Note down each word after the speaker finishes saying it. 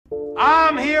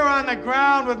I'm here on the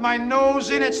ground with my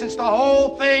nose in it since the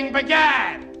whole thing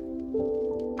began.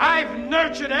 I've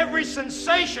nurtured every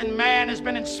sensation man has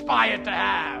been inspired to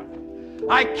have.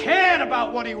 I cared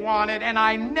about what he wanted, and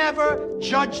I never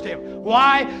judged him.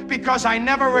 Why? Because I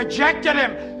never rejected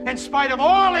him. In spite of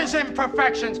all his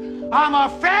imperfections, I'm a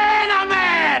fan of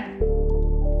man!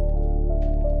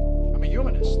 I'm a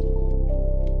humanist.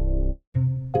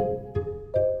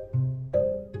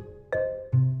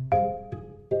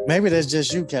 Maybe that's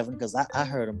just you, Kevin, because I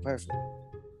heard him perfect.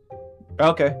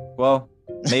 Okay, well,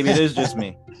 maybe it is just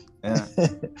me. Yeah.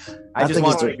 I just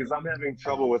want to, because I'm having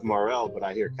trouble with Morel, but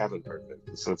I hear Kevin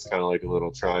perfect, so it's kind of like a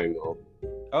little triangle.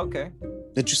 Okay.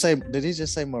 Did he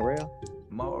just say Morel?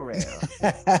 Morel.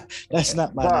 That's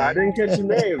not my name. I didn't catch your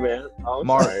name, man. Oh,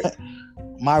 sorry.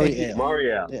 Mariel.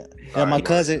 Mariel. Yeah, my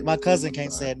cousin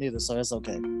can't say it neither, so it's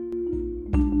okay.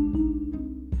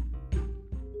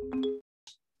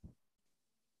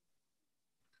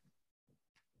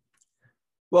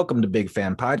 Welcome to Big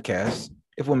Fan Podcast.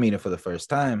 If we're meeting for the first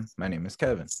time, my name is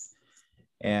Kevin.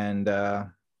 And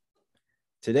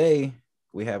today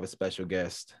we have a special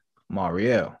guest,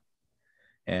 Mariel.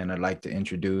 And I'd like to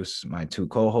introduce my two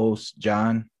co-hosts,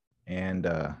 John and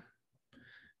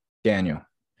Daniel.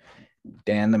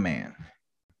 Dan the Man,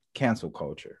 cancel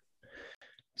culture.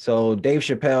 So Dave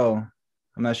Chappelle,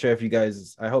 I'm not sure if you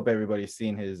guys, I hope everybody's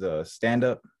seen his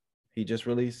stand-up he just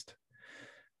released.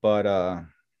 But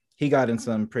he got in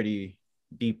some pretty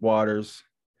deep waters.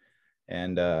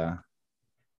 And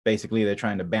basically they're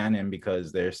trying to ban him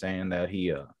because they're saying that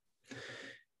he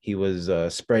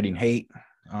was spreading hate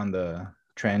on the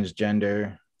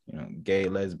transgender, gay,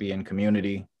 lesbian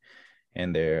community,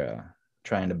 and they're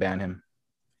trying to ban him.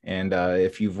 And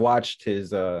if you've watched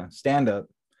his stand-up,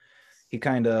 he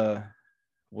kind of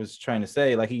was trying to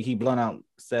say, like he blunt out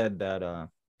said that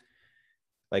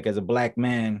like as a Black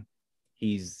man,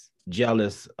 he's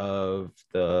jealous of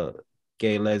the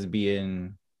gay,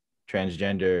 lesbian,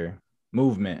 transgender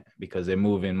movement because they're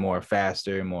moving more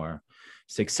faster, more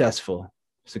successfully.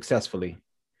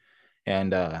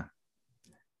 And so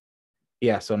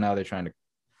now they're trying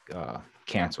to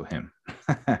cancel him.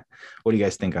 What do you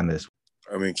guys think on this?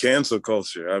 I mean, cancel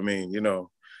culture. I mean,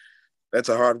 that's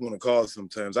a hard one to call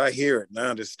sometimes. I hear it and I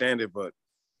understand it, but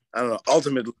I don't know.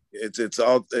 Ultimately, it's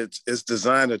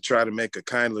designed to try to make a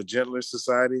kinder, gentler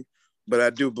society. But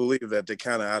I do believe that they're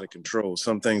kind of out of control.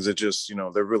 Some things are just,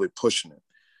 they're really pushing it.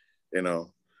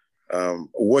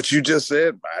 What you just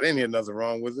said, I didn't hear nothing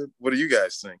wrong with it. What do you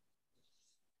guys think?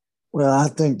 Well, I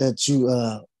think that you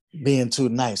being too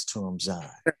nice to him, John.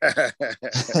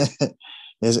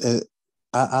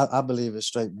 I believe it's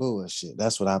straight bullshit.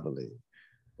 That's what I believe.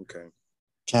 Okay.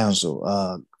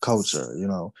 Cancel culture.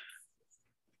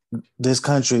 This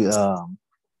country.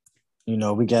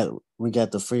 We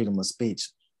got the freedom of speech.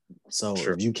 So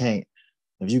sure. if you can't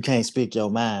speak your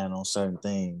mind on certain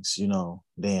things,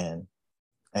 then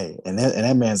hey, and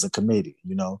that man's a comedian.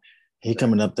 He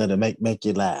coming up there to make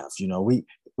you laugh.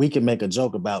 We can make a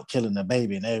joke about killing a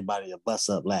baby and everybody will bust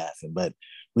up laughing, but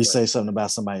we say something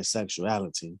about somebody's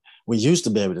sexuality. We used to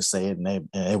be able to say it and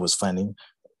it was funny.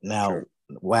 Now, sure.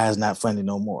 Why is it not funny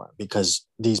no more? Because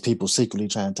these people secretly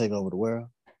trying to take over the world.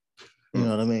 You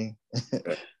know what I mean?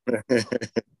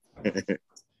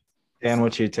 Dan,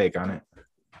 what's your take on it?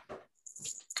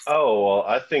 Oh, well,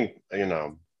 I think,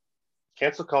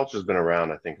 cancel culture has been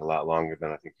around, I think, a lot longer than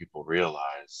I think people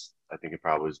realize. I think it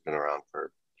probably has been around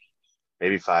for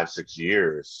maybe 5-6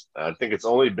 years. I think it's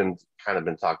only been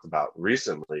talked about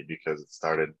recently because it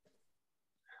started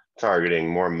targeting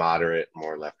more moderate,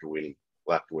 more left-wing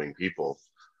people.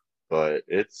 But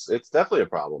it's definitely a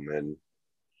problem. And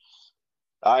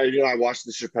I watched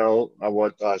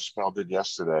what Chappelle did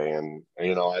yesterday, and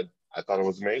I thought it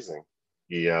was amazing.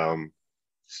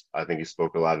 I think he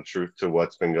spoke a lot of truth to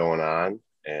what's been going on,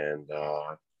 and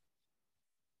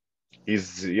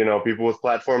he's, people with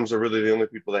platforms are really the only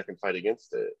people that can fight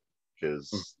against it,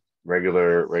 because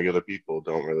regular people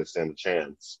don't really stand a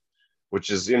chance, which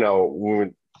is,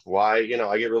 why,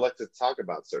 I get reluctant to talk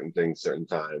about certain things certain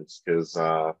times, because,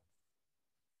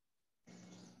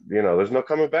 there's no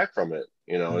coming back from it,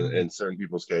 in certain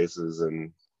people's cases,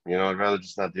 and, I'd rather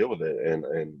just not deal with it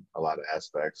in a lot of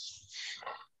aspects.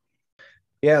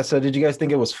 Yeah, so did you guys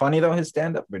think it was funny, though, his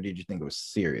stand-up, or did you think it was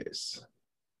serious?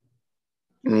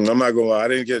 I'm not gonna lie, I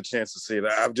didn't get a chance to see it.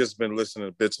 I've just been listening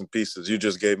to bits and pieces. You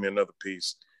just gave me another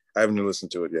piece. I haven't listened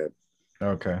to it yet.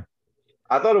 Okay.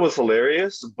 I thought it was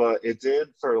hilarious, but it did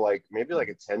for maybe a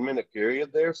 10-minute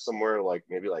period there, somewhere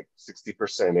maybe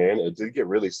 60% in, it did get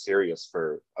really serious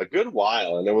for a good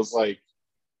while. And it was like,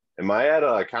 am I at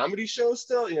a comedy show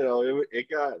still? It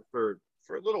got for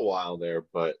for a little while there,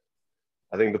 but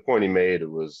I think the point he made, it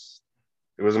was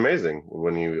amazing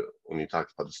when you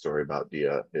talked about the story about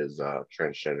his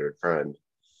transgendered friend.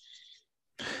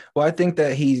 Well, I think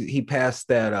that he passed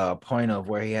that point of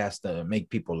where he has to make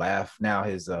people laugh. Now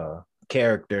his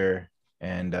character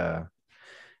and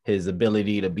his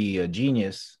ability to be a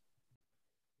genius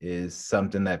is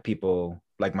something that people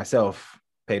like myself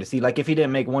pay to see. Like if he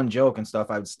didn't make one joke and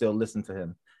stuff, I would still listen to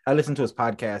him. I listen to his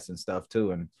podcast and stuff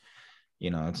too, and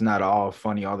it's not all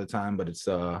funny all the time, but it's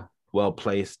well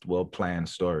placed, well planned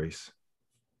stories.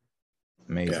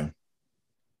 Amazing.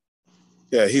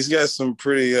 Yeah, he's got some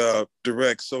pretty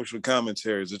direct social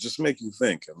commentaries that just make you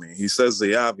think. I mean, he says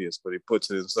the obvious, but he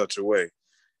puts it in such a way.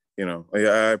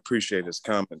 I appreciate his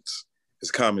comments,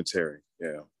 his commentary.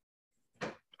 Yeah. I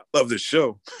love this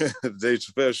show. The Dave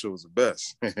Chappelle show was the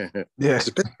best. Yeah.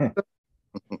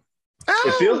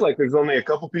 It feels like there's only a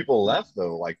couple people left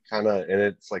though, like kind of, and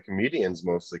it's like comedians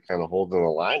mostly kind of holding the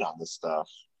line on this stuff.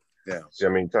 Yeah. So, I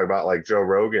mean, you talk about like Joe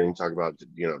Rogan, you talk about,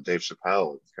 Dave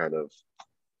Chappelle. It's kind of,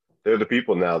 they're the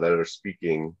people now that are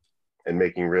speaking and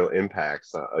making real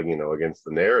impacts, against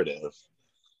the narrative.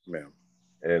 Yeah.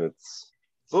 And it's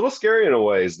a little scary in a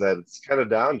way, is that it's kind of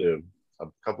down to a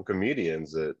couple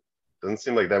comedians. It doesn't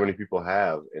seem like that many people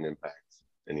have an impact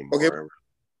anymore. Okay.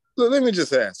 So let me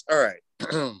just ask. All right.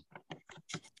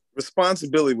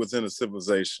 Responsibility within a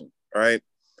civilization. All right.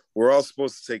 We're all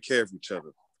supposed to take care of each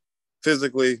other,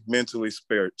 physically, mentally,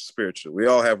 spiritually. We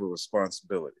all have a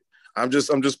responsibility. I'm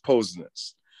just posing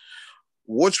this.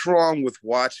 What's wrong with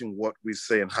watching what we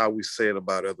say and how we say it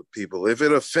about other people? If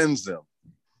it offends them,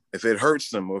 if it hurts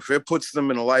them, or if it puts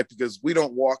them in a light, because we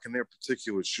don't walk in their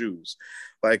particular shoes.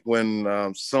 Like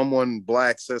when someone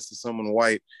black says to someone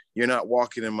white, "You're not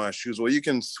walking in my shoes." Well, you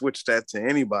can switch that to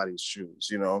anybody's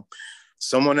shoes,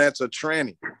 Someone that's a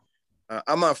tranny.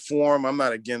 I'm not for them, I'm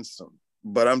not against them.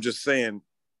 But I'm just saying,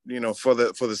 for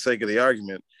the sake of the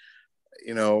argument,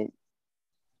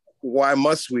 why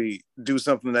must we do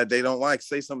something that they don't like,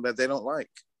 say something that they don't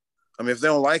like? I mean, if they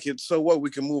don't like it, so what?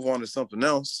 We can move on to something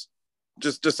else.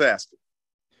 Just ask it.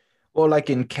 Well,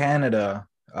 like in Canada,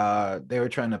 they were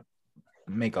trying to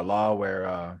make a law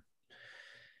where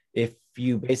if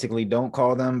you basically don't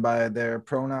call them by their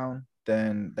pronoun,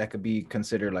 then that could be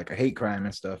considered like a hate crime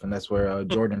and stuff. And that's where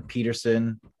Jordan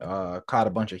Peterson caught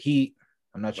a bunch of heat.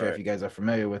 I'm not sure if you guys are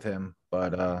familiar with him,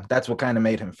 but that's what kind of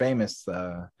made him famous,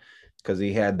 because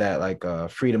he had that like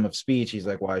freedom of speech. He's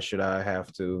like, why should I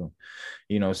have to,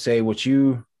 say what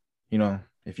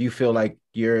if you feel like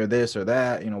you're this or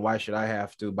that, why should I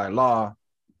have to, by law,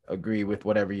 agree with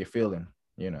whatever you're feeling,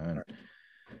 And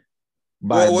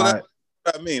that's what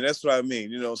I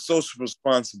mean. Social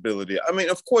responsibility. I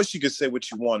mean, of course you can say what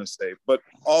you want to say, but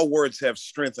all words have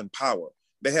strength and power.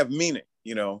 They have meaning,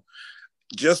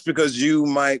 Just because you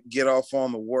might get off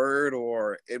on the word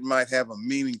or it might have a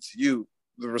meaning to you,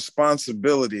 the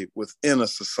responsibility within a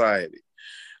society.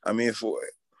 I mean,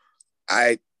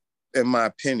 in my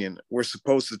opinion, we're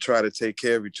supposed to try to take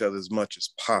care of each other as much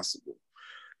as possible.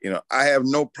 I have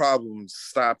no problem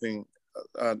stopping,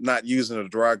 not using a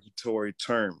derogatory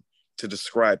term to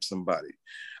describe somebody.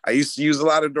 I used to use a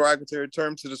lot of derogatory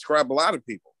terms to describe a lot of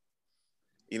people,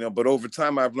 but over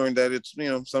time I've learned that it's,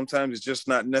 sometimes it's just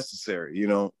not necessary.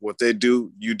 What they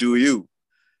do, you do you.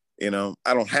 I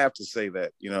don't have to say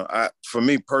that. For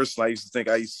me personally, I used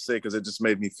to say because it just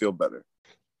made me feel better.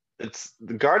 It's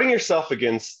guarding yourself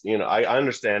against, I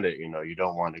understand it, you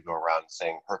don't want to go around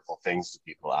saying hurtful things to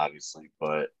people, obviously,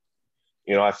 but,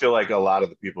 I feel like a lot of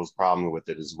the people's problem with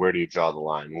it is, where do you draw the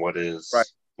line? What is,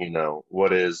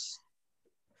 what is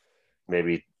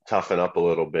maybe toughen up a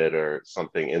little bit, or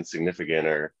something insignificant?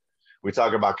 Or we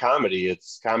talk about comedy,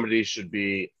 comedy should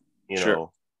be,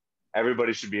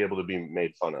 everybody should be able to be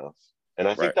made fun of. And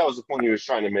I think that was the point he was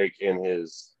trying to make in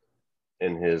his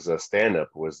stand-up,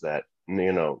 was that,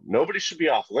 nobody should be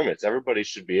off limits. Everybody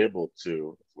should be able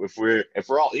to, if we're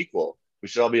all equal, we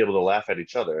should all be able to laugh at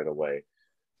each other in a way.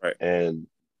 Right. And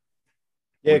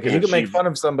because you can make fun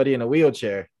of somebody in a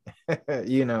wheelchair,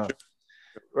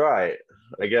 Right.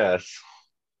 I guess.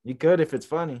 You could, if it's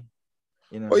funny.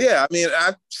 Well, yeah, I mean,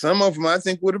 some of them I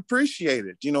think would appreciate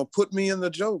it. Put me in the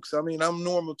jokes. I mean, I'm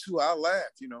normal too. I'll laugh,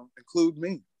 include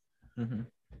me. Mm-hmm.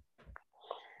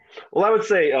 Well, I would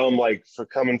say, like, for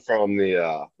coming from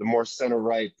the more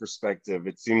center-right perspective,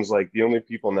 it seems like the only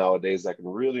people nowadays that can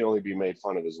really only be made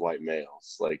fun of is white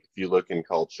males. Like, if you look in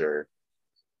culture,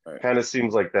 kind of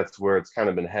seems like that's where it's kind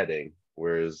of been heading.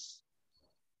 Whereas,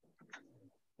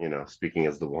 speaking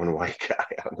as the one white guy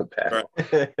on the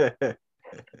panel.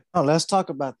 Oh, let's talk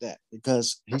about that,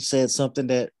 because he said something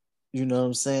that, you know what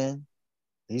I'm saying,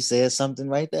 He said something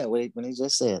right there when he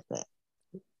just said that.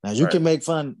 Now you Right. can make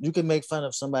fun. You can make fun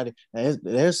of somebody.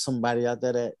 There's somebody out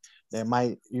there that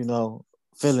might,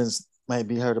 feelings might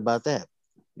be hurt about that.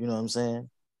 You know what I'm saying?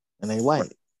 And they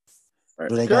white. Right.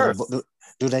 Do they Sure.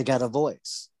 do they got a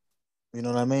voice? You know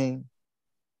what I mean?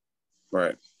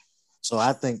 Right. So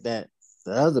I think that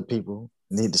the other people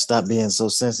need to stop being so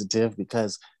sensitive,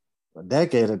 because a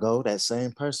decade ago, that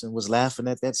same person was laughing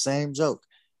at that same joke.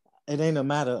 It ain't a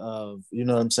matter of, you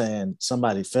know what I'm saying,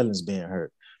 somebody's feelings being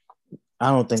hurt. I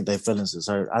don't think their feelings is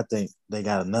hurt. I think they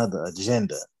got another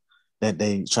agenda that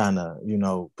they trying to,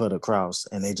 put across,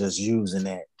 and they just using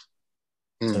that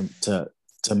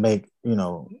to make,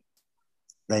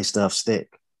 they stuff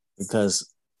stick,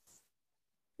 because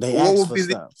they What ask would for be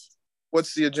stuff.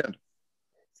 what's the agenda?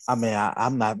 I mean,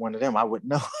 I'm not one of them. I wouldn't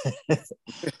know.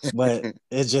 But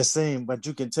it just seemed, but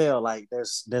you can tell like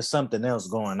there's something else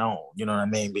going on. You know what I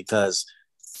mean? Because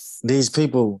these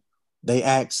people, they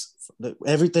ask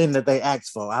everything that they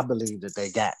asked for. I believe that they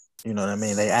got. You know what I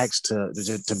mean? They asked to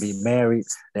be married.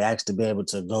 They asked to be able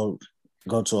to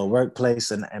go to a workplace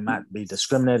and not be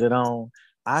discriminated on.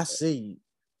 I see,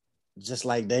 just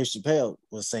like Dave Chappelle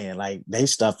was saying, like they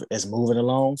stuff is moving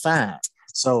along fine.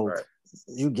 So Right.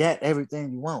 you get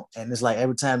everything you want, and it's like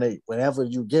every time whenever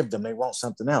you give them, they want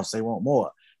something else. They want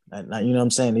more. And you know what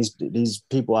I'm saying? These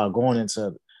people are going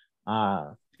into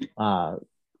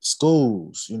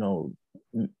schools,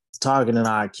 targeting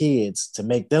our kids to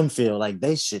make them feel like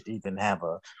they should even have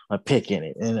a pick in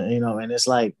it. And and it's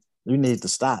like, you need to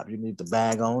stop. You need to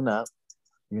bag on up.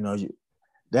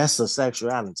 That's a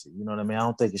sexuality. You know what I mean? I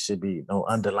don't think it should be no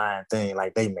underlying thing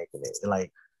like they making it.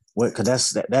 Like, what?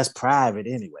 Because that's private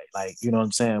anyway. Like, you know what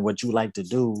I'm saying? What you like to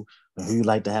do and who you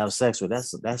like to have sex with,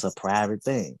 that's a private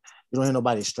thing. You don't hear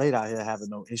nobody straight out here having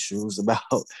no issues about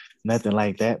nothing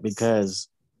like that, because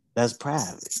that's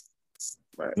private.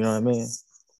 Right. You know what I mean?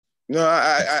 No,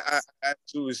 I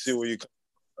absolutely see where you come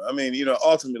from. I mean,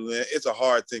 ultimately, it's a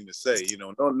hard thing to say.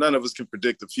 None of us can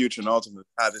predict the future and ultimately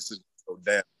how this is going to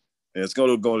go down. And it's going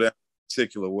to go down a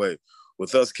particular way.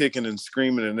 With us kicking and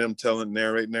screaming and them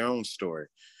narrating their own story.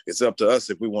 It's up to us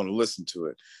if we want to listen to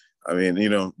it. I mean,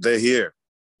 they're here.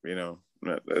 That's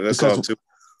Because all too.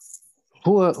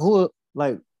 Who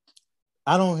like,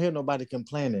 I don't hear nobody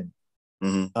complaining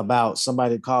about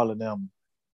somebody calling them,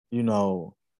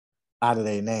 out of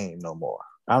their name no more.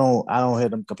 I don't hear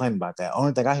them complaining about that.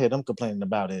 Only thing I hear them complaining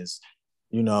about is,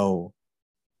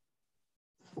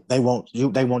 they want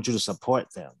you to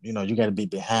support them. You got to be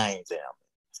behind them.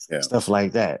 Yeah. Stuff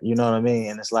like that. You know what I mean?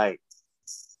 And it's like,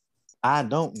 I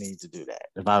don't need to do that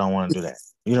if I don't want to do that.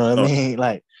 You know what I mean?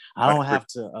 Like, I don't have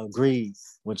to agree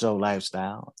with your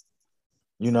lifestyle.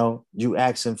 You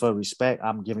asking for respect,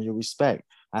 I'm giving you respect.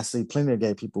 I see plenty of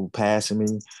gay people passing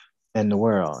me in the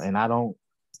world, and I don't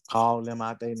call them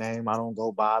out their name. I don't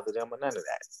go bother them or none of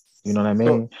that. You know what I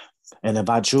mean? And if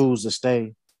I choose to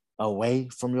stay away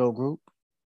from your group,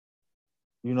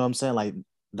 you know what I'm saying? Like,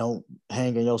 don't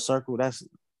hang in your circle. That's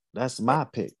my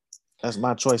pick. That's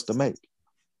my choice to make.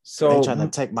 So they trying to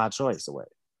take my choice away.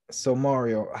 So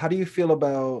Mario, how do you feel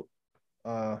about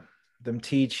them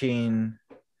teaching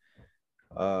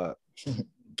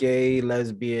gay,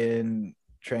 lesbian,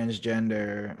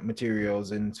 transgender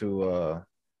materials into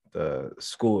the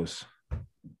schools?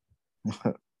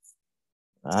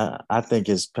 I think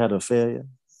it's pedophilia.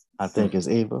 I think it's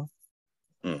evil.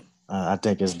 I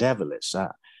think it's devilish. I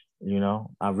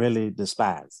really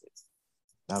despise it.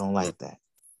 I don't like that.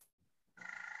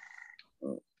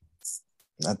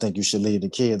 I think you should leave the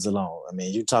kids alone. I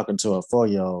mean, you're talking to a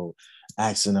 4-year-old,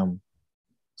 asking them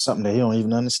something that he don't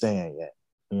even understand yet.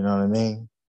 You know what I mean?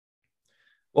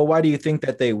 Well, why do you think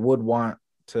that they would want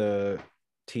to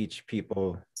teach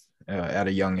people at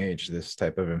a young age this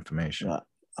type of information?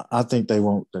 I think they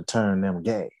want to turn them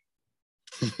gay.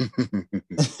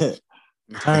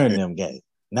 Turn them gay.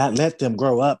 Not let them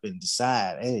grow up and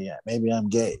decide, hey, maybe I'm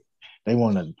gay. They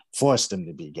want to force them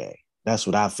to be gay. That's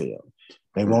what I feel.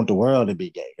 They want the world to be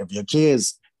gay. If your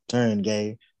kids turn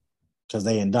gay because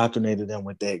they indoctrinated them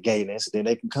with that gayness, then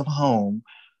they can come home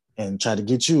and try to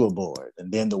get you aboard, and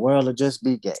then the world will just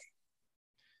be gay.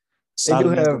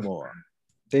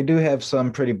 They do have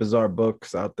some pretty bizarre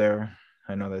books out there.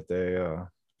 I know that they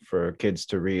for kids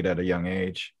to read at a young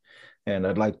age, and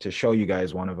I'd like to show you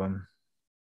guys one of them.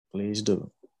 Please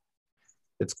do.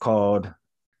 It's called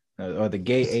or the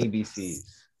Gay ABCs.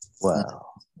 Wow.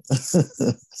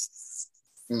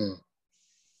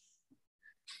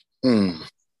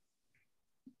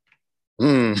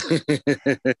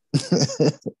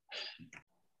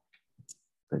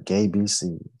 The Gay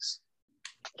BCs.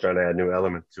 Trying to add new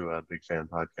elements to a Big Fan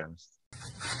podcast.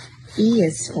 E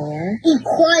is for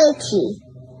equality.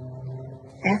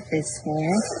 F is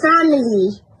for family.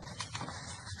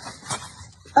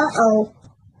 Uh-oh,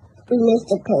 we missed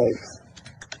the page.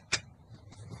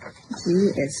 G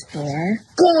is for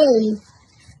gay.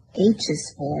 H is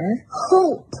for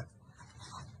hope.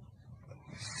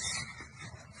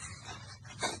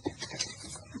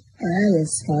 I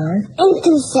is for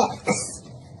intersex.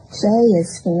 J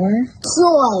is for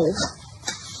joy.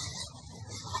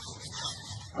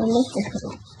 I missed the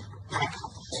page.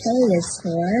 K is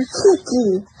for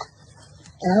cookie.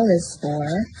 L is for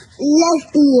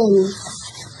lesbian.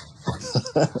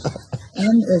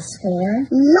 M is for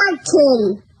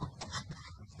Martin.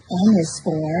 N is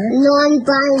for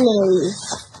non-binary.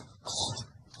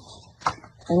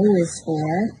 O is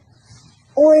for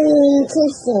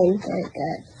orientation. Very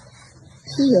good.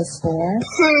 P is for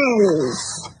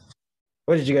hands.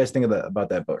 What did you guys think about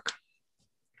that book?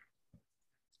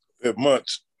 A bit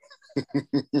much.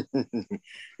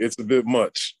 It's a bit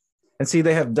much. And see,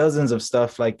 they have dozens of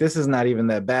stuff. Like, this is not even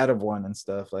that bad of one and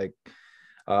stuff. Like,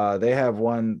 they have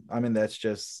one, I mean, that's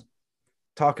just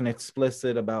talking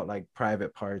explicit about like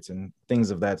private parts and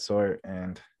things of that sort.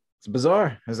 And it's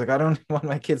bizarre. It's like, I don't want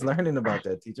my kids learning about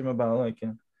that. Teach them about like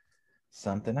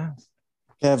something else.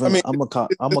 Kevin, I mean, I'm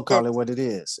gonna call it what it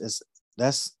is.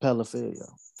 That's pedophilia.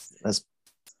 That's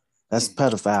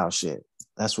pedophile shit.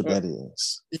 That's what that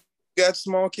is. You got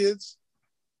small kids?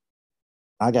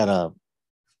 I got a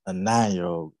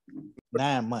 9-year-old,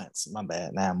 9 months. My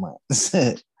bad, 9 months.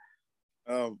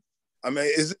 I mean,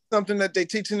 is it something that they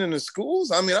teaching in the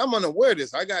schools? I mean, I'm unaware of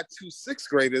this. I got 2 6th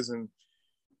graders, and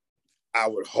I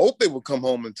would hope they would come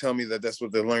home and tell me that that's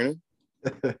what they're learning.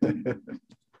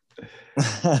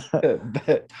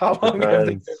 How long have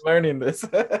they been learning this?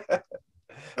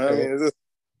 I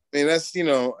mean, that's, you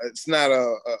know, it's not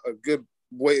a good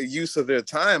way use of their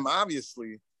time.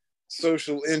 Obviously,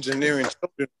 social engineering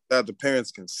children without the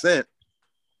parents' consent.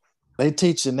 They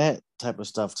teaching that type of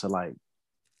stuff to like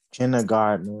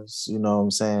kindergartners, you know what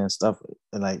I'm saying? Stuff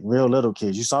and like real little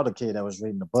kids. You saw the kid that was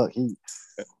reading the book.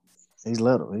 He's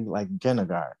little. He like in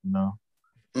kindergarten, you know.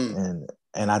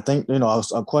 And I think, you know,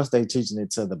 of course they teaching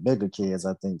it to the bigger kids,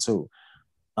 I think too.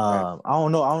 Right. I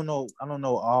don't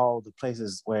know all the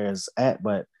places where it's at,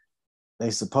 but they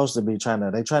supposed to be trying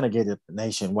to get it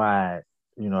nationwide,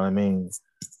 you know what I mean?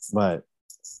 But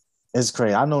it's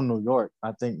crazy. I know New York.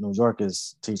 I think New York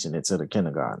is teaching it to the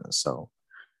kindergartners. So,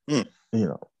 you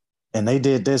know, and they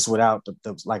did this without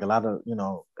like a lot of, you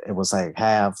know, it was like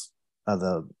half of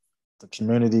the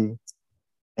community,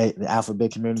 the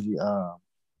alphabet community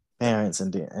parents,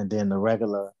 and then the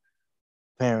regular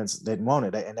parents didn't want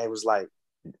it, and they was like,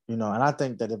 you know, and I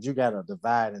think that if you got a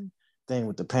dividing thing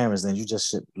with the parents, then you just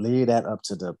should leave that up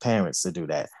to the parents to do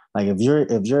that. Like if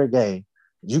you're gay,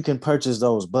 you can purchase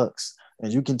those books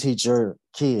and you can teach your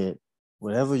kid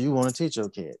whatever you want to teach your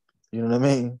kid. You know what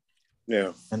I mean?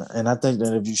 Yeah. And I think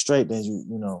that if you straight, then you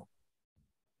know,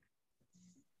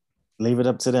 leave it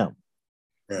up to them.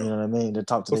 Yeah. You know what I mean? To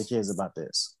talk to their kids about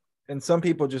this. And some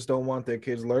people just don't want their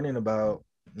kids learning about,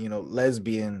 you know,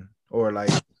 lesbian or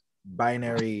like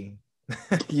binary,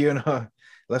 you know,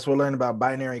 let's learn about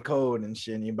binary code and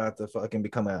shit, and you're about to fucking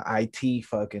become an IT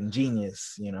fucking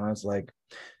genius. You know, it's like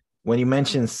when you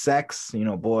mention sex, you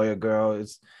know, boy or girl,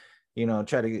 it's, you know,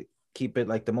 try to keep it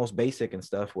like the most basic and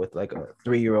stuff with like a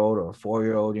 3-year-old or a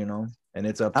 4-year-old, you know, and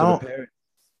it's up to the parent.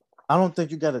 I don't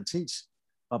think you got to teach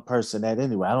a person that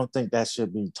anyway. I don't think that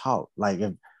should be taught. Like,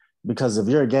 because if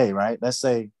you're gay, right? Let's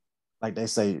say, like they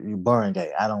say, you're born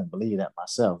gay. I don't believe that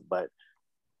myself, but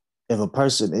if a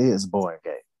person is born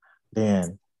gay,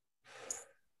 then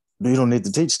you don't need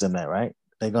to teach them that, right?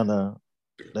 They're gonna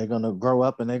grow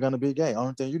up and they're gonna be gay.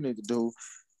 Only thing you need to do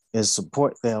is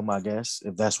support them, I guess,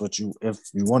 if you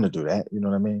want to do that. You know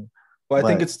what I mean? Well, I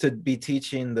think it's to be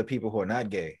teaching the people who are not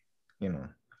gay, you know,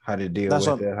 how to deal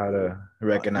with it, how to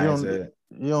recognize it.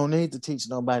 You don't need to teach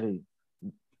nobody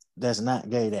that's not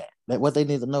gay that what they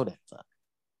need to know that for.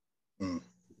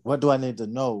 What do I need to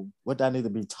know? What do I need to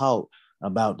be taught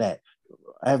about that?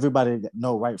 Everybody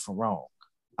know right from wrong.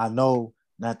 I know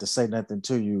not to say nothing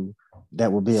to you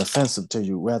that will be offensive to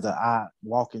you, whether I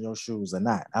walk in your shoes or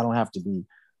not. I don't have to be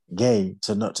gay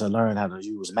to learn how to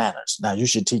use manners. Now, you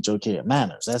should teach your kid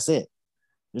manners. That's it.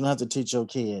 You don't have to teach your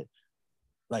kid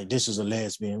like this is a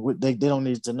lesbian. They don't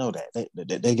need to know that.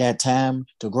 They got time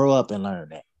to grow up and learn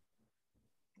that.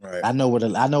 Right. I know what a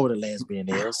lesbian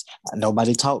is.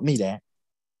 Nobody taught me that.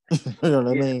 You know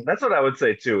what I mean? That's what I would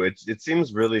say too. It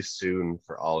seems really soon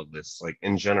for all of this, like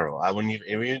in general. I wouldn't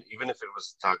even if it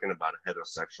was talking about a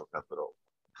heterosexual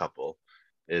couple,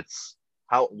 it's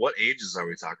what ages are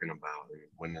we talking about?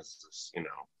 When is this, you know?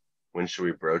 when should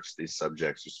we broach these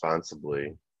subjects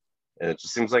responsibly? And it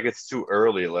just seems like it's too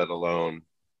early, let alone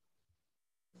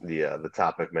the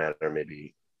topic matter.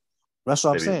 Maybe That's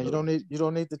what I'm saying. You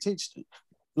don't need to teach.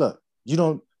 Look, you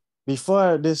don't.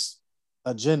 Before this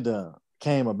agenda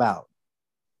came about,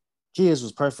 kids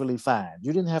was perfectly fine.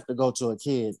 You didn't have to go to a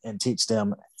kid and teach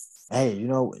them, hey, you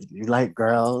know, you like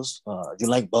girls, you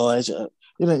like boys. You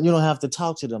don't have to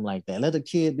talk to them like that. Let a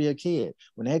kid be a kid.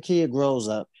 When that kid grows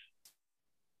up,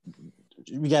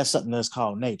 we got something that's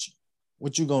called nature.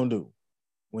 What you gonna do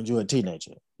when you're a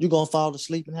teenager? You gonna fall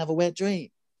asleep and have a wet dream.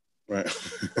 Right.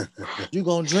 You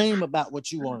gonna dream about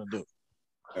what you want to do.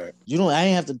 Right. I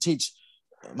ain't have to teach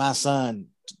my son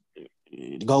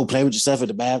to go play with yourself at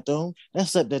the bathroom.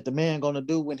 That's something that the man gonna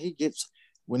do when he gets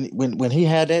when he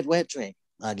had that wet dream,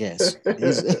 I guess.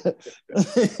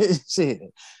 Shit.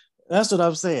 That's what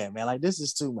I'm saying, man. Like, this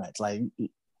is too much. Like,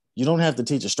 you don't have to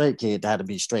teach a straight kid how to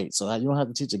be straight. So you don't have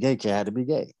to teach a gay kid how to be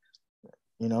gay.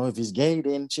 You know, if he's gay,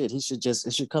 then shit,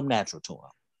 it should come natural to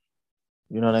him.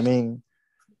 You know what I mean?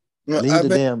 Well,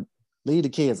 leave the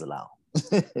kids alone.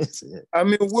 I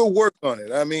mean, we'll work on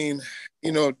it. I mean,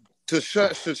 you know, to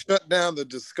shut down the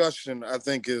discussion, I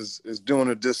think is doing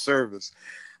a disservice.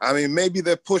 I mean, maybe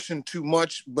they're pushing too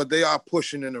much, but they are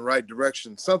pushing in the right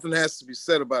direction. Something has to be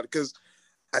said about it, because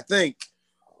I think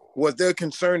what they're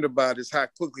concerned about is how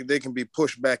quickly they can be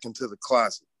pushed back into the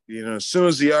closet. You know, as soon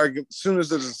as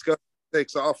the discussion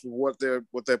takes off of what their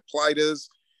plight is,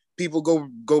 people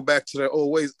go back to their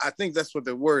old ways. I think that's what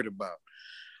they're worried about.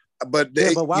 But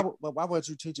why would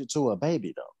you teach it to a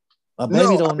baby though? A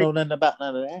baby don't know nothing about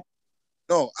none of that.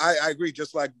 No, I agree.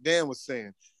 Just like Dan was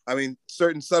saying, I mean,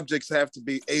 certain subjects have to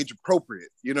be age appropriate.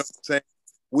 You know what I'm saying?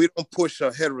 We don't push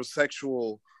a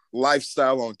heterosexual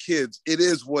lifestyle on kids. It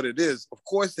is what it is. Of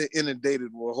course, they're inundated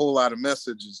with a whole lot of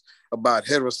messages about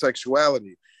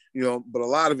heterosexuality, you know, but a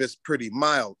lot of it's pretty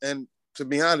mild. And to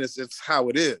be honest, it's how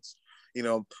it is, you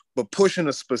know, but pushing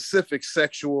a specific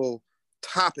sexual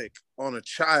topic on a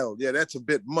child, yeah, that's a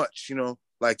bit much, you know.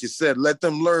 Like you said, let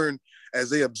them learn as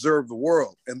they observe the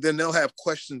world, and then they'll have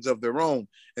questions of their own,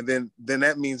 and then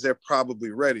that means they're probably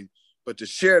ready. But to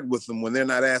share it with them when they're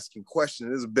not asking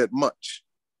questions is a bit much.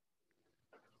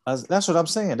 That's what I'm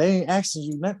saying. They ain't asking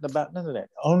you nothing about none of that.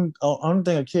 Only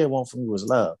thing a kid wants from you is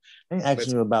love. They ain't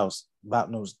asking you about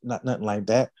nothing like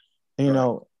that. And, you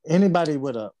know, anybody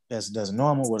that's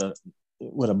normal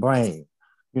with a brain,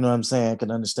 you know what I'm saying,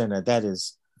 can understand that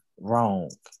is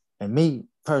wrong. And me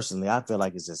personally, I feel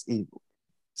like it's just evil.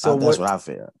 So that's what I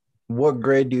feel. What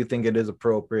grade do you think it is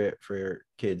appropriate for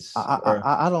kids?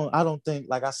 I don't think,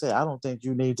 like I said, I don't think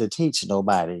you need to teach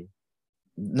nobody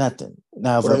nothing.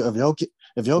 Now,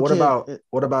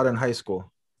 what about in high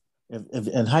school? If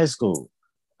in high school,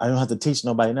 I don't have to teach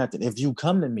nobody nothing. If you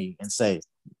come to me and say,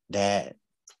 Dad,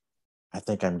 I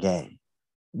think I'm gay,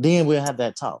 then we'll have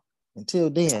that talk. Until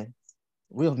then,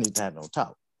 we don't need to have no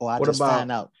talk. Or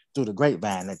find out through the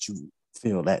grapevine that you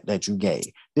feel that you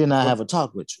gay. Then I have a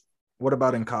talk with you. What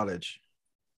about in college?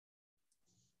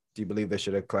 Do you believe they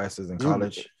should have classes in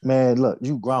college? Man, look,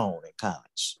 you grown in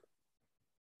college.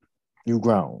 You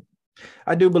grown.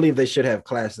 I do believe they should have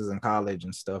classes in college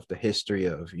and stuff. The history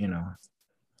of, you know,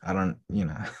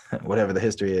 whatever the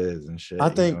history is and shit. I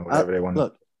think whatever they want.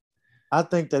 Look, I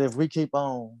think that if we keep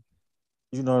on,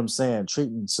 you know what I'm saying,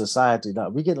 treating society,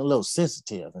 we're getting a little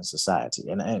sensitive in society,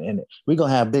 and we're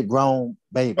gonna have big grown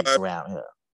babies around here.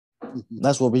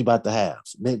 That's what we about to have.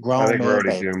 Big grown. I think we're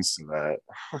already doomed to that.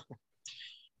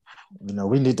 You know,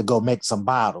 we need to go make some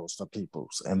bottles for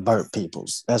peoples and birth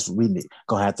peoples. That's what we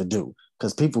gonna have to do,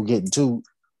 because people getting too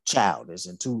childish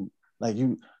and too, like,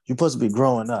 you're supposed to be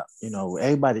growing up. You know,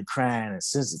 everybody crying and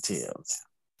sensitive.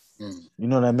 You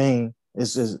know what I mean?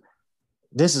 It's just,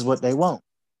 this is what they want.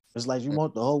 It's like you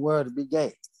want the whole world to be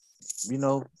gay. You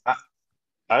know, I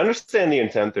understand the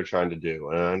intent they're trying to do,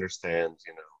 and I understand,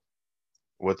 you know,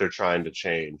 what they're trying to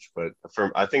change. But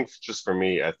I think for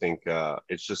me, I think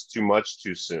it's just too much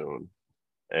too soon.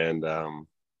 And I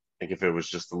think if it was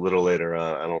just a little later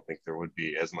on, I don't think there would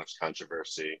be as much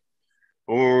controversy.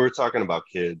 But when we were talking about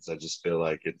kids, I just feel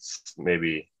like it's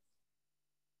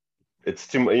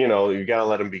too, you know, you got to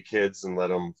let them be kids and let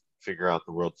them figure out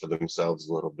the world for themselves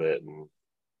a little bit. And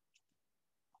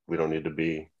we don't need to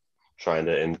be trying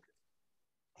to, you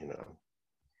know,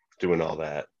 doing all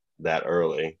that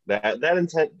early,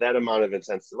 that amount of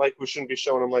intensity. Like, we shouldn't be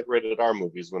showing them like rated R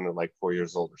movies when they're like 4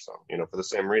 years old or something, you know, for the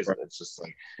same reason. It's just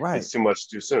like, it's too much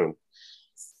too soon.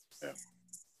 Yeah.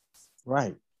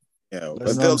 Right. Yeah.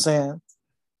 That's what I'm saying.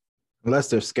 Unless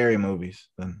they're scary movies,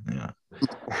 then, you know.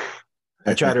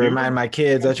 I try to remind my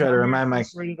kids. I try to remind my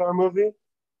rated R movie.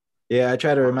 Yeah, I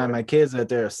try to remind my kids that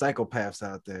there are psychopaths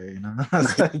out there, you know.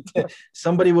 It's like,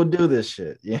 somebody will do this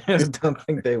shit. You don't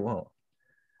think they won't.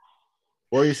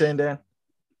 What were you saying, Dan?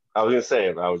 I was gonna say,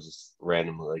 I was just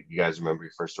randomly like, you guys remember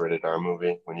your first rated R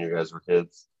movie when you guys were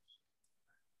kids?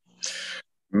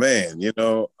 Man,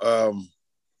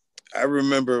 I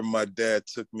remember my dad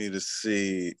took me to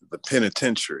see The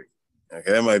Penitentiary. Okay,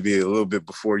 that might be a little bit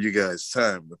before you guys'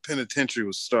 time. The Penitentiary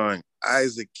was starring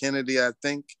Isaac Kennedy, I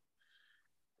think.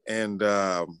 And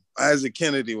Isaac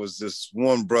Kennedy was this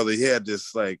one brother. He had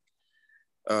this like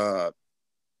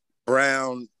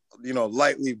brown,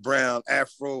 lightly brown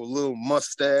afro, a little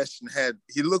mustache, and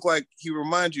he looked like, he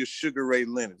reminded you of Sugar Ray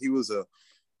Leonard. He was a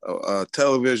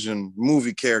television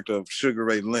movie character of Sugar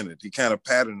Ray Leonard. He kind of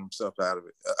patterned himself out of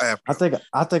it after.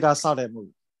 I think I saw that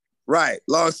movie. Right.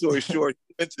 Long story short,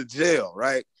 he went to jail,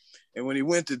 right? And when he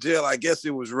went to jail, I guess it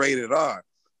was rated R.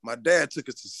 My dad took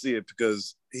us to see it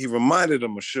because he reminded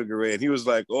him of Sugar Ray. And he was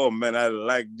like, oh, man, I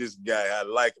like this guy. I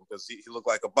like him because he looked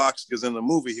like a boxer, because in the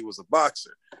movie, he was a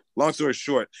boxer. Long story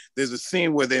short, there's a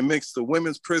scene where they mix the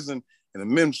women's prison and the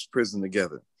men's prison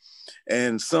together.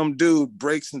 And some dude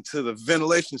breaks into the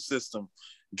ventilation system,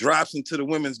 drops into the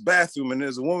women's bathroom, and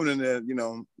there's a woman in there,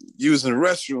 using the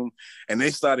restroom, and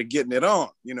they started getting it on.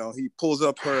 He pulls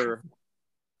up her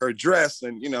dress,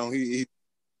 and, he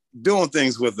doing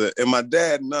things with it. And my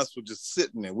dad and us were just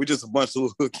sitting there. We're just a bunch of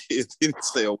little kids. He didn't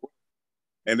say a word.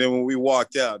 And then when we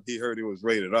walked out, he heard it was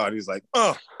rated R. He's like,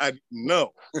 oh, I didn't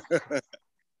know.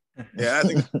 Yeah, I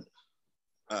think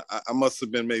I must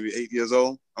have been maybe 8 years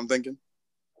old, I'm thinking.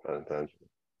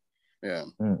 Yeah.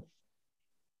 I'm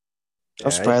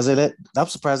surprised they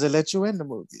let you in the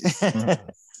movie.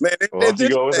 Man, Well, if you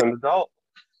go with an adult.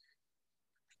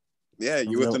 Yeah,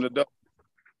 you with an adult.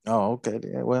 Oh, okay.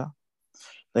 Yeah, well,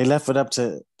 they left it up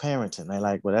to parenting. They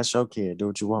like, well, that's your kid. Do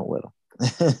what you want with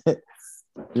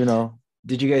them.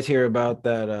 Did you guys hear about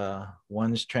that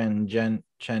one transgender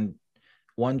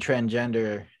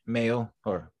male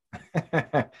or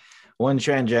one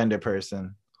transgender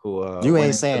person who you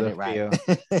ain't saying it right.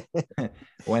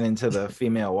 went into the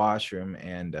female washroom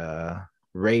and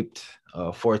raped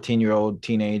a 14-year-old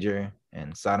teenager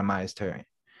and sodomized her,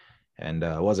 and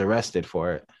was arrested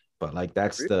for it. But like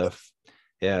that's really?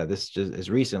 This just is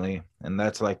recently, and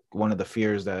that's like one of the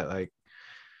fears that like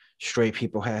straight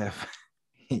people have.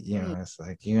 It's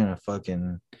like, you're gonna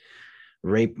fucking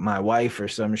rape my wife or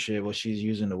some shit while she's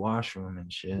using the washroom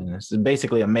and shit. And it's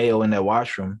basically a male in that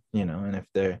washroom, and if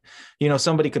they're,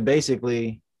 somebody could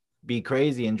basically be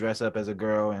crazy and dress up as a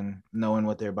girl and knowing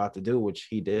what they're about to do, which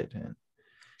he did. And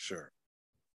sure.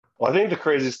 Well, I think the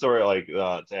crazy story, like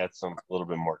to add a little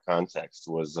bit more context,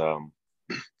 was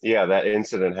that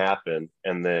incident happened,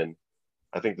 and then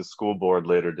I think the school board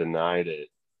later denied it,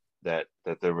 that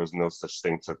there was no such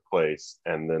thing took place,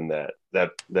 and then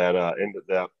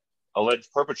that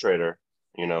alleged perpetrator,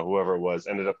 whoever it was,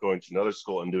 ended up going to another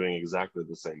school and doing exactly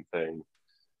the same thing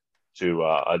to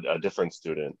a different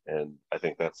student. And I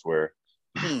think that's where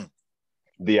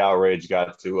the outrage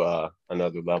got to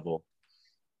another level.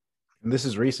 And this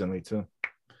is recently too.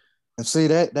 And see,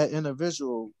 that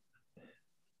individual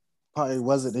probably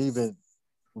wasn't even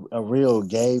a real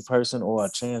gay person or a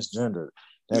transgender.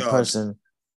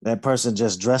 That person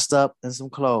just dressed up in some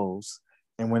clothes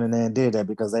and went in there and did that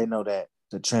because they know that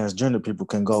the transgender people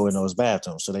can go in those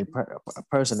bathrooms. So they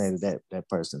impersonated that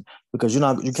person, because you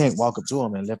can't walk up to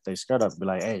them and lift their skirt up and be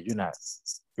like, hey, you're not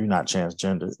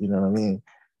transgender. You know what I mean?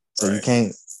 So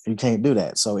right. You can't do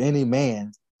that. So any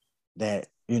man that,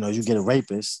 you get a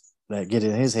rapist that get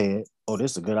in his head, oh,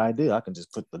 this is a good idea. I can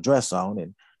just put the dress on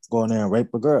and go in there and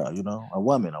rape a girl, a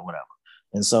woman or whatever.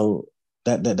 And so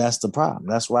that's the problem.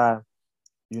 That's why,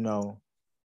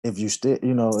 if you still, I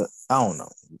don't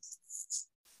know.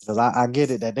 Because I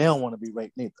get it that they don't want to be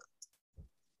raped neither,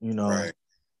 Right.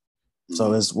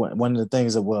 So it's one of the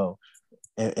things that, well,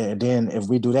 and then if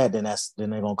we do that, then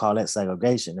they're gonna call that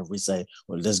segregation. If we say,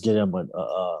 well, let's get them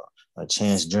a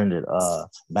transgendered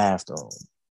bathroom,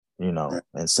 right.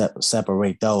 And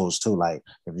separate those two. Like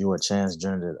if you're a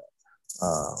transgendered,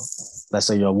 let's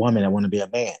say you're a woman that want to be a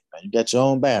man, you got your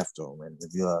own bathroom, and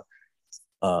if you're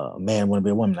a man want to be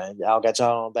a woman, y'all got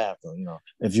your own bathroom.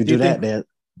 If you do that,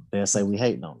 they'll say we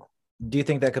hating on them. Do you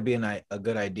think that could be a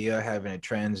good idea, having a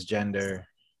transgender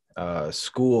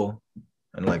school,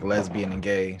 and like lesbian and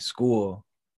gay school,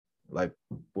 like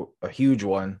a huge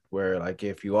one where like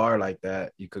if you are like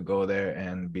that, you could go there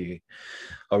and be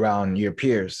around your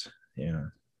peers,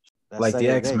 That's like the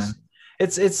X-Men.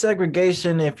 It's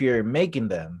segregation if you're making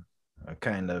them,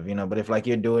 kind of, but if like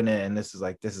you're doing it and this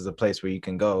is a place where you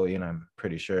can go, I'm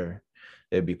pretty sure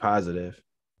it'd be positive.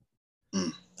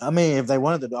 I mean, if they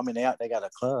wanted to, I mean, they got a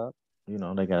club. You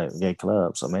know, they got a gay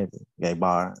club, so maybe gay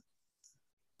bar.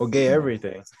 Or gay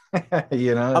everything.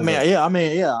 You know. I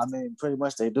mean, pretty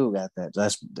much they do got that.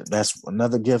 That's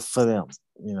another gift for them.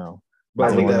 You know,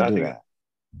 But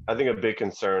I think a big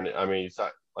concern. I mean,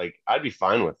 like I'd be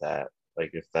fine with that,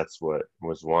 like if that's what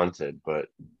was wanted. But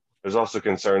there's also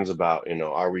concerns about,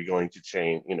 are we going to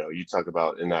change? You talk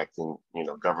about enacting,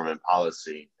 government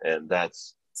policy, and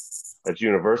that's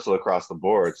universal across the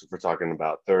board. So if we're talking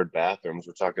about third bathrooms,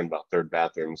 we're talking about third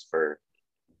bathrooms for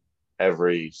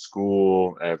every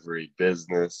school, every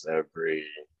business, everything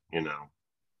in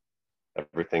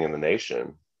the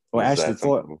nation. Well,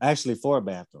 actually four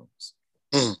bathrooms,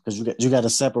 because you got to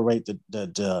separate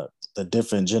the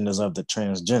different genders of the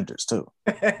transgenders too.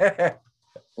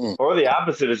 Or the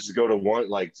opposite is to go to one,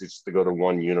 to go to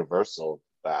one universal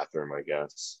bathroom, I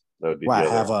guess. That would be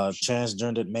have a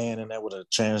transgendered man in there with a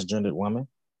transgendered woman?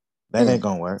 That ain't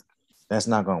gonna work. That's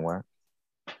not gonna work.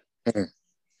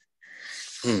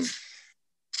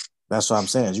 That's what I'm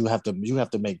saying. You have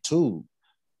to make two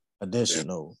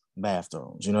additional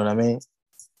bathrooms. You know what I mean?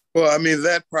 Well, I mean,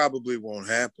 that probably won't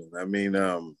happen. I mean,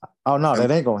 oh no,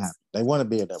 that ain't gonna happen. They want to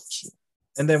be in there with you.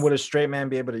 And then would a straight man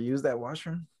be able to use that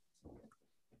washroom?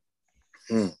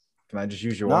 Can I just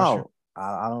use your washroom?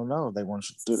 I don't know. They want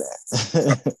you to do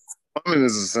that. I mean,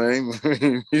 it's the same.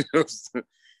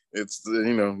 It's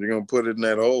you're gonna put it in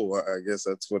that hole. I guess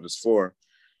that's what it's for.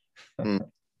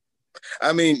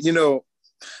 I mean,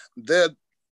 that.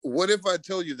 What if I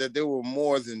tell you that there were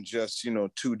more than just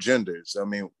two genders? I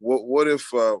mean, what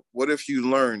if you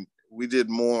learned, we did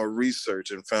more research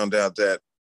and found out that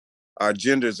our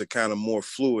genders are kind of more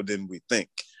fluid than we think,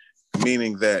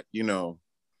 meaning that you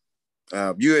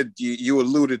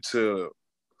alluded to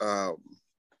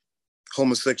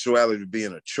homosexuality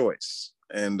being a choice,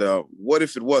 and what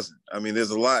if it wasn't? I mean,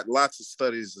 there's lots of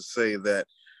studies that say that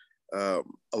a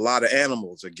lot of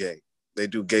animals are gay. They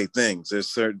do gay things. There's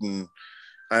certain,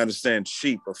 I understand,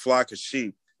 a flock of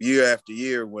sheep, year after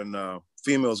year, when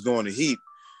females go into heat,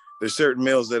 there's certain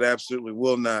males that absolutely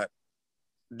will not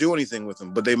do anything with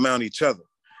them, but they mount each other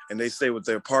and they stay with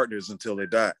their partners until they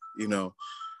die.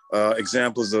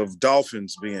 Examples of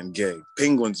dolphins being gay,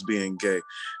 penguins being gay.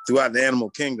 Throughout the animal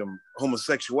kingdom,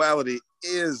 homosexuality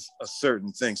is a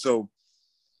certain thing. So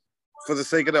for the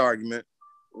sake of the argument,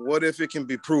 what if it can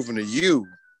be proven to you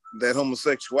that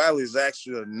homosexuality is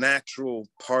actually a natural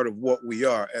part of what we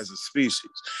are as a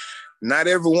species? Not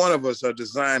every one of us are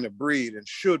designed to breed and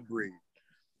should breed,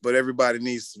 but everybody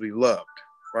needs to be loved,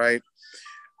 right?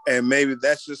 And maybe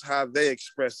that's just how they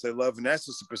express their love, and that's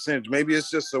just a percentage. Maybe it's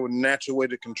just a natural way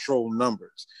to control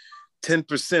numbers.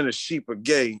 10% of sheep are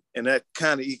gay, and that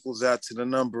kind of equals out to the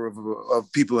number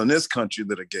of people in this country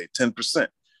that are gay, 10%,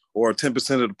 or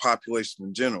 10% of the population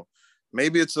in general.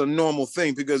 Maybe it's a normal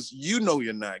thing because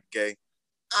you're not gay.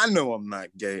 I know I'm not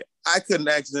gay. I couldn't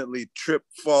accidentally trip,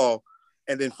 fall,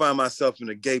 and then find myself in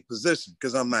a gay position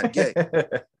because I'm not gay.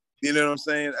 You know what I'm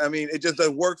saying? I mean, it just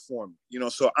doesn't work for me,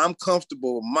 so I'm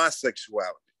comfortable with my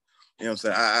sexuality. You know what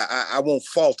I'm saying? I won't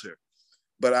falter,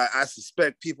 but I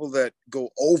suspect people that go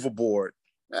overboard,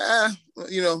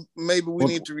 maybe we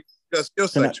need to readjust your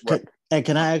sexuality.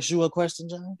 Can I ask you a question,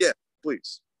 John? Yeah,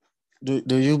 please. Do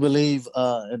you believe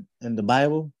in the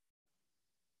Bible?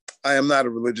 I am not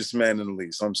a religious man in the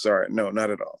least. I'm sorry. No,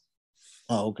 not at all.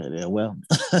 Oh, okay. Yeah, well,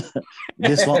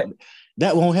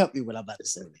 that won't help you what I'm about to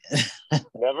say.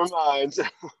 Never mind.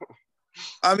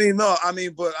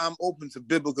 But I'm open to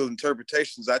biblical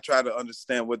interpretations. I try to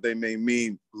understand what they may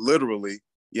mean literally,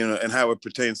 and how it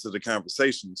pertains to the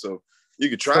conversation. So you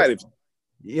could try it.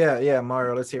 Yeah,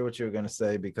 Mario, let's hear what you're going to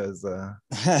say, because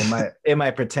it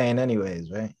might pertain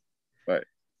anyways, right? Right.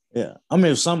 Yeah. I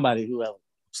mean, if somebody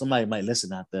might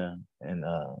listen out there and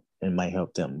it might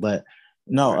help them. But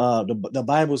no, the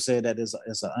Bible said that it's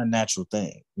an unnatural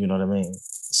thing. You know what I mean?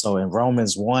 So in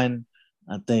Romans 1,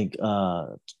 I think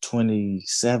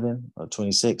 27 or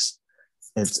 26,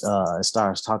 it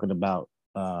starts talking about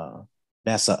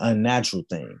that's an unnatural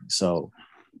thing. So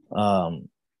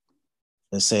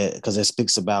it said, because it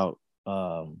speaks about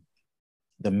the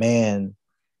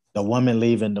woman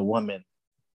leaving the woman's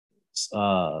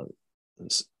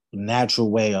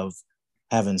natural way of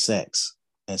having sex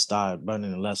and start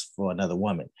burning the lust for another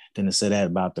woman. Then it said that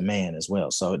about the man as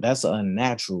well. So that's an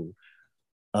unnatural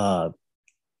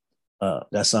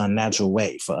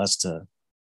way for us to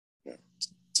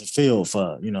feel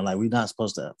for, like we're not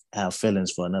supposed to have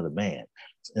feelings for another man.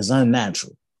 It's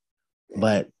unnatural.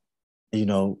 But,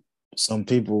 some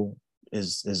people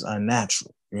is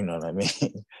unnatural. You know what I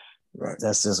mean? Right.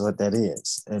 That's just what that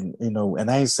is. And,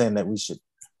 and I ain't saying that we should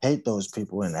hate those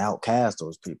people and outcast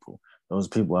those people. Those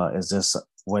people is just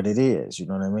what it is. You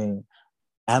know what I mean?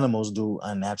 Animals do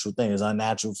unnatural things. It's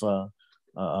unnatural for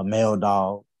a male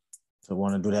dog to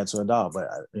want to do that to a dog, but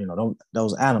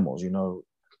those animals,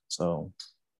 so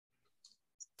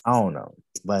I don't know,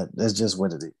 but that's just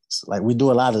what it is. Like we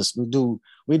do a lot of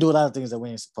things that we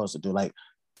ain't supposed to do. Like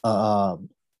a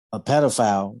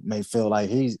pedophile may feel like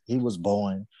he was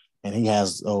born and he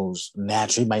has those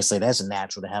natural. He might say that's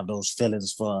natural to have those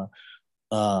feelings for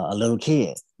a little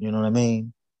kid. You know what I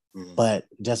mean? Mm-hmm. But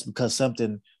just because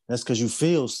that's because you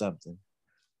feel something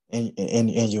in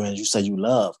you and you say you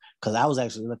love. Because I was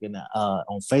actually looking at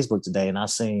on Facebook today and I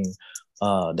seen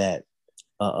that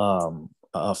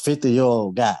a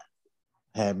 50-year-old guy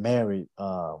had married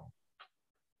a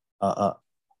girl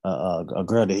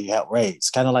that he helped raise,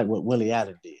 kind of like what Willie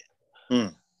Allen did.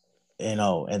 Mm.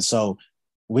 And so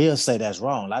we'll say that's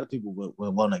wrong. A lot of people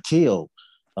would want to kill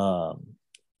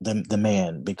the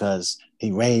man because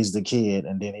he raised the kid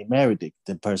and then he married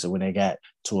the person when they got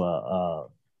to a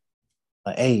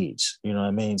age. You know what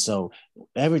I mean? So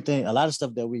a lot of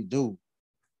stuff that we do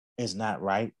is not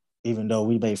right, even though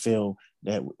we may feel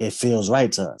that it feels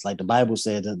right to us. Like the Bible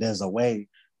said that there's a way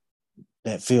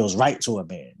that feels right to a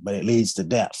man, but it leads to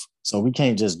death. So we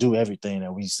can't just do everything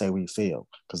that we say we feel,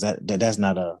 because that's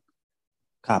not a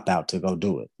cop out to go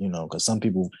do it, because some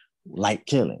people like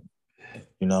killing,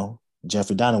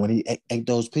 Jeffrey Dahmer, when he ate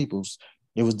those peoples,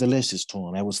 it was delicious to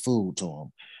him. It was food to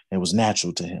him. It was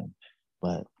natural to him,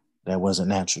 but that wasn't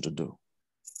natural to do.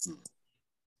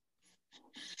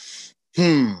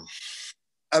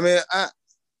 I mean,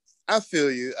 I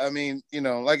feel you. I mean,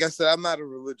 like I said, I'm not a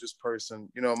religious person.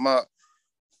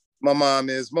 My mom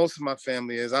is, most of my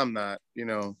family is, I'm not,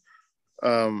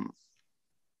 I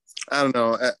don't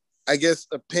know. I guess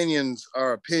opinions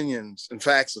are opinions and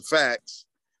facts are facts.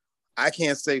 I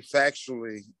can't say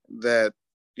factually that,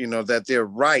 that they're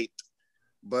right,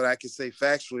 but I can say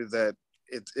factually that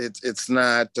it's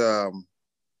not,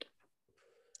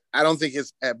 I don't think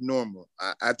it's abnormal.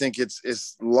 I think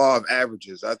it's law of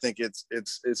averages. I think it's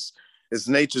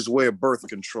nature's way of birth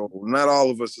control. Not all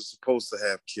of us are supposed to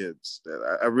have kids.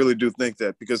 I really do think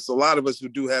that, because a lot of us who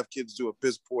do have kids do a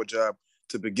piss poor job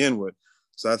to begin with.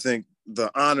 So I think the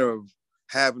honor of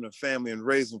having a family and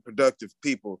raising productive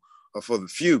people are for the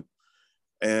few.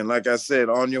 And like I said,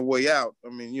 on your way out, I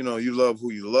mean, you love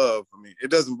who you love. I mean,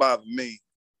 it doesn't bother me.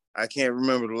 I can't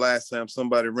remember the last time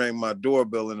somebody rang my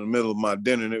doorbell in the middle of my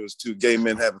dinner and it was two gay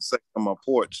men having sex on my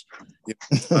porch.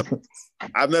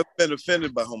 I've never been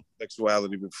offended by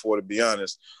homosexuality before, to be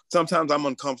honest. Sometimes I'm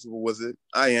uncomfortable with it.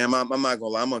 I am. I'm not gonna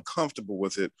lie. I'm uncomfortable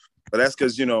with it, but that's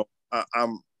because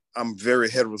I'm very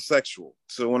heterosexual.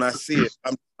 So when I see it,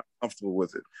 I'm comfortable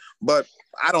with it. But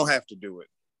I don't have to do it.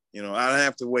 I don't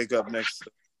have to wake up next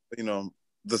to,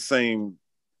 the same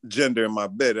gender in my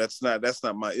bed. That's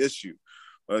not my issue.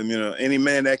 Any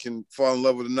man that can fall in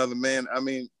love with another man, I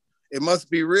mean, it must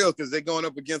be real, because they're going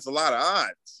up against a lot of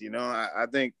odds. I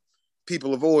think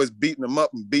people have always beaten them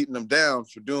up and beaten them down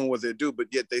for doing what they do, but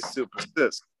yet they still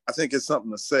persist. I think it's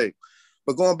something to say.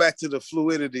 But going back to the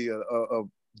fluidity of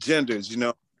genders,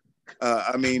 you've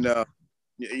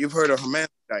heard of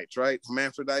hermaphrodites, right?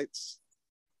 Hermaphrodites?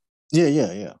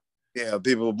 Yeah. Yeah,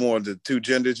 people more the two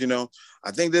genders,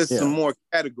 I think there's some more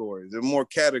categories. There are more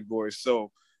categories.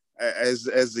 So as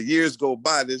the years go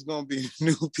by, there's going to be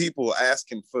new people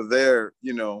asking for their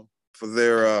day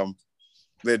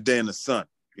in the sun.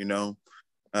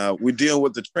 We deal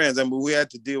with the trans. I mean, we had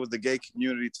to deal with the gay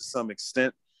community to some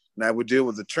extent. Now we deal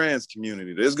with the trans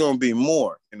community. There's going to be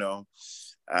more.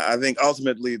 I think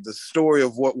ultimately the story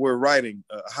of what we're writing,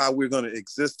 how we're going to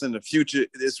exist in the future,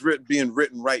 is being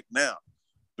written right now.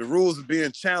 The rules are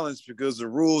being challenged because the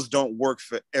rules don't work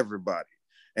for everybody,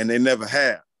 and they never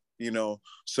have.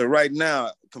 So right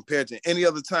now, compared to any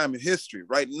other time in history,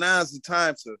 right now is the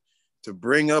time to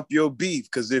bring up your beef,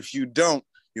 because if you don't,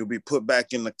 you'll be put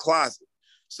back in the closet.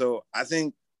 So I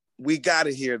think we got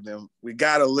to hear them. We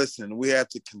got to listen. We have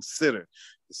to consider.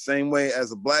 The same way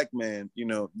as a Black man,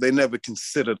 they never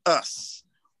considered us.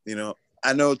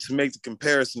 I know, to make the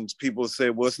comparisons, people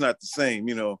say, well, it's not the same.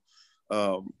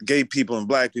 Gay people and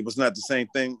Black people, it's not the same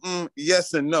thing.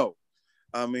 Yes and no.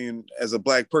 I mean, as a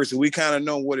Black person, we kind of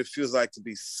know what it feels like to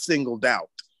be singled out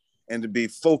and to be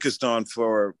focused on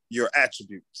for your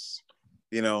attributes.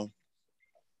 I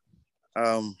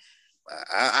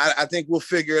think we'll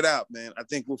figure it out, man. I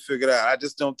think we'll figure it out. I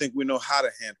just don't think we know how to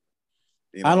handle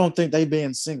it. I don't think they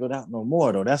being singled out no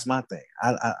more, though. That's my thing.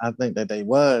 I think that they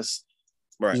was,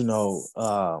 right. And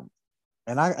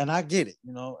I get it,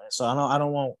 So I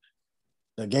don't want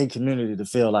the gay community to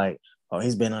feel like, or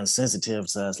he's been unsensitive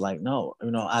to us. Like, no,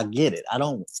 I get it. I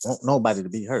don't want nobody to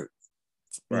be hurt.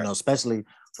 Right. Especially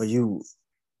for you,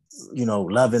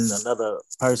 loving another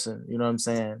person. You know what I'm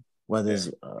saying? Whether it's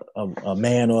a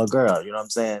man or a girl. You know what I'm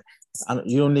saying?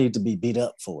 You don't need to be beat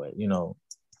up for it.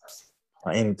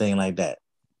 Or anything like that,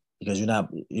 because you're not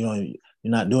doing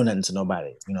nothing to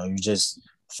nobody. You just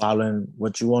following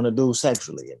what you want to do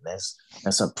sexually, and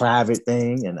that's a private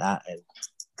thing, and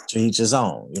to each his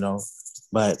own.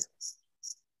 But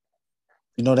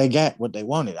they got what they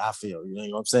wanted. I feel, you know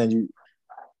what I'm saying.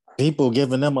 People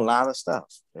giving them a lot of stuff.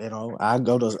 I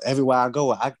go to everywhere I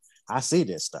go, I see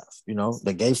this stuff.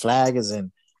 The gay flag is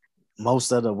in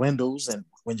most of the windows, and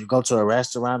when you go to a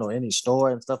restaurant or any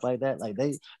store and stuff like that, like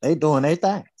they doing their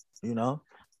thing,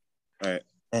 Right.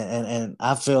 And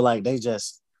I feel like I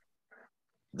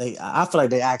feel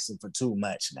like they asking for too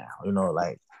much now.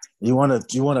 Like you want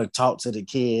to talk to the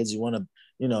kids, you want to,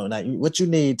 like what you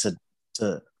need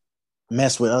to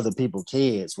mess with other people's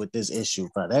kids with this issue,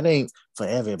 but that ain't for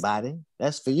everybody.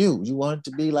 That's for you. You want it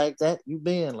to be like that, you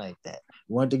being like that.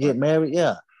 You want to get married,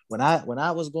 yeah. When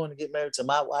I was going to get married to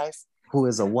my wife, who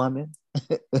is a woman,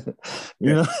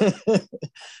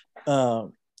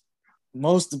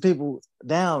 most of the people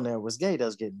down there was gay that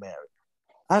was getting married.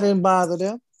 I didn't bother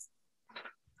them.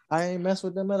 I ain't mess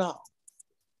with them at all.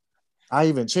 I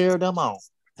even cheered them on.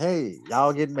 Hey,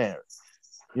 y'all getting married.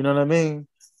 You know what I mean?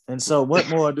 And so what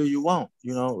more do you want?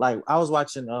 Like I was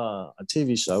watching a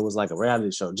TV show. It was like a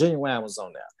reality show. Genuine was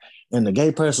on there. And the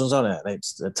gay person was on there.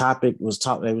 The topic was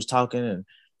they was talking, and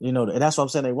and that's what I'm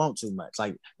saying. They want too much.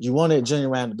 Like you wanted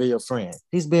Genuine to be your friend.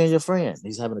 He's being your friend.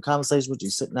 He's having a conversation with you,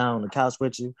 sitting down on the couch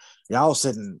with you. Y'all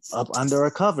sitting up under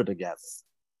a cover together,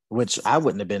 which I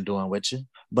wouldn't have been doing with you.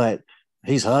 But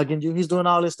he's hugging you. He's doing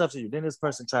all this stuff to you. Then this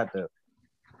person tried to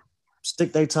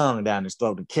stick their tongue down his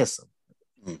throat and kiss him.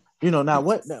 Now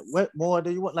what more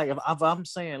do you want? Like if I'm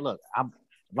saying, look, if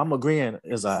I'm agreeing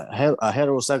as a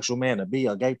heterosexual man to be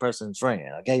a gay person's friend,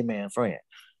 a gay man friend,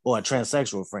 or a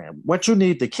transsexual friend, what you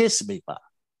need to kiss me for?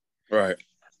 Right.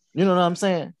 You know what I'm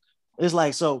saying? It's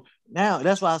like, so now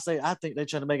that's why I say I think they're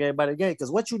trying to make everybody gay,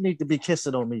 because what you need to be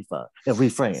kissing on me for if we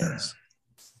friends?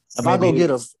 If I go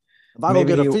get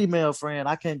a female friend,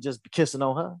 I can't just be kissing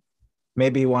on her.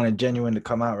 Maybe he wanted Genuine to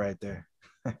come out right there.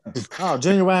 Oh,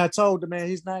 Genuine told the man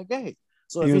he's not gay.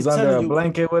 So he if was he's under a you,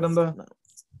 blanket with him though.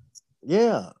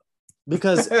 Yeah,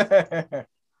 because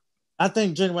I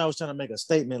think Genuine was trying to make a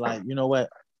statement, like, you know what?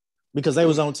 Because they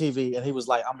was on TV and he was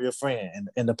like, "I'm your friend,"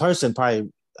 and the person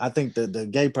probably, I think the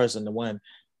gay person, the one,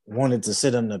 wanted to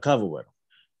sit under the cover with him,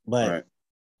 but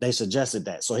they suggested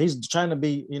that. So he's trying to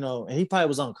be, and he probably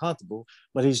was uncomfortable,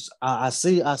 but I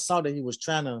saw that he was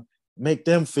trying to make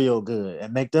them feel good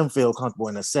and make them feel comfortable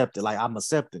and accepted. Like, I'm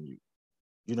accepting you.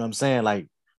 You know what I'm saying? Like,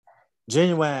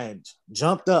 Genuine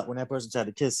jumped up when that person tried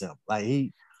to kiss him. Like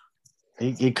he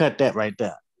cut that right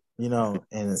there,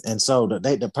 and so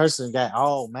the person got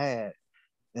all mad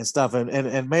and stuff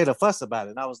and made a fuss about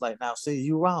it. And I was like, now see,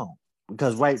 you wrong,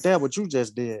 because right there, what you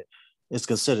just did is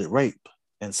considered rape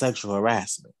and sexual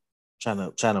harassment,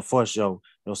 trying to force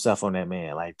yourself on that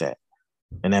man like that,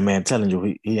 and that man telling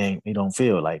you he don't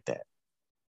feel like that.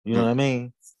 You know what I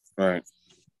mean? Right.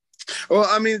 Well,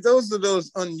 I mean, those are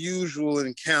those unusual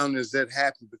encounters that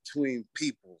happen between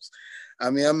peoples. I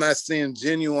mean, I'm not saying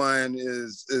Genuine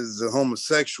is a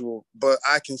homosexual, but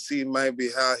I can see maybe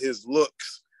how his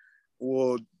looks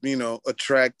will,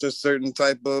 attract a certain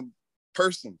type of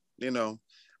person,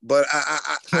 But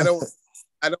I don't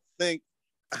think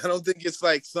it's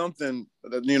like something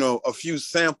that, a few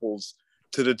samples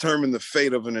to determine the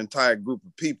fate of an entire group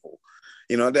of people.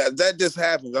 That just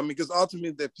happens. I mean, because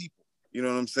ultimately they're people. You know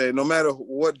what I'm saying? No matter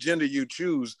what gender you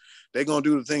choose, they're going to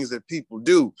do the things that people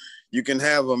do. You can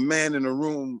have a man in a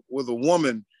room with a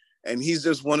woman, and he's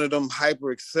just one of them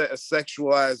hyper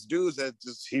sexualized dudes that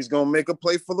he's going to make a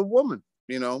play for the woman,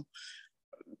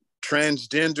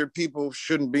 Transgender people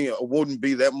wouldn't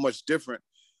be that much different.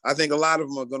 I think a lot of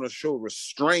them are going to show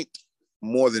restraint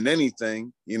more than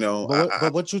anything,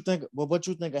 But what you think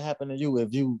will happen to you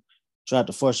if you tried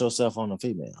to force yourself on a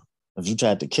female? If you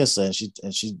tried to kiss her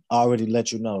and she already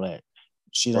let you know that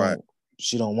she don't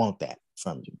want that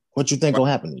from you, what you think will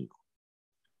happen to you?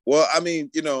 Well, I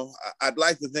mean, I'd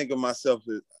like to think of myself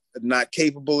as not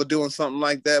capable of doing something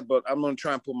like that, but I'm going to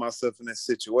try and put myself in that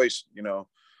situation,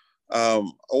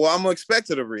 Well, I'm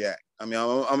expected to react. I mean,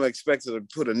 I'm expected to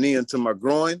put a knee into my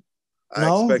groin.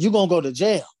 No, you're going to go to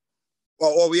jail.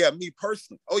 Oh yeah, me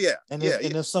personally. Oh yeah. And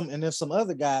if some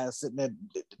other guys sitting there,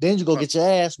 then you go get your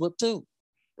ass whipped too.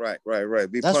 Right. That's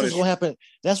punished. What's gonna happen.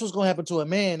 That's what's gonna happen to a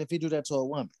man if he do that to a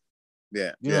woman.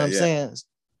 Yeah. You know what I'm saying?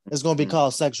 it's gonna be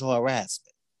called sexual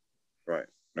harassment.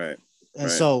 Right. And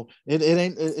so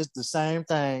it's the same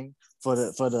thing for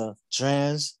the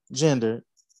transgender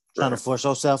trying to force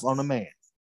yourself on a man.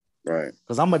 Right.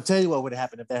 Because I'm gonna tell you what would have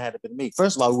happened if that had been me.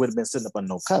 First of all, we would have been sitting up on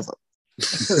no cover.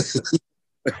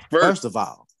 First of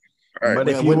all. Right. But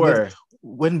if you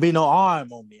wouldn't be no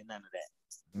arm on me and none of that.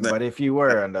 But if you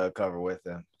were undercover with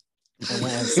him, and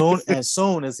as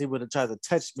soon as he would have tried to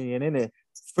touch me in any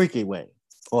freaky way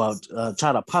or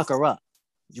try to pucker up,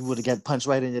 you would have got punched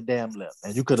right in your damn lip,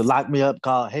 and you could have locked me up,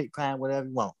 called hate crime, whatever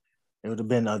you want. It would have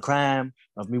been a crime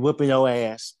of me whipping your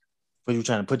ass for you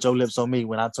trying to put your lips on me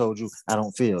when I told you I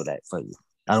don't feel that for you.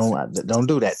 Don't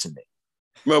do that to me.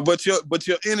 Well, but your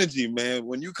energy, man,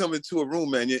 when you come into a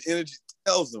room, man, your energy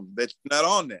tells them that you're not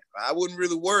on that. I wouldn't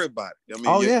really worry about it. I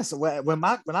mean, yes. When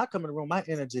I come in the room, my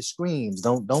energy screams.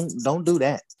 Don't do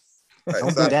that. Right.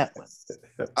 Don't do that one.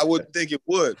 I wouldn't think it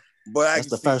would, but that's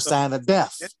the first sign of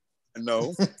death.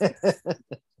 No.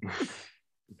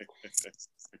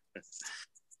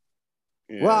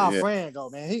 Where our friend go,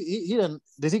 man? He didn't.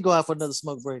 Did he go out for another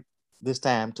smoke break this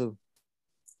time too?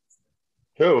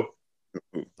 Who?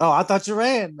 Oh, I thought you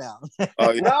ran now.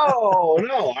 Oh, yeah. No.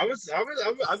 I've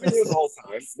been here the whole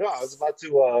time. No, I was about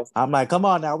to. I'm like, come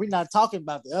on now. We're not talking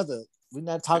about the other. We're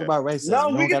not talking about racism. No,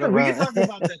 we can talk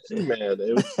about that too, man.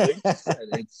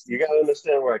 You got to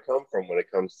understand where I come from when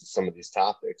it comes to some of these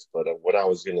topics. But what I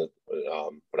was gonna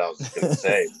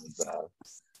say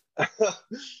was,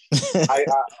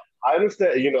 I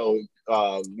understand.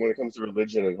 When it comes to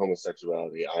religion and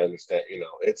homosexuality, I understand.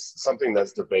 It's something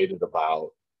that's debated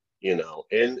about. In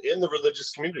the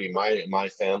religious community, this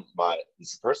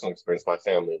is a personal experience. My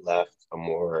family left a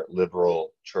more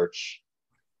liberal church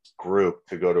group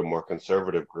to go to a more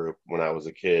conservative group when I was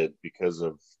a kid because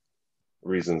of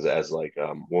reasons as like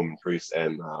woman priests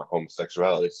and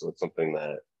homosexuality. So it's something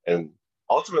and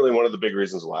ultimately one of the big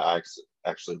reasons why I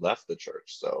actually left the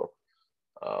church. So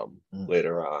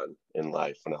later on in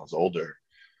life when I was older.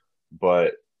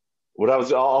 But what I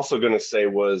was also going to say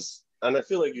was, and I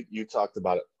feel like you talked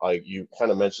about it, like you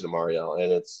kind of mentioned it, Marielle,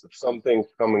 and it's something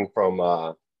coming from,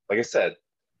 like I said,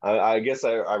 I guess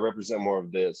I represent more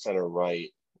of the center right,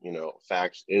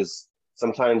 fact is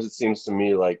sometimes it seems to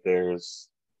me like there's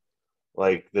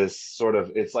like this sort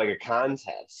of, it's like a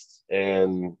contest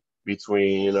and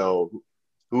between,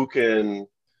 who can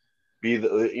be the,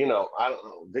 I don't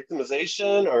know,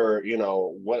 victimization or,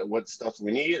 what stuff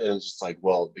we need. And it's just like,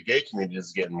 well, the gay community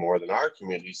is getting more than our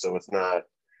community. So it's not,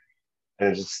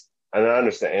 and I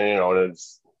understand, and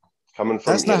it's coming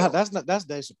from. That's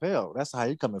Dave Chappelle. That's how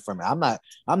you coming from it.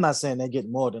 I'm not saying they're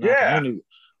getting more than our community.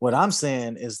 What I'm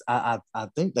saying is, I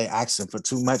think they asking for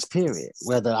too much. Period.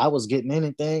 Whether I was getting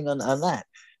anything or not,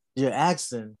 you're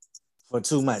asking for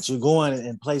too much. You're going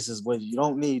in places where you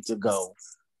don't need to go.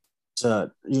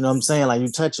 To what I'm saying, like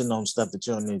you're touching on stuff that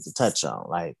you don't need to touch on.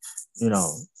 Like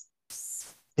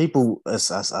people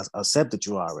accepted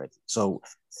you already. So.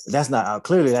 That's not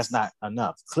clearly that's not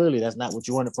enough. Clearly, that's not what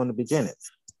you wanted from the beginning.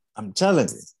 I'm telling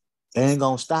you, they ain't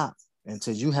gonna stop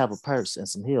until you have a purse and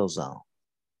some heels on.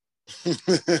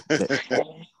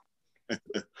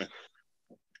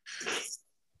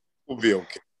 We'll be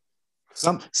okay.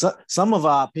 Some of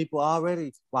our people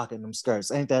already rocking them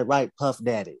skirts. Ain't that right, Puff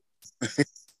Daddy? Is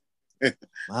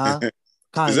that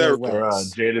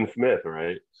Jaden Smith,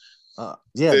 right?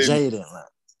 Jaden.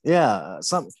 Yeah,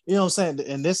 you know what I'm saying?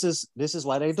 And this is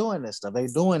why they're doing this stuff. They're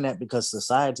doing that because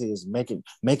society is making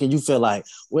you feel like,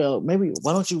 well, maybe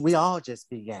why don't we all just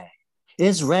be gay?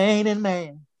 It's raining,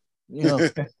 man.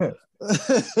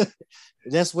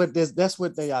 That's what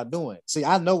they are doing. See,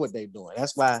 I know what they're doing.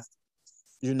 That's why,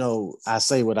 I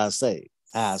say what I say,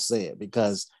 how I say it,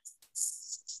 because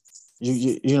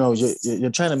you're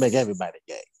trying to make everybody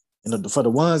gay. For the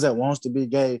ones that wants to be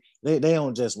gay, they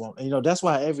don't just want. That's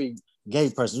why every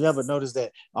gay person. You ever notice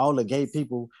that all the gay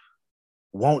people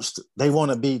they don't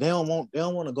want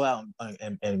to go out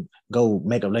and go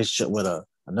make a relationship with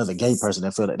another gay person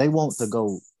and feel that they want to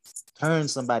go turn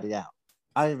somebody out.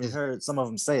 I even heard some of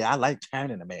them say, I like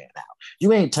turning a man out.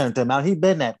 You ain't turned him out. He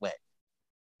been that way.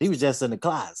 He was just in the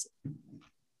closet.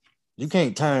 You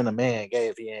can't turn a man gay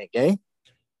if he ain't gay.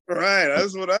 Right.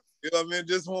 That's what I feel. I mean, it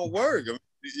just won't work. I mean,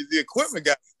 the equipment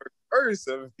got first.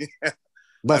 I mean,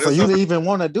 but for you to even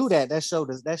want to do that show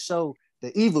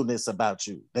the evilness about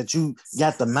you, that you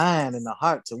got the mind and the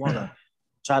heart to want to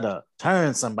try to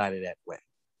turn somebody that way.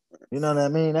 You know what I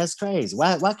mean? That's crazy.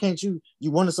 Why can't you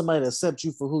wanted somebody to accept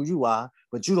you for who you are,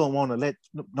 but you don't want to let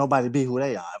nobody be who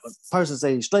they are? If a person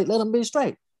say he's straight, let them be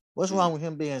straight. What's wrong with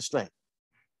him being straight?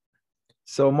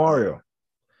 So Mario,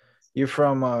 you're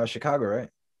from Chicago, right?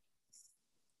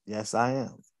 Yes, I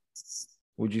am.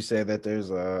 Would you say that there's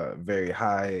a very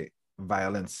high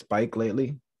violence spike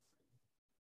lately?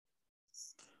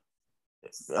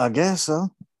 I guess so.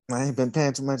 I ain't been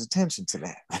paying too much attention to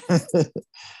that.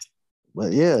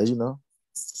 But yeah, you know,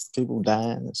 people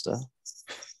dying and stuff.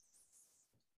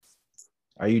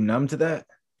 Are you numb to that?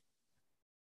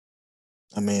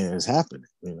 I mean, it's happening,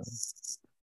 you know.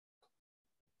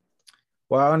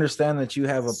 Well, I understand that you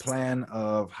have a plan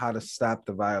of how to stop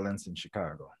the violence in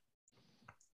Chicago.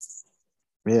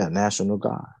 Yeah, National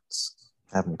Guards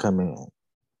have them come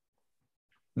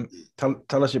in.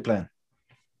 Tell us your plan.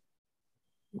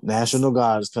 National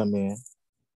Guards come in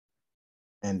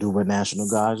and do what National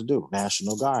Guards do.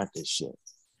 National Guard this shit.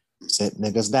 Sit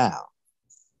niggas down.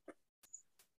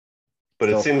 But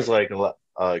it So- seems like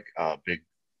a big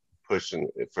push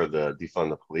for the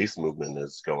defund the police movement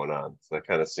is going on. So that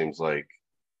kind of seems like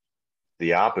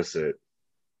the opposite.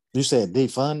 You said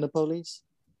defund the police?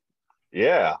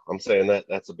 Yeah, I'm saying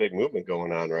that's a big movement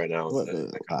going on right now. What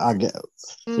I get.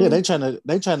 Yeah, they trying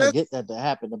to get that to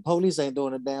happen. The police ain't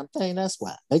doing a damn thing. That's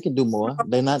why they can do more.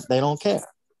 They don't care.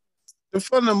 The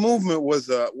Defund movement was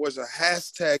a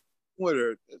hashtag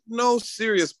Twitter. No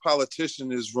serious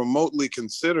politician is remotely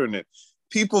considering it.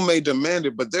 People may demand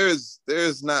it, but there's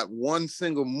not one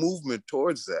single movement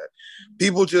towards that.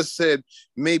 People just said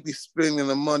maybe spending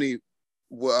the money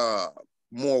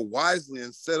more wisely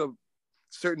instead of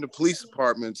certain police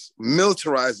departments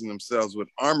militarizing themselves with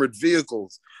armored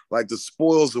vehicles like the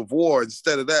spoils of war.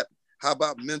 Instead of that, how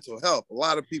about mental health? A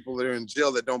lot of people that are in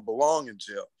jail that don't belong in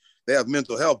jail, they have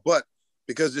mental health, but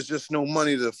because there's just no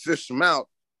money to fish them out,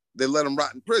 they let them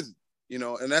rot in prison, you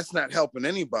know, and that's not helping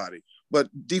anybody. But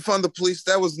defund the police,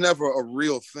 that was never a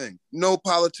real thing. No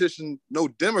politician, no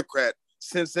Democrat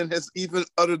since then has even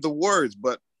uttered the words,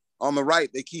 but on the right,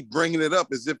 they keep bringing it up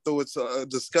as if though it's a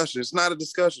discussion. It's not a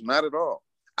discussion, not at all.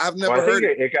 I've never heard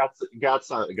it. It got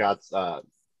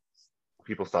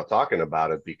people stopped talking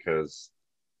about it because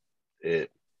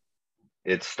it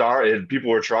started.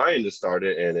 People were trying to start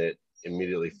it, and it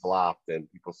immediately flopped,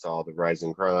 and people saw the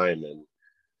rising crime, and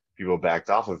people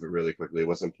backed off of it really quickly. It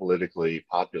wasn't politically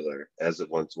popular as it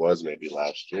once was, maybe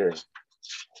last year.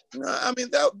 I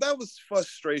mean, that was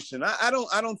frustration. I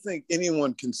don't think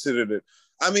anyone considered it.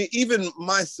 I mean, even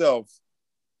myself,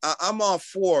 I'm all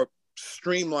for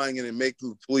streamlining it and making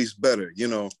the police better. You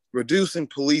know, reducing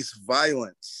police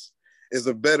violence is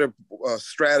a better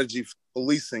strategy for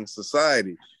policing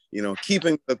society. You know,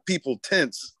 keeping the people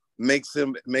tense makes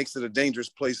it a dangerous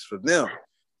place for them.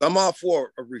 I'm all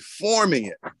for reforming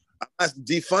it.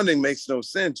 Defunding makes no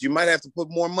sense. You might have to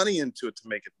put more money into it to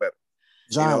make it better.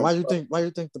 John, You know, why you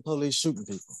think the police shooting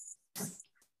people?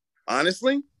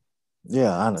 Honestly?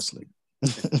 Yeah, honestly.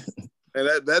 And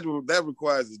that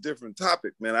requires a different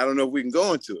topic, man. I don't know if we can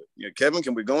go into it. You know, Kevin,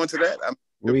 can we go into that?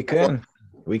 We can.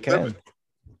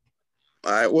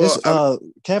 All right. Well,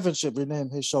 Kevin should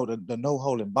rename his show the No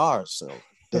Holding Bars. So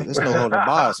there's no holding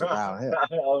bars around here.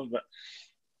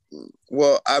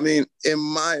 Well, I mean, in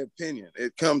my opinion,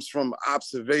 it comes from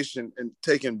observation and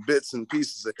taking bits and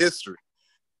pieces of history.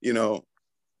 You know,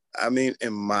 I mean,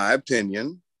 in my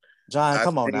opinion, John,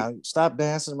 come on now. Stop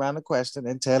dancing around the question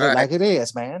and tell it like it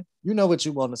is, man. You know what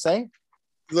you want to say.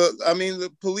 Look, I mean, the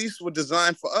police were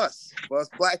designed for us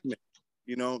black men.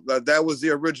 You know, that was the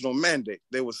original mandate.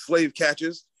 They were slave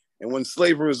catchers. And when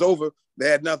slavery was over, they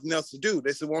had nothing else to do.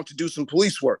 They said, why don't you do some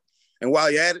police work? And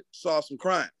while you're at it, solve some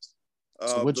crimes.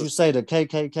 So would you say the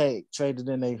KKK traded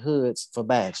in their hoods for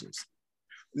badges?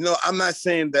 No, I'm not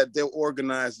saying that they're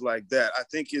organized like that. I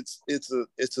think it's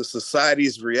a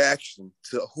society's reaction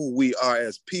to who we are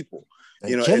as people.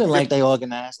 They killing like they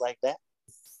organized like that.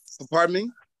 Pardon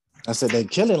me? I said they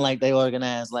killing like they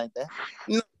organized like that.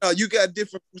 No, you got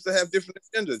different groups that have different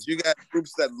agendas. You got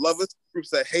groups that love us, groups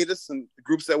that hate us, and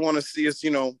groups that want to see us, you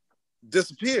know,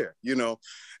 disappear. You know,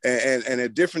 and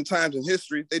at different times in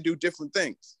history, they do different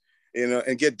things, you know,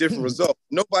 and get different results.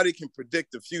 Nobody can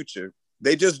predict the future.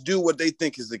 They just do what they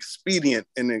think is expedient,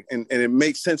 and it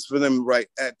makes sense for them right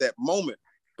at that moment.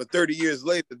 But 30 years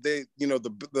later, they, you know,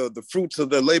 the fruits of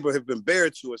their labor have been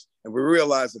bared to us, and we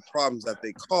realize the problems that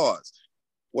they cause.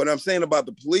 What I'm saying about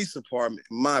the police department,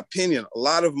 in my opinion, a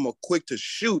lot of them are quick to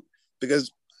shoot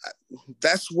because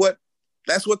that's what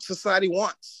society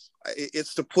wants.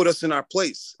 It's to put us in our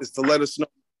place. It's to let us know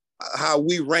how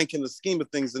we rank in the scheme of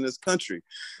things in this country.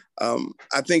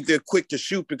 I think they're quick to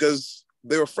shoot because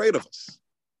they're afraid of us.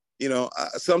 You know,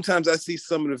 sometimes I see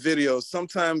some of the videos.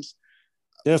 Sometimes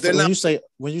they're not.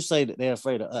 When you say that they're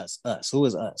afraid of us, who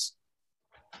is us?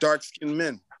 Dark-skinned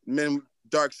men,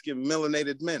 dark-skinned,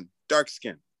 melanated men, dark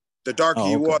skin. The darker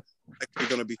you are, you're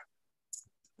going to be.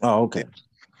 Oh, okay.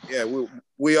 Yeah,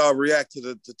 we all react to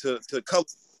the color.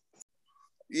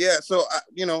 Yeah, so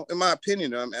in my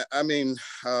opinion, I mean,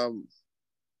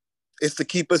 it's to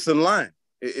keep us in line.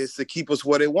 It's to keep us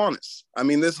where they want us. I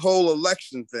mean, this whole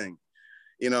election thing,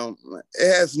 it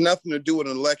has nothing to do with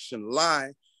an election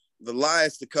lie. The lie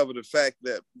is to cover the fact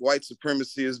that white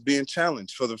supremacy is being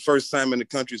challenged for the first time in the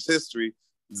country's history.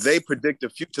 They predict a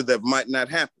future that might not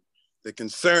happen. They're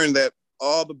concerned that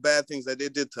all the bad things that they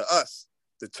did to us,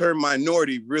 the term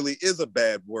minority really is a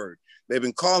bad word. They've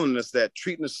been calling us that,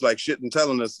 treating us like shit and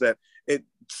telling us that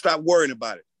stop worrying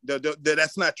about it.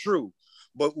 That's not true.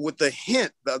 But with the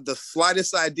hint, the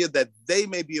slightest idea that they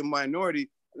may be a minority,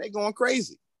 they're going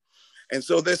crazy. And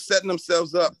so they're setting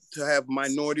themselves up to have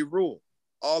minority rule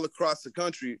all across the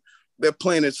country. They're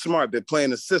playing it smart. They're playing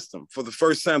the system. For the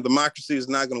first time, democracy is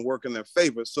not going to work in their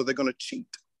favor, so they're going to cheat.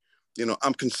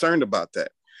 I'm concerned about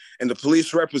that. And the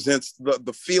police represents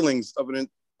the feelings of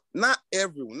not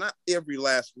everyone, not every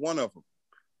last one of them,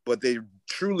 but they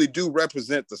truly do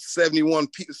represent the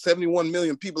 71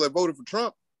 million people that voted for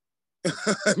Trump.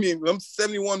 I mean, them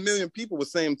 71 million people were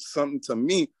saying something to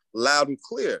me loud and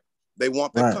clear. They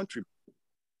want their country.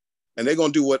 And they're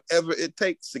going to do whatever it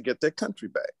takes to get their country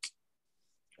back.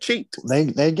 Cheat.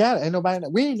 They got it. Ain't nobody,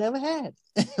 we ain't never had.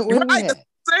 Right, that's what I'm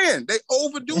saying. They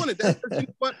overdoing it. That's,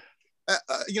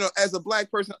 you know what? As a Black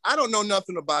person, I don't know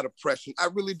nothing about oppression. I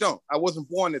really don't. I wasn't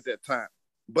born at that time.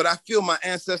 But I feel my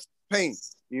ancestors' pain.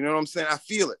 You know what I'm saying? I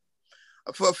feel it.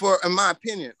 For in my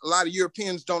opinion, a lot of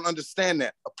Europeans don't understand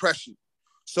that oppression.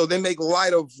 So they make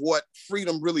light of what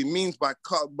freedom really means by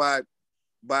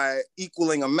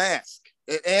equaling a mask.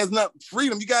 It has not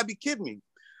freedom. You gotta be kidding me.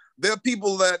 There are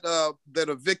people that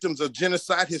are victims of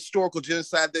genocide, historical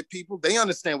genocide. They're people. They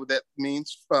understand what that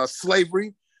means.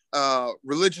 Slavery,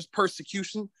 religious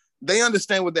persecution. They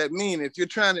understand what that means. If you're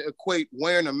trying to equate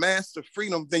wearing a mask to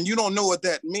freedom, then you don't know what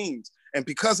that means. And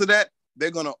because of that, they're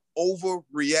gonna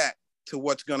overreact to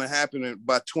what's gonna happen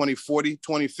by 2040,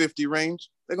 2050 range.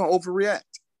 They're gonna overreact.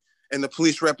 And the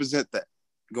police represent that,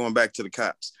 going back to the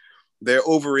cops. Their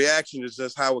overreaction is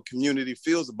just how a community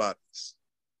feels about this.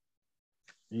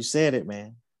 You said it,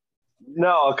 man.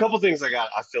 No, a couple things I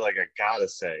feel like I gotta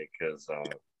say, because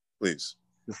please.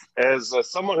 As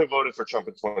someone who voted for Trump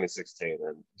in 2016,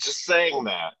 and just saying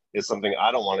that is something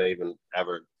I don't want to even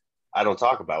ever, I don't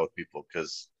talk about with people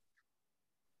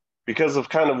because of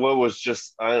kind of what was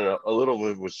just, I don't know, a little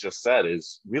bit was just said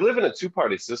is we live in a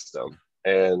two-party system.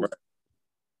 And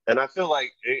I feel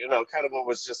like, kind of what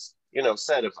was just,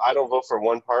 said, if I don't vote for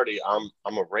one party, I'm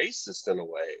a racist in a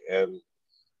way. And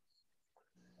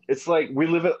it's like we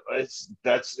live it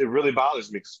really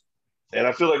bothers me. And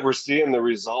I feel like we're seeing the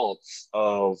results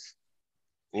of,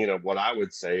 what I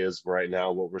would say is right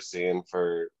now what we're seeing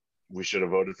we should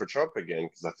have voted for Trump again,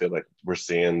 because I feel like we're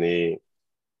seeing the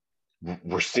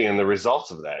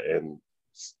results of that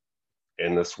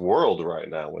in this world right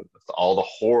now with all the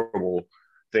horrible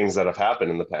things that have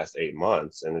happened in the past 8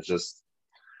 months. And it's just,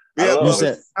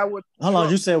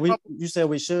 you said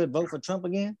we should vote for Trump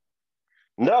again?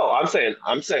 No, I'm saying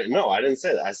no, I didn't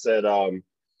say that. I said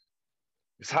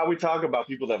it's how we talk about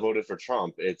people that voted for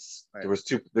Trump. There's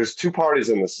two parties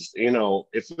in this.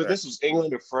 If this was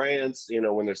England or France,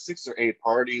 when there's 6 or 8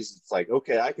 parties, it's like,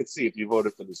 okay, I could see if you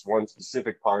voted for this one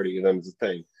specific party, and then it's a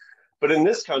thing. But in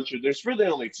this country, there's really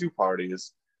only 2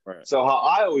 parties. Right. So how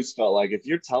I always felt like, if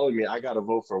you're telling me I got to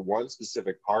vote for one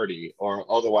specific party, or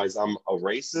otherwise I'm a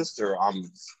racist, or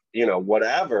I'm,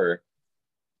 whatever,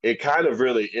 it kind of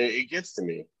really, it gets to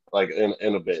me, like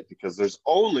in a bit, because there's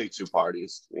only 2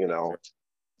 parties,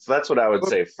 So that's what I would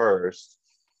say first.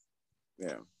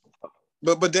 Yeah.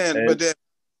 But then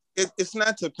it's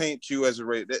not to paint you as a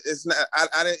racist. It's not,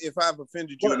 if I've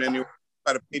offended you in any way,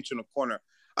 try to paint you in a corner,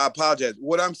 I apologize.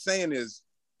 What I'm saying is,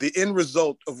 the end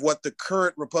result of what the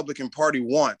current Republican Party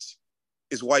wants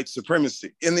is white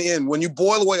supremacy. In the end, when you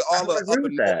boil away all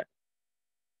the that.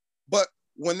 But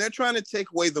when they're trying to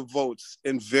take away the votes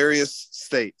in various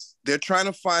states, they're trying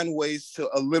to find ways to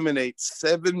eliminate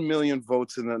 7 million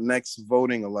votes in the next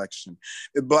voting election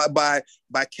by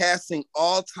casting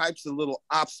all types of little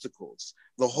obstacles.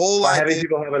 The whole idea, having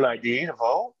people have an ID to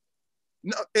vote?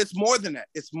 No, it's more than that.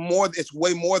 It's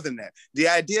way more than that. The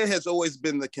idea has always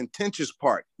been the contentious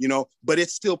part, but it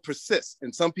still persists.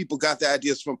 And some people got the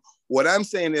ideas from, what I'm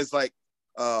saying is like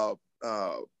the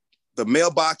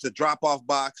mailbox, the drop-off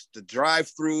box, the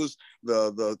drive-throughs,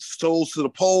 the souls to the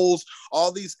polls,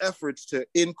 all these efforts to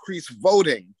increase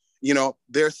voting,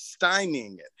 they're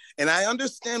stymieing it. And I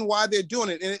understand why they're doing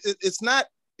it.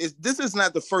 And this is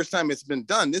not the first time it's been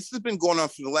done. This has been going on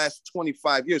for the last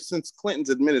 25 years since Clinton's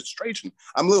administration.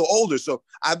 I'm a little older, so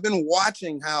I've been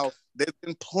watching how they've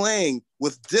been playing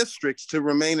with districts to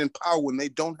remain in power when they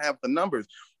don't have the numbers.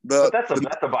 But that's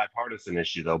a bipartisan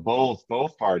issue, though.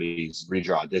 Both parties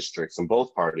redraw districts, and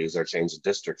both parties are changing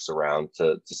districts around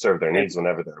to serve their needs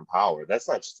whenever they're in power. That's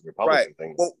not just a Republican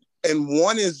thing. Well, and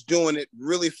one is doing it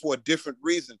really for a different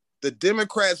reason. The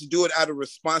Democrats do it out of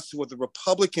response to what the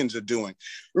Republicans are doing.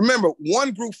 Remember,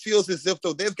 one group feels as if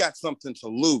though they've got something to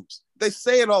lose. They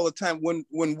say it all the time.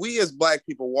 When we as Black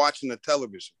people watching the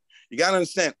television, you got to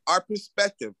understand our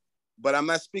perspective, but I'm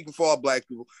not speaking for all Black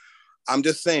people. I'm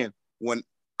just saying, when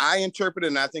I interpret it,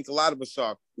 and I think a lot of us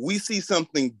are, we see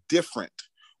something different.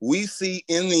 We see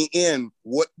in the end,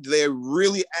 what they're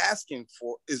really asking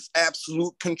for is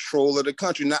absolute control of the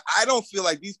country. Now, I don't feel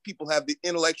like these people have the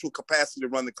intellectual capacity to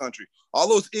run the country. All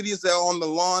those idiots that are on the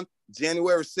lawn,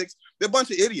 January 6th, they're a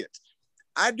bunch of idiots.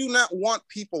 I do not want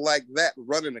people like that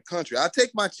running the country. I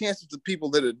take my chances with people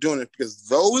that are doing it, because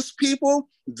those people,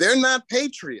 they're not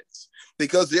patriots,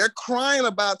 because they're crying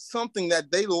about something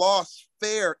that they lost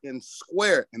fair and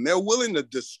square, and they're willing to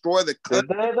destroy the country.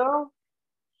 Did they, though?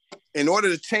 In order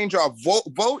to change our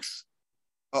votes.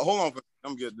 Hold on,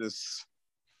 I'm getting this.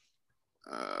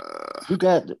 You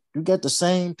got the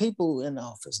same people in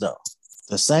office, though.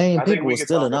 The same people are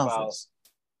still in office.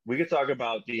 We could talk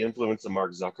about the influence of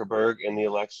Mark Zuckerberg in the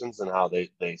elections and how they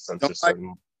censor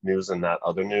certain news and not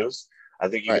other news. I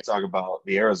think you could talk about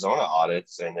the Arizona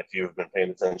audits, and if you've been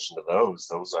paying attention to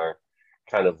those are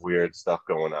kind of weird stuff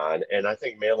going on. And I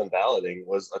think mail-in balloting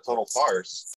was a total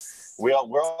farce. We're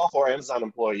all for Amazon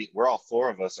employees. All four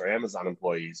of us are Amazon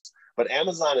employees. But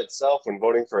Amazon itself, when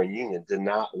voting for a union, did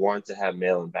not want to have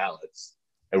mail-in ballots.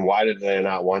 And why did they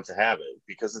not want to have it?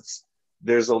 Because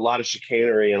there's a lot of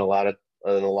chicanery and a lot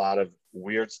of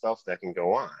weird stuff that can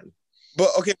go on.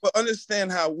 But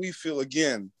understand how we feel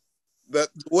again. That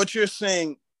what you're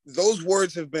saying, those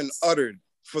words have been uttered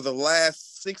for the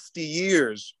last 60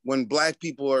 years when Black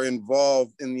people are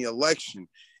involved in the election.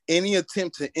 Any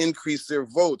attempt to increase their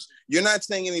votes, you're not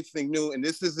saying anything new, and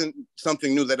this isn't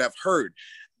something new that I've heard.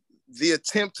 The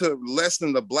attempt to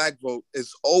lessen the Black vote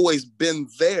has always been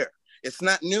there. It's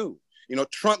not new. You know,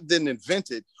 Trump didn't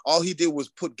invent it. All he did was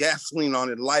put gasoline on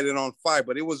it, light it on fire,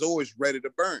 but it was always ready to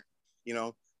burn. You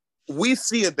know, we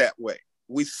see it that way.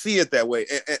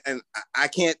 And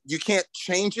you can't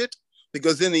change it,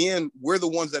 because in the end, we're the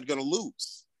ones that are going to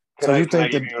lose. So you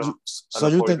think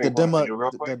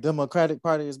the Democratic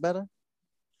Party is better?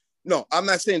 No, I'm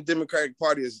not saying Democratic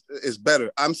Party is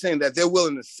better. I'm saying that they're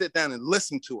willing to sit down and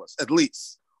listen to us. At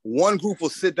least one group will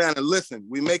sit down and listen.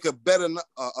 We make a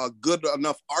good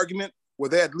enough argument where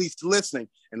they're at least listening.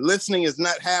 And listening is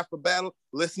not half the battle.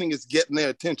 Listening is getting their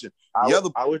attention.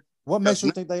 What makes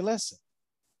you think they listen?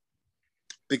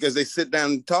 Because they sit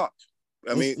down and talk.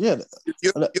 I mean,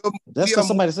 that's because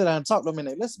somebody sit down and talk. Don't mean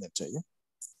they listening to you.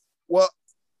 Well,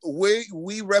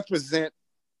 we represent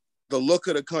the look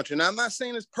of the country. Now, I'm not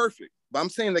saying it's perfect, but I'm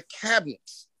saying the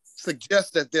cabinets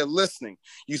suggest that they're listening.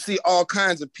 You see all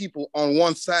kinds of people on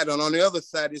one side, and on the other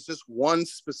side, it's just one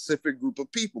specific group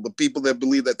of people, the people that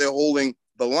believe that they're holding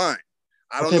the line.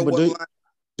 I don't know what line.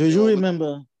 Do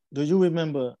you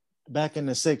remember back in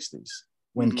the 60s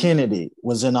when Kennedy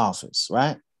was in office,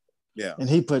 right? Yeah. And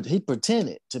he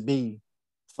pretended to be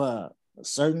for a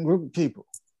certain group of people.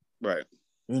 Right.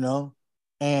 You know,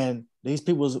 and these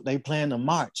people, they planned to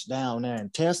march down there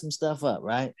and tear some stuff up,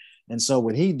 right? And so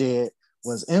what he did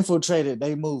was infiltrated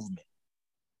their movement.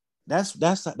 That's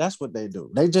what they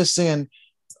do. They just send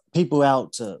people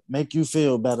out to make you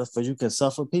feel better so you can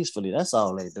suffer peacefully. That's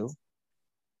all they do.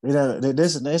 You know,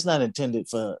 it's not intended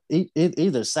for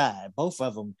either side. Both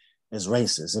of them is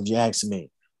racist, if you ask me.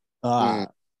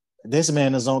 This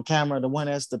man is on camera, the one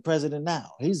that's the president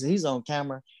now. He's on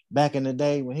camera back in the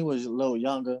day when he was a little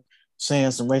younger, saying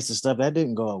some racist stuff. That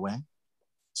didn't go away.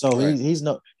 So he's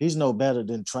no better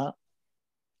than Trump.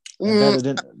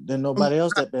 Better than nobody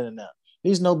else that been in there.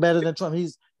 He's no better than Trump.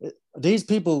 These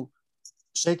people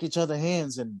shake each other's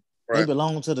hands and they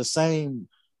belong to the same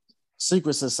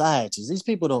secret societies. These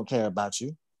people don't care about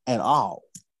you at all.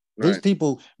 These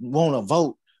people want to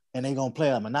vote and they gonna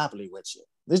play a monopoly with you.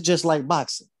 It's just like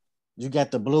boxing. You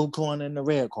got the blue corner and the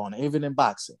red corner, even in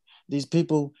boxing. These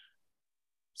people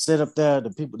sit up there,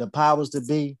 the powers to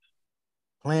be,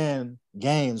 playing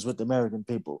games with the American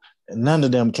people, and none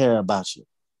of them care about you.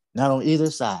 Not on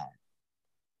either side.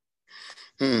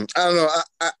 I don't know.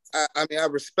 I mean, I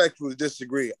respectfully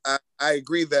disagree. I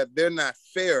agree that they're not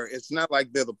fair. It's not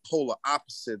like they're the polar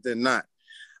opposite. They're not.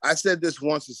 I said this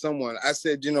once to someone. I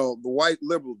said, you know, the white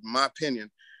liberals, in my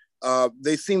opinion,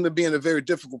 they seem to be in a very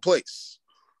difficult place.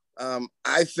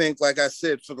 I think, like I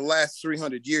said, for the last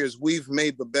 300 years, we've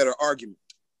made the better argument.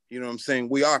 You know what I'm saying?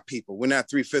 We are people. We're not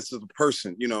 3/5 of the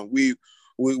person. You know, we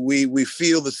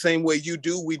feel the same way you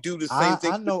do. We do the same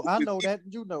thing. I know that,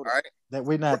 you know that, right? that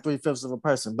we're not 3/5 of a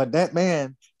person, but that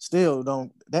man still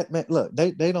don't, that man, look,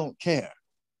 they don't care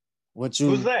what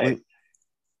you, Who's they?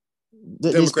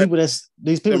 these people that's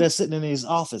sitting in these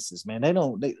offices, man,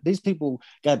 these people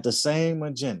got the same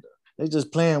agenda. They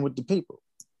just playing with the people.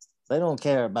 They don't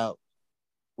care about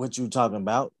what you talking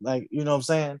about. Like, you know what I'm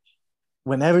saying?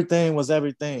 When everything was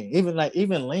everything, even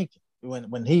Lincoln,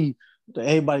 when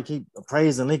everybody keep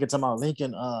praising Lincoln, talking about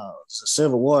Lincoln,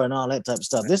 Civil War and all that type of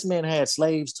stuff. This man had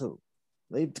slaves too.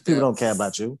 People don't care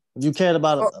about you. If you cared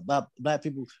about black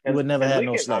people, you would never have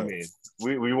no slaves. I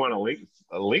mean, we want to link.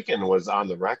 Lincoln was on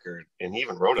the record, and he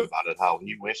even wrote about it, how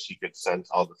he wished he could send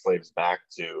all the slaves back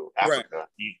to Africa.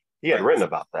 Right. He had written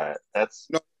about that.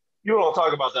 You don't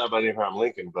talk about that about Abraham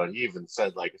Lincoln, but he even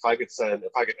said, like, if I could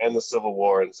end the Civil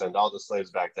War and send all the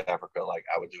slaves back to Africa, like,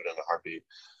 I would do it in a heartbeat.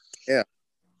 Yeah.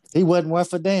 He wasn't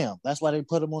worth a damn. That's why they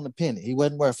put him on the penny. He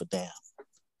wasn't worth a damn.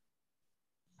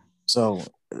 So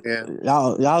yeah,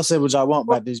 y'all say what y'all want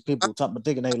about these people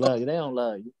thinking they love you. They don't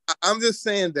love you. I'm just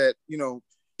saying that, you know,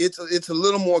 it's a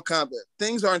little more complex.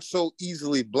 Things aren't so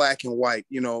easily black and white,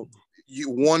 you know,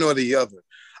 one or the other.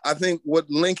 I think what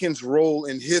Lincoln's role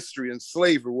in history and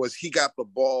slavery was, he got the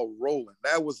ball rolling.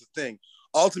 That was the thing.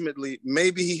 Ultimately,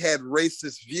 maybe he had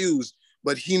racist views,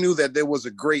 but he knew that there was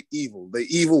a great evil. The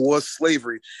evil was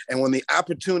slavery. And when the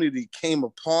opportunity came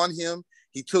upon him,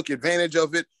 he took advantage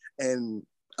of it, and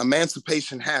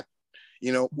emancipation happened.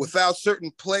 You know, without certain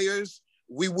players,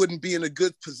 we wouldn't be in a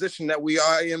good position that we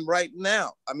are in right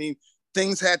now. I mean,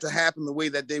 things had to happen the way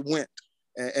that they went.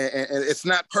 And it's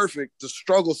not perfect. The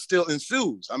struggle still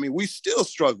ensues. I mean, we still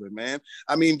struggling, man.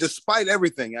 I mean, despite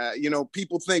everything, you know,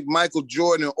 people think Michael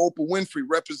Jordan and Oprah Winfrey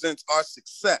represents our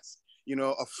success, you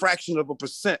know, a fraction of a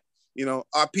percent. You know,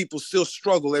 our people still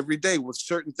struggle every day with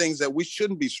certain things that we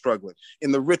shouldn't be struggling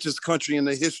in the richest country in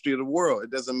the history of the world.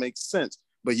 It doesn't make sense,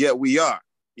 but yet we are,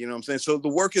 you know what I'm saying? So the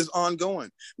work is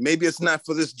ongoing. Maybe it's not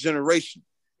for this generation,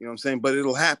 you know what I'm saying? But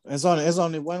it'll happen. It's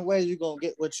only one way you're going to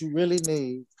get what you really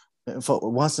need for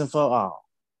once and for all.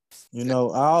 You know,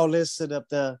 all this sit up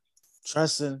there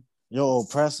trusting your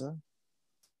oppressor,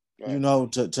 you know,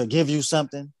 to give you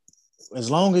something.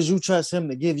 As long as you trust him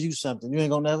to give you something, you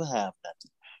ain't gonna never have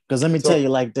nothing. Because let me tell you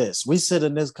like this, we sit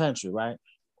in this country, right?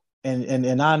 And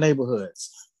in our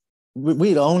neighborhoods,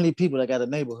 we the only people that got a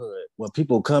neighborhood where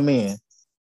people come in,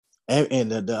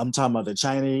 and I'm talking about the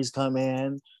Chinese come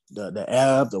in, the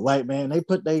Arab, the white man, they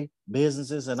put their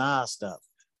businesses in our stuff.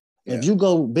 Yeah. If you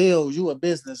go build you a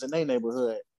business in their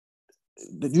neighborhood,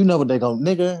 you know what they go,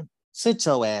 nigga, sit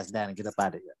your ass down and get up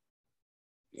out of here.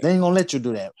 Yeah. They ain't gonna let you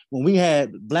do that. When we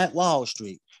had Black Wall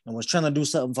Street and was trying to do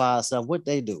something for ourselves, what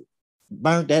they do?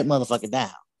 Burnt that motherfucker down.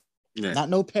 Yeah. Not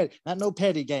no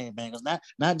petty gang bangers,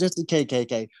 not just the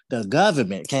KKK. The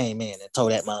government came in and tore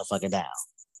that motherfucker down.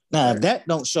 Now, if that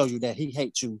don't show you that he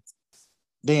hates you,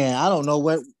 then I don't know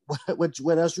what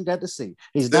else you got to see.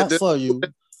 He's not for you.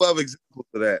 Love examples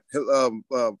of that.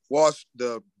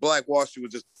 The Black Wall Street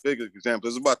was just a bigger example.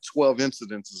 There's about 12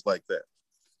 incidences like that.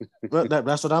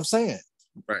 That's what I'm saying.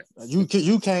 Right.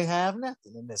 You can't have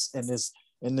nothing in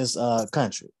this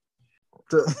country.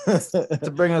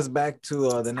 To bring us back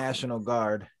to the National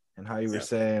Guard and how you were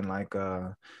saying, like,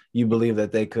 you believe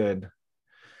that they could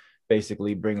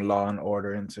basically bring law and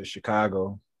order into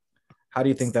Chicago. How do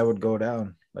you think that would go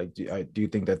down? Like, do you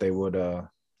think that they would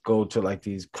go to like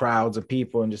these crowds of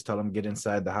people and just tell them get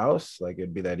inside the house? Like,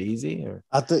 it'd be that easy? Or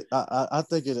I think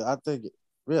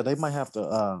they might have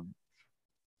to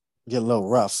get a little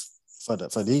rough for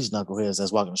these knuckleheads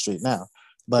that's walking the street now.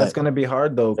 But that's going to be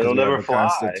hard though, because we have a fly.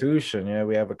 constitution. Yeah,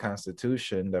 we have a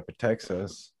constitution that protects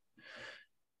us.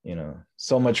 You know,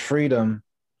 so much freedom,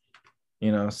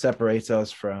 you know, separates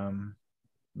us from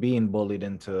being bullied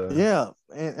into. Yeah,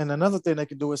 and another thing they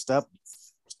could do is stop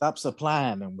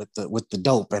supplying them with the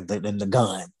dope and the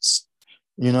guns.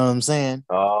 You know what I'm saying?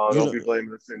 Oh, don't be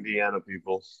blaming us Indiana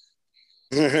people.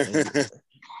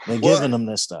 They're giving them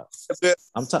this stuff.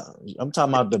 I'm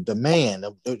talking about the man,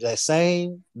 that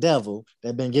same devil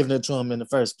that been giving it to him in the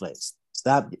first place.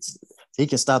 He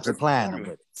can stop supplying them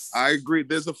with it. I agree.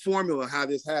 There's a formula how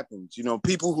this happens. You know,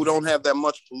 people who don't have that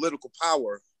much political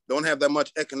power, don't have that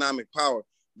much economic power,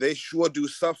 they sure do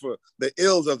suffer the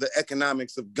ills of the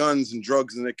economics of guns and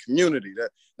drugs in the community.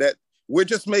 That we're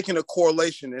just making a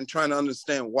correlation and trying to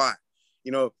understand why.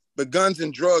 You know, the guns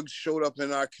and drugs showed up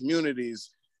in our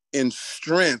communities in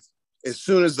strength as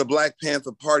soon as the Black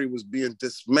Panther Party was being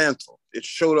dismantled, it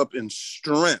showed up in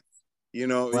strength. You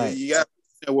know, Right. you got to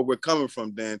understand where we're coming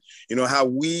from, Dan. You know, how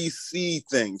we see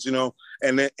things, you know,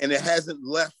 and it hasn't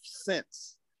left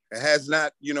since. It has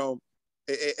not, you know,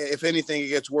 if anything, it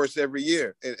gets worse every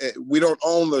year. We don't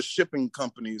own the shipping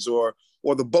companies or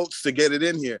the boats to get it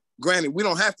in here. Granted, we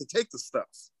don't have to take the stuff.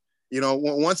 You know,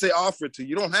 once they offer it to you,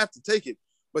 you don't have to take it.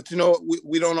 But, you know,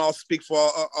 we don't all speak for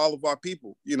all of our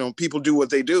people. You know, people do what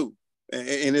they do.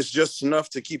 And it's just enough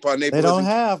to keep our neighborhoods. They don't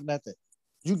have nothing.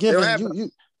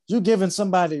 You giving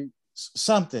somebody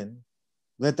something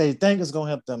that they think is gonna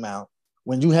help them out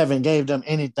when you haven't gave them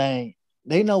anything.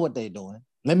 They know what they're doing.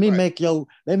 Let me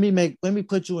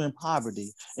put you in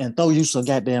poverty and throw you some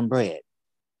goddamn bread.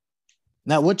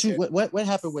 Now, what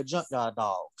happened with junkyard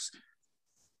dogs?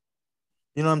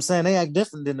 You know what I'm saying? They act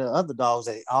different than the other dogs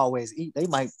they always eat. They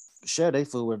might share their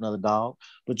food with another dog,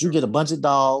 but you get a bunch of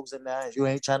dogs in there and you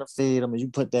ain't trying to feed them, and you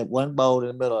put that one bowl in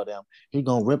the middle of them, he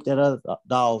gonna rip that other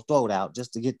dog's throat out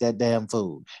just to get that damn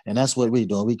food. And that's what we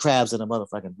doing. We crabs in a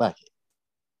motherfucking bucket.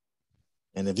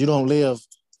 And if you don't live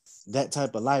that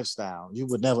type of lifestyle, you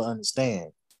would never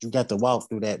understand. You got to walk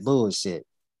through that bullshit.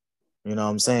 You know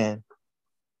what I'm saying?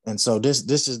 And so this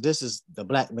is the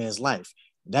Black man's life.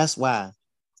 That's why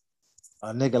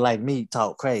a nigga like me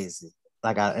talk crazy.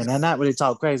 And I not really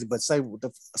talk crazy, but say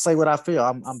what I feel.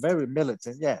 I'm very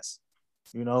militant, yes.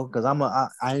 You know, because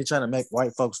I ain't trying to make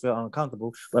white folks feel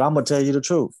uncomfortable, but I'm gonna tell you the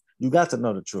truth. You got to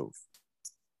know the truth.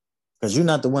 Because you're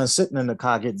not the one sitting in the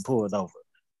car getting pulled over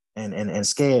and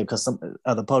scared because some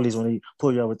other police, when he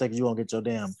pull you over, thinking you gonna get your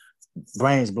damn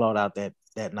brains blown out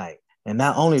that night. And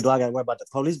not only do I gotta worry about the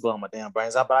police blowing my damn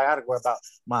brains out, but I gotta worry about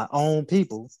my own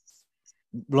people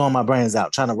blowing my brains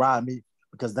out, trying to rob me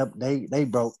because they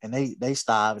broke and they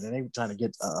starved and they trying to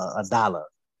get a dollar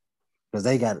because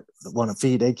they want to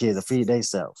feed their kids or feed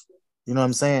themselves. You know what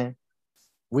I'm saying?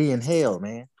 We in hell,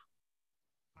 man.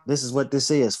 This is what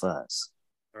this is for us.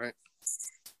 Right.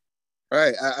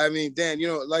 Right. I mean, Dan, you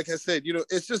know, like I said, you know,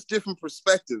 it's just different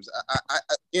perspectives.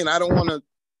 I don't want to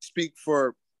speak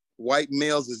for white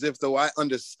males as if though I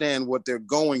understand what they're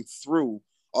going through.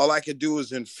 All I could do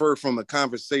is infer from the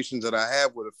conversations that I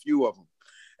have with a few of them.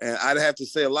 And I'd have to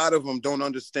say a lot of them don't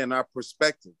understand our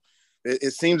perspective.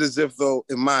 It seems as if though,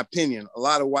 in my opinion, a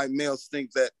lot of white males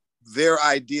think that their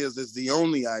ideas is the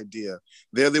only idea.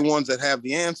 They're the ones that have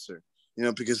the answer, you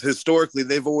know, because historically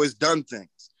they've always done things.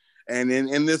 And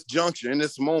in this juncture, in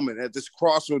this moment, at this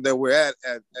crossroad that we're at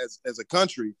as a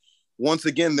country, once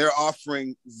again, they're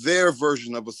offering their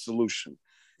version of a solution.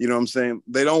 You know what I'm saying?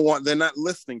 They're not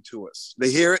listening to us. They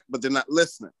hear it, but they're not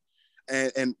listening.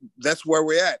 And that's where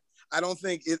we're at. I don't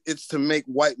think it's to make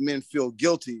white men feel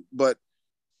guilty, but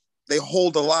they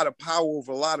hold a lot of power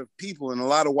over a lot of people, and a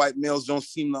lot of white males don't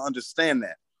seem to understand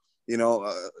that. You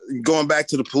know, going back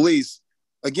to the police,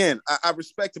 again, I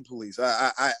respect the police.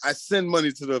 I send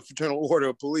money to the Fraternal Order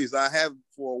of Police. I have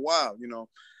for a while, you know.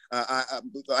 I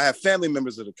have family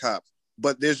members of the cops,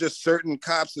 but there's just certain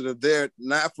cops that are there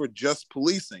not for just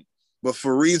policing, but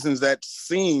for reasons that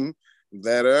seem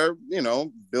that are, you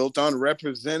know, built on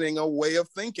representing a way of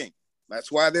thinking. That's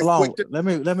why they're quick to... Let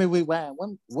me rewind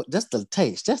one. Just the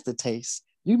taste.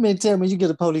 You may tell me you get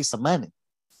the police some money.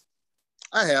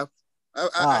 I have. I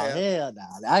have. Hell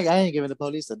no! I ain't giving the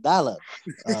police $1.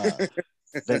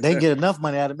 They get enough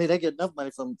money out of me. They get enough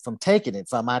money from taking it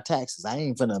from my taxes. I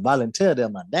ain't finna volunteer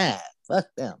them a dime. Fuck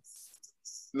them.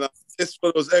 No, it's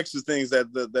for those extra things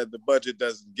that the budget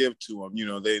doesn't give to them. You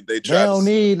know, they try. They don't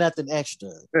need nothing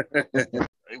extra.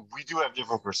 We do have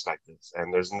different perspectives,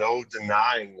 and there's no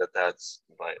denying that's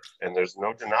right. And there's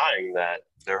no denying that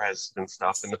there has been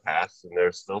stuff in the past, and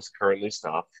there's still currently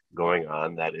stuff going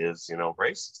on that is, you know,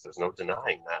 racist. There's no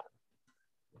denying that.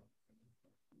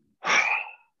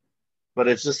 But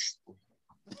it's just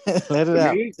let it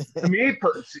out. To me,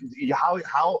 how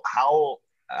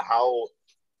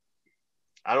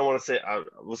I don't want to say,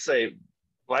 we'll say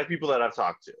Black people that I've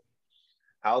talked to,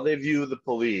 how they view the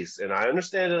police, and I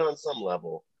understand it on some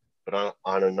level, but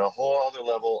on a whole other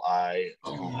level, I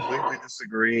completely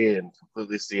disagree and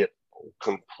completely see it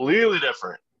completely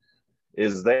different.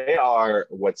 Is they are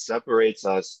what separates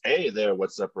us. They're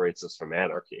what separates us from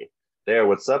anarchy. They are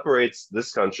what separates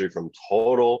this country from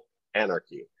total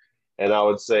anarchy. And I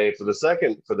would say for the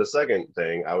second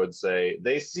thing, I would say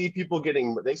they see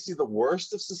the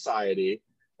worst of society,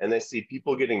 and they see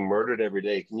people getting murdered every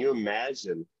day. Can you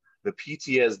imagine the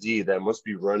PTSD that must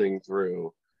be running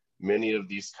through many of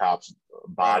these cops'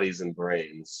 bodies and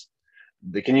brains?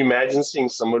 Can you imagine seeing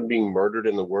someone being murdered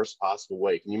in the worst possible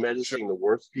way? Can you imagine seeing the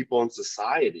worst people in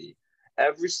society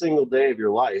every single day of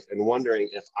your life and wondering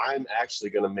if I'm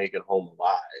actually going to make it home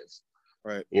alive.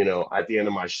 Right. You know, at the end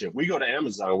of my shift, we go to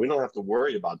Amazon. We don't have to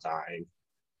worry about dying,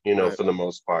 you know, Right. for the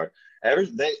most part.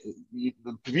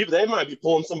 They might be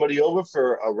pulling somebody over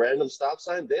for a random stop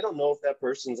sign. They don't know if that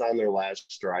person's on their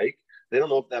last strike. They don't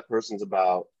know if that person's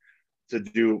about to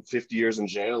do 50 years in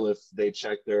jail if they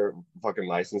check their fucking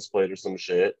license plate or some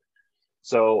shit.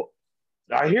 So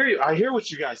I hear you. I hear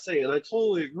what you guys say, and I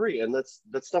totally agree. And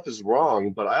that stuff is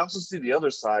wrong. But I also see the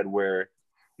other side where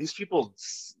these people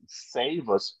save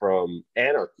us from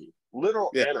anarchy,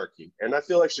 literal anarchy. And I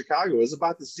feel like Chicago is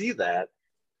about to see that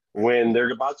when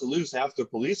they're about to lose half their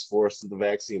police force to the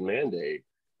vaccine mandate.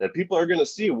 That people are going to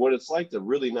see what it's like to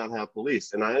really not have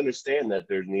police. And I understand that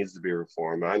there needs to be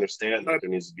reform. I understand that there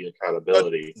needs to be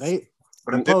accountability.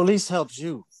 The police helps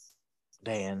you,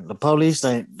 Dan. The police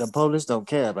don't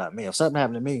care about me. If something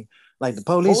happened to me, like the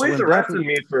police arrested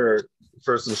me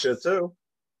for some shit too.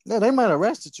 Yeah, they might have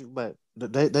arrested you, but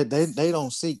they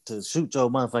don't seek to shoot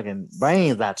your motherfucking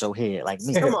brains out your head like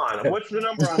me. Come on, what's the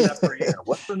number on that per year?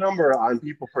 What's the number on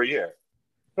people per year?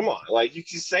 Come on, like you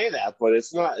can say that, but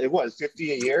it's not. It was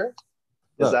 50 a year.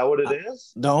 Is that what it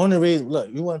is? The only reason, look,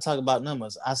 you want to talk about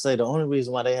numbers? I say the only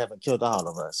reason why they haven't killed all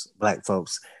of us, black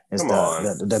folks, is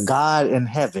the God in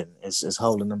heaven is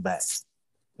holding them back.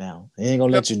 Now he ain't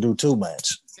gonna let you do too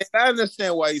much. I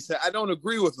understand why he said. I don't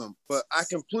agree with him, but I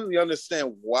completely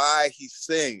understand why he's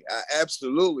saying.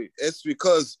 Absolutely, it's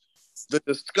because the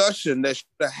discussion that should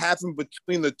have happened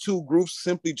between the two groups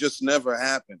simply just never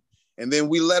happened. And then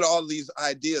we let all these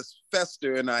ideas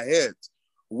fester in our heads.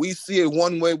 We see it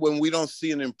one way when we don't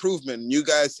see an improvement. And you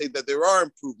guys say that there are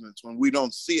improvements when we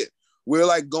don't see it. We're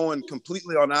like going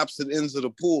completely on opposite ends of the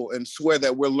pool and swear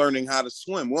that we're learning how to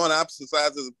swim. We're on opposite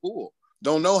sides of the pool.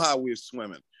 Don't know how we're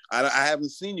swimming. I haven't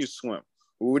seen you swim.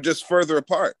 We're just further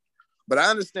apart. But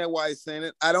I understand why he's saying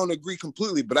it. I don't agree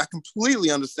completely, but I completely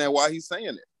understand why he's saying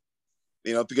it.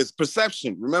 You know, because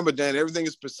perception. Remember, Dan, everything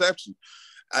is perception.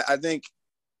 I think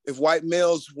if white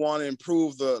males want to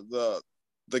improve the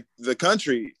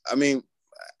country, I mean,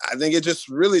 I think it just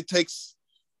really takes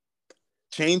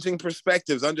changing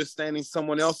perspectives, understanding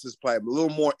someone else's plight, a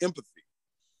little more empathy.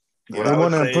 If they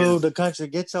want to improve the country,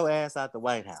 get your ass out the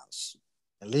White House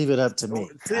and leave it up to me.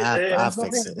 I'll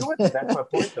fix it. That's my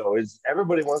point, though, is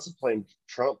everybody wants to blame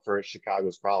Trump for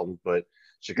Chicago's problems, but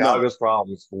Chicago's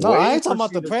problems. No, I ain't talking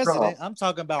about the president. I'm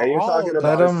talking about and you're all talking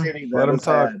about a city that has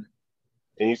had.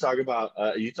 And you talk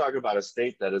about a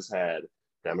state that has had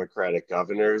Democratic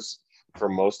governors for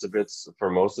most of its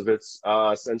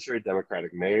century,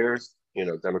 Democratic mayors, you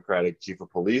know, Democratic chief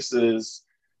of polices,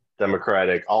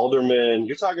 Democratic aldermen.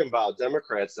 You're talking about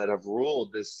Democrats that have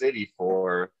ruled this city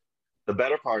for the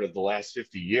better part of the last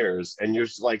 50 years, and you're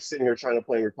just like sitting here trying to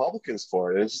blame Republicans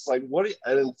for it. And it's just like,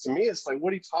 and to me, it's like,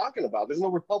 what are you talking about? There's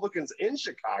no Republicans in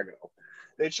Chicago.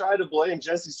 They tried to blame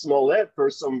Jesse Smollett for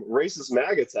some racist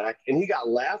MAG attack, and he got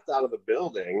laughed out of the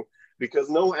building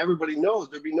because everybody knows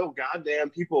there'd be no goddamn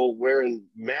people wearing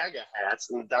MAGA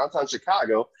hats in downtown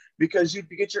Chicago because you'd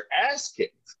get your ass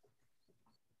kicked.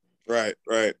 Right.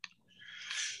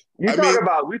 We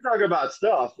talk about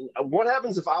stuff. What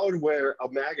happens if I would wear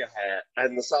a MAGA hat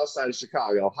in the south side of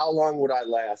Chicago? How long would I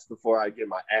last before I get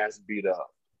my ass beat up?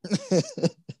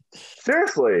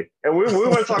 Seriously. And we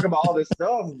want to talk about all this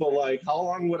stuff, but like, how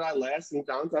long would I last in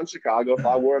downtown Chicago if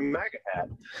I wore a MAGA hat?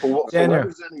 For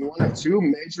representing one of two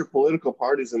major political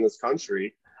parties in this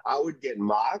country, I would get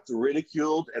mocked,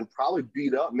 ridiculed, and probably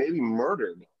beat up, maybe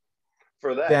murdered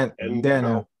for that.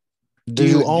 Daniel, do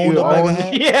you own a MAGA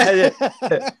hat?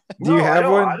 Yeah. Do you have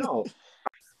one? I don't.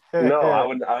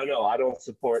 No, I don't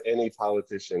support any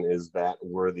politician is that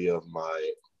worthy of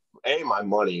my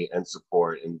money and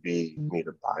support, and B, me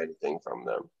to buy anything from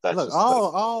them. That's look,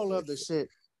 all of the shit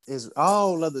is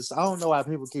all of this. I don't know why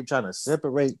people keep trying to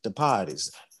separate the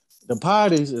parties. The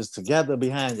parties is together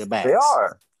behind your back. They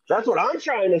are. That's what I'm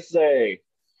trying to say.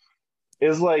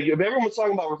 Is like, if everyone's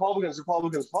talking about Republicans,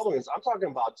 I'm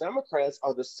talking about Democrats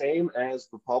are the same as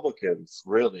Republicans,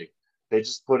 really. They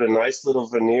just put a nice little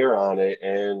veneer on it,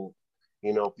 and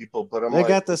you know, people put them. They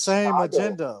got the same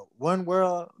agenda, one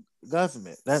world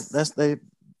government. That's they.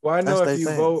 Well, I know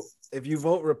if you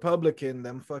vote Republican,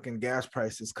 them fucking gas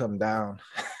prices come down.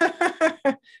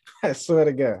 I swear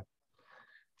to God.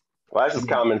 Well, that's just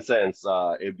common sense.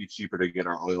 It'd be cheaper to get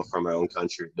our oil from our own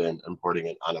country than importing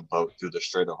it on a boat through the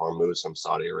Strait of Hormuz from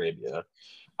Saudi Arabia.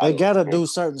 They gotta do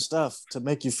certain stuff to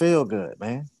make you feel good,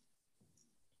 man.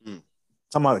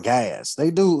 Talking about gas, they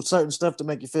do certain stuff to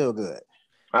make you feel good.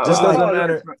 Just doesn't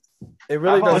matter. It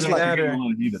really doesn't matter.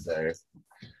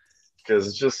 Because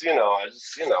it's just, I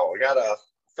got a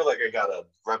feel like I gotta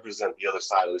represent the other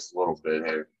side at least a little bit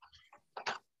here.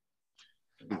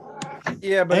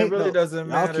 Yeah, but it Ain't really no- doesn't Y'all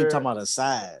matter. keep talking about a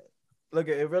side. Look,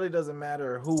 it really doesn't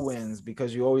matter who wins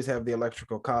because you always have the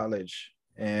electoral college,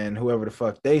 and whoever the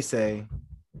fuck they say,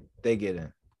 they get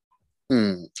in.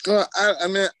 Well, I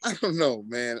mean, I don't know,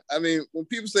 man. I mean, when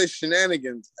people say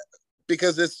shenanigans,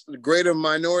 because it's greater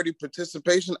minority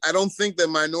participation, I don't think that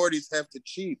minorities have to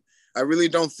cheat. I really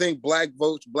don't think black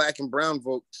and brown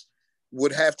votes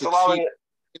would have to cheat for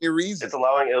any reason. It's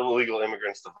allowing illegal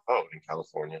immigrants to vote in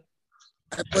California.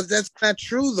 But that's not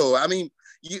true, though. I mean,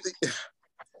 It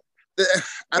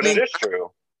is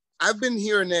true. I've been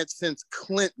hearing that since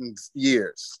Clinton's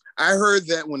years. I heard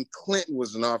that when Clinton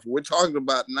was in office. We're talking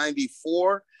about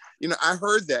 94. You know, I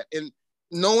heard that. And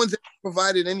no one's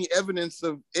provided any evidence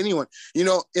of anyone. You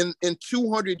know, in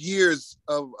 200 years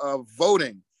of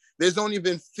voting, there's only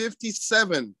been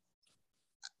 57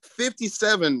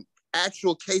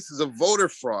 actual cases of voter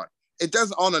fraud. It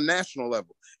doesn't on a national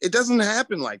level. It doesn't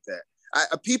happen like that.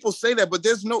 People say that, but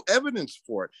there's no evidence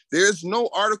for it. There's no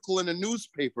article in a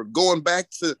newspaper going back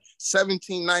to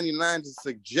 1799 to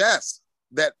suggest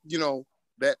that, you know,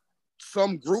 that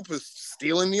some group is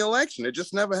stealing the election. It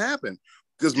just never happened.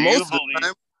 Because most of the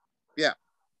time, yeah.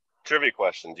 Trivia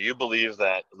question. Do you believe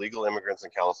that illegal immigrants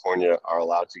in California are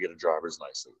allowed to get a driver's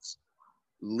license?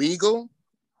 Legal?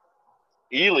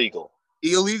 Illegal.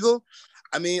 Illegal?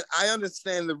 I mean, I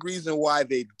understand the reason why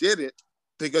they did it,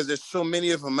 because there's so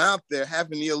many of them out there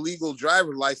having the illegal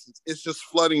driver license. It's just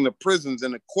flooding the prisons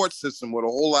and the court system with a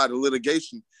whole lot of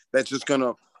litigation that's just going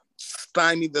to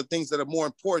stymie the things that are more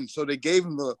important. So they gave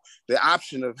them the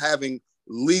option of having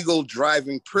legal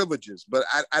driving privileges. But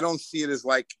I don't see it as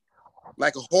like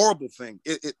a horrible thing.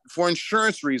 It for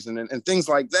insurance reason and things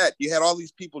like that. You had all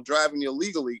these people driving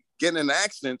illegally, getting in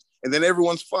accidents, and then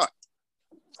everyone's fucked.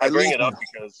 I bring it up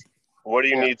because what do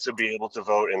you need to be able to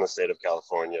vote in the state of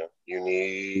California? You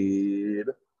need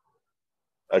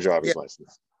a driver's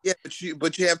license. Yeah,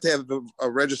 but you have to have a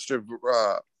registered.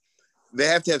 They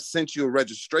have to have sent you a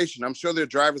registration. I'm sure their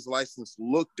driver's license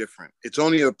look different. It's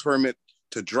only a permit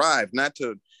to drive, not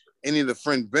to any of the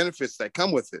fringe benefits that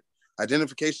come with it.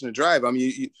 Identification to drive. I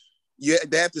mean,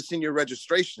 they have to send you a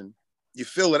registration. You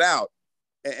fill it out,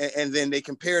 and then they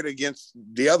compare it against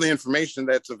the other information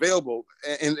that's available.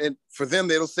 And for them,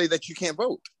 they'll say that you can't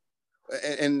vote.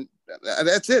 And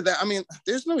that's it. I mean,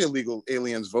 there's no illegal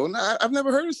aliens voting. I've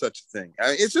never heard of such a thing.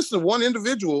 It's just one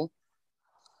individual.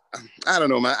 I don't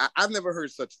know, man. I've never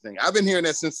heard such a thing. I've been hearing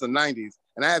that since the 90s,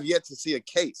 and I have yet to see a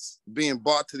case being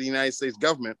brought to the United States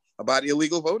government about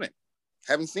illegal voting.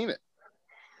 Haven't seen it.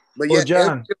 But well, yet,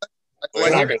 John, we're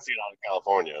not going to see it out in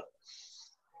California.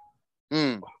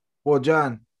 Well,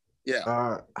 John,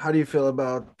 yeah. How do you feel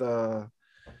about the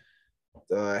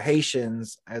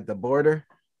Haitians at the border,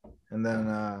 and then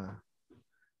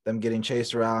them getting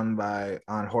chased around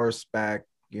on horseback,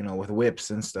 you know, with whips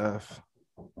and stuff?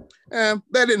 That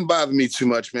didn't bother me too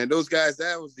much, man. Those guys,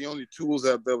 that was the only tools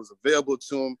that was available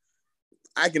to them.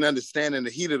 I can understand in the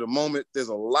heat of the moment, there's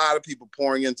a lot of people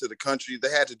pouring into the country.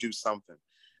 They had to do something.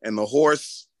 And the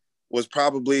horse was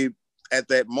probably at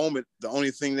that moment the only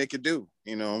thing they could do.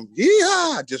 You know,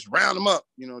 just round them up,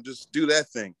 you know, just do that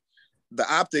thing. The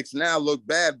optics now look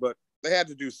bad, but they had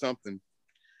to do something.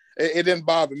 It didn't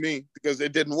bother me because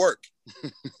it didn't work.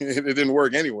 It didn't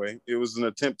work anyway. It was an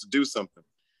attempt to do something.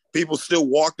 People still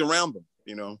walked around them,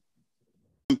 you know.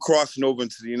 Crossing over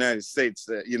into the United States,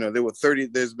 you know,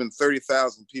 there's been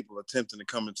 30,000 people attempting to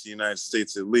come into the United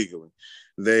States illegally.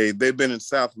 They've been in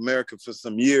South America for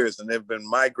some years, and they've been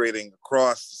migrating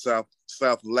across South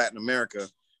of Latin America,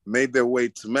 made their way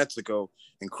to Mexico,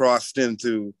 and crossed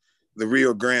into the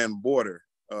Rio Grande border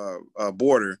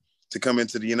to come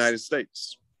into the United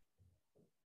States.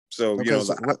 So, okay, you know,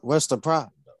 so what's the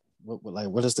problem?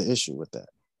 What is the issue with that?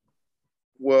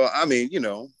 Well, I mean, you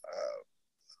know,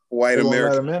 white They won't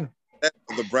Americans, let them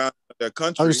in. the brown of their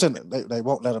country. Oh, you said they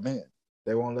won't let them in.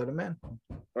 They won't let them in.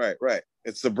 Right.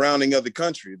 It's the browning of the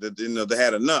country that, you know, they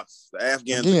had enough. The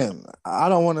Afghans. Again, I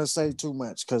don't want to say too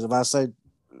much because if I say,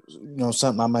 you know,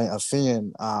 something, I may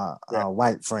offend our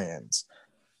white friends.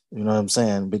 You know what I'm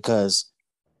saying? Because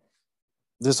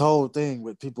this whole thing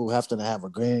with people having to have a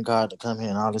green card to come here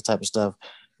and all this type of stuff,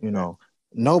 you know,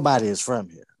 nobody is from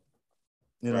here.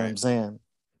 You know what I'm saying?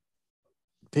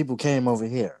 People came over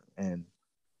here and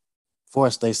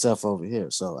forced themselves over here.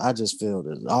 So I just feel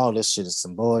that all this shit is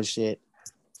some bullshit.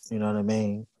 You know what I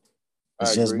mean?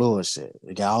 It's just bullshit.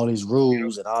 They got all these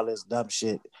rules and all this dumb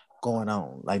shit going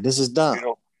on. Like, this is dumb.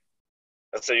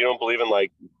 Let's say you don't believe in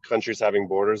like countries having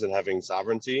borders and having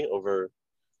sovereignty over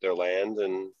their land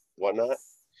and whatnot.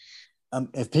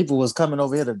 if people was coming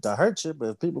over here to hurt you, but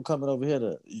if people coming over here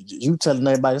to you telling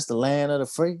everybody it's the land of the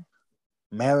free,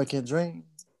 American dream.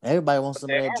 Everybody wants But some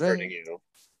they of that are hurting dream, you.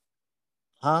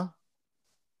 huh?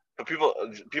 But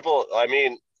people. I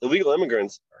mean, illegal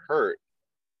immigrants hurt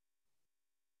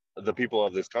the people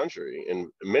of this country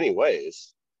in many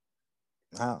ways.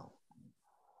 How?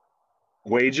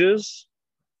 Wages.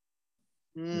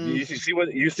 Mm, You see what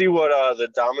the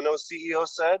Domino's CEO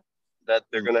said, that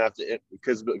they're going to have to,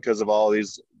 because of all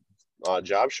these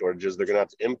job shortages, they're going to have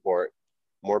to import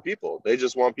more people. They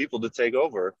just want people to take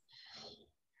over.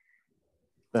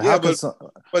 But yeah, how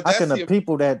but can that's the the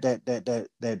people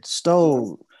that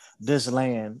stole this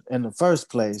land in the first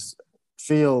place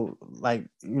feel like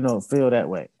feel that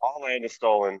way? All land is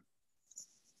stolen.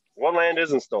 What land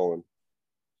isn't stolen?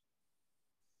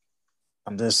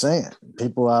 I'm just saying,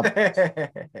 people are What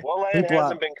land people are.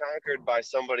 hasn't been conquered by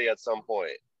somebody at some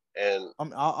point? And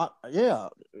Yeah,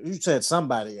 you said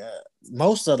somebody.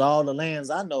 Most of all the lands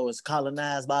I know is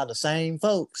colonized by the same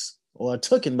folks or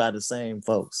taken by the same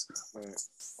folks.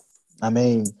 I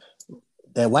mean,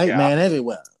 that white man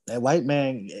everywhere. That white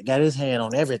man got his hand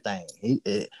on everything.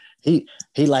 He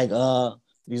like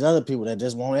these other people that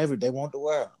just want they want the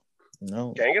world.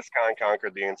 Genghis Khan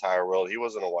conquered the entire world. He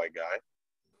wasn't a white guy.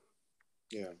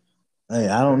 yeah. Hey,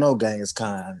 I don't know Genghis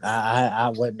Khan. I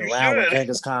wasn't You around when should.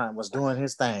 Genghis Khan was doing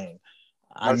his thing.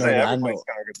 I I'm know saying that. I everybody's know.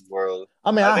 conquered the world.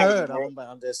 I mean, I think heard of him, but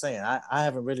I'm just saying I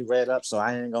haven't really read up, so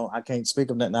I can't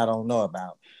speak of nothing I don't know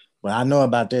about. But I know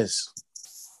about this.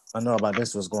 I know about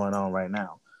this. What's going on right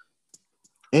now?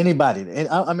 Anybody,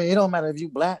 I mean, it don't matter if you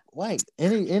black, white,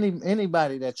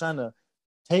 anybody that's trying to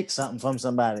take something from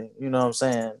somebody. You know what I'm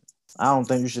saying? I don't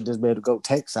think you should just be able to go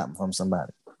take something from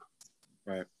somebody.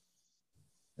 Right.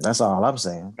 That's all I'm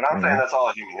saying. But I'm saying that's all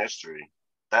of human history.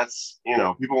 That's,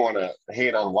 people want to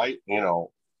hate on white,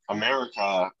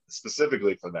 America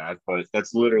specifically for that, but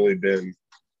that's literally been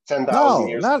 10,000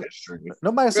 years of history.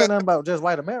 Nobody said nothing about just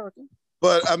white America.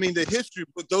 But I mean, the history,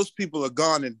 but those people are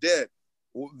gone and dead.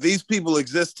 These people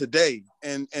exist today,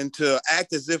 and to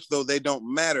act as if though they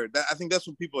don't matter. I think that's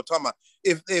what people are talking about.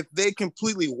 If they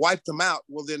completely wiped them out,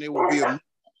 well, then it would be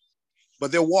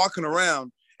but they're walking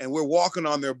around, and we're walking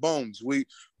on their bones.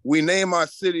 We name our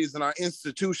cities and our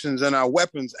institutions and our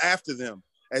weapons after them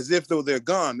as if though they're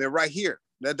gone. They're right here.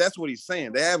 That's what he's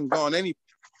saying. They haven't gone any.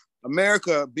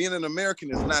 America, being an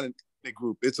American is not an ethnic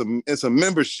group. It's a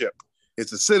membership.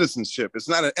 It's a citizenship. It's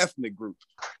not an ethnic group.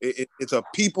 It's a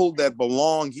people that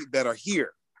belong, that are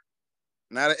here,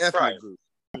 not an ethnic group.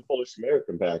 Polish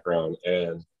American background.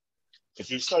 And if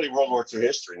you study World War II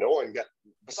history, no one got,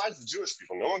 besides the Jewish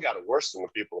people, no one got it worse than the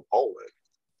people of Poland.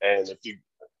 And if you,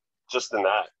 just in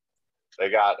that, they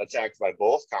got attacked by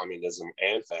both communism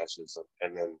and fascism.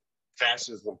 And then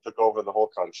fascism took over the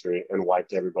whole country and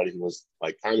wiped everybody who was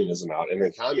like communism out. And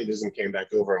then communism came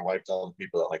back over and wiped all the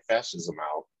people that like fascism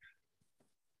out.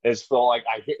 It's so like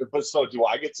do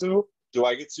I get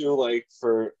to like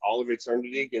for all of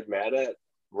eternity get mad at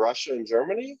Russia and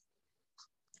Germany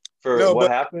for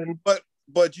what happened?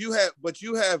 But you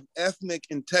have ethnic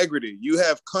integrity. You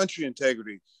have country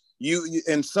integrity. You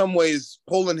in some ways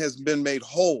Poland has been made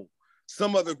whole.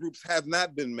 Some other groups have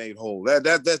not been made whole.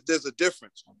 That there's a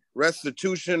difference.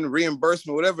 Restitution,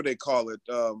 reimbursement, whatever they call it.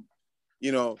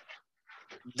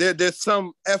 There's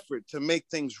some effort to make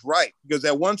things right, because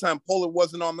at one time Poland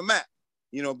wasn't on the map,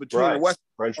 between the West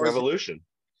French Revolution.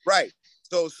 Right.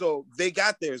 So they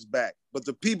got theirs back, but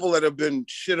the people that have been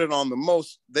shitted on the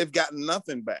most, they've gotten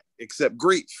nothing back except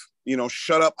grief.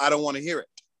 Shut up, I don't want to hear it.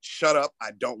 Shut up,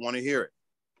 I don't want to hear it.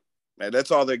 Man,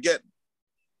 that's all they're getting.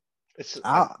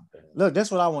 Look,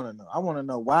 that's what I want to know. I want to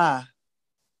know why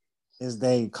is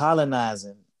they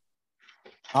colonizing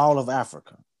all of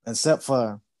Africa except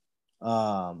for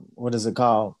what is it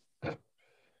called?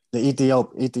 The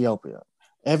Ethiopia.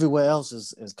 Everywhere else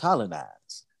is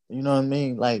colonized. You know what I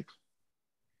mean? Like,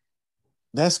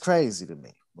 that's crazy to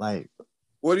me. Like,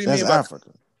 what do you mean by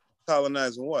Africa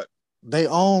colonizing what? They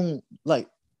own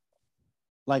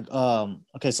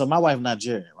okay, so my wife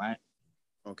Nigerian, right?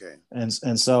 Okay.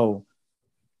 And so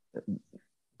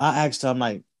I asked her, I'm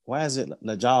like, why is it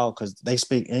Lajal? Because they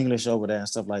speak English over there and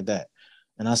stuff like that.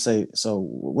 And I say, so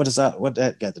what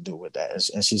that got to do with that?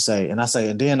 And she say, and I say,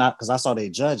 and then because I saw they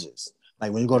judges,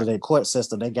 like when you go to their court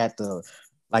system, they got the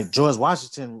like George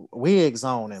Washington wigs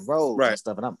on and robes and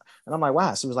stuff. And I'm like,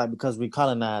 why? She was like, because we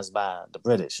colonized by the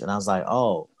British. And I was like,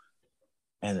 oh.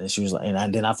 And she was like,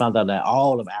 and then I found out that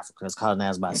all of Africa is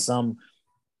colonized by some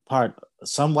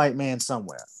white man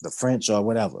somewhere, the French or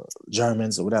whatever,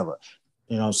 Germans or whatever.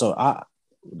 So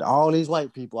all these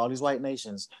white people, all these white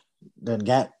nations then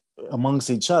got amongst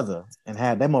each other and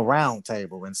had them a round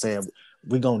table and said,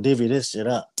 we're going to divvy this shit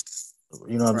up.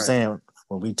 You know what I'm saying?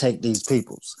 When we take these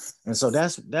peoples. And so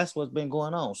that's what's been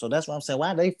going on. So that's what I'm saying.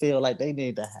 Why they feel like they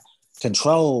need to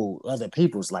control other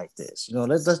peoples like this. You know,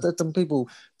 let them people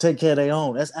take care of their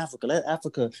own. That's Africa. Let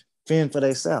Africa fend for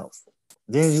themselves.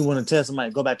 Then you want to tell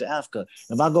somebody, go back to Africa.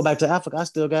 If I go back to Africa, I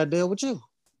still got to deal with you.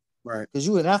 Right. Because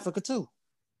you in Africa too.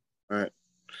 Right.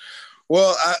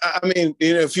 Well, I mean,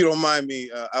 you know, if you don't mind me,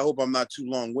 I hope I'm not too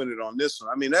long-winded on this one.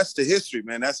 I mean, that's the history,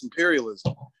 man. That's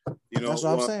imperialism. You know, that's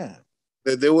what I'm saying.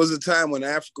 There was a time when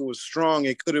Africa was strong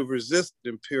and could have resisted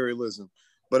imperialism.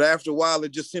 But after a while,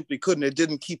 it just simply couldn't. It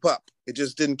didn't keep up. It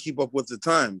just didn't keep up with the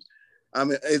times. I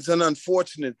mean, it's an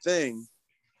unfortunate thing,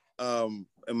 in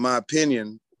my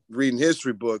opinion, reading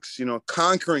history books. You know,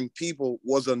 conquering people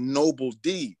was a noble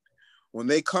deed. When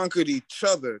they conquered each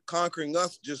other, conquering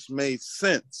us just made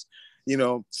sense. You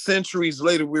know, centuries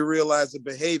later, we realize that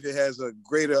behavior has a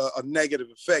negative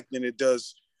effect than it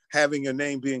does having your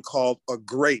name being called a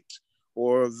great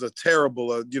or the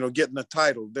terrible, you know, getting a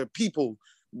title. There are people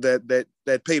that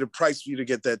paid a price for you to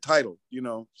get that title, you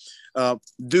know.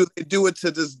 Do they do it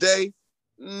to this day?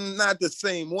 Not the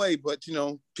same way, but, you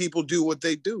know, people do what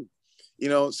they do, you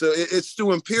know. So it's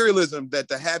through imperialism that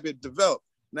the habit developed.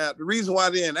 Now, the reason why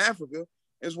they're in Africa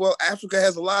is, well, Africa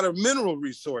has a lot of mineral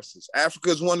resources. Africa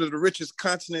is one of the richest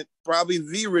continent, probably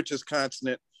the richest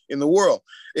continent in the world.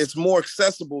 It's more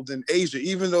accessible than Asia.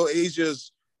 Even though Asia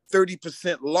is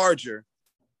 30% larger,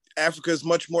 Africa is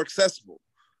much more accessible.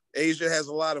 Asia has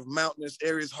a lot of mountainous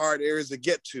areas, hard areas to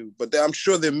get to, but I'm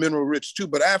sure they're mineral rich too.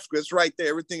 But Africa is right there.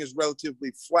 Everything is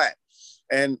relatively flat,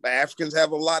 and Africans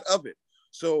have a lot of it.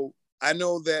 So I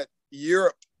know that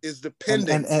Europe is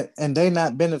dependent. And they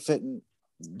not benefiting,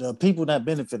 the people not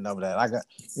benefiting over that. I got,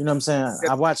 you know what I'm saying?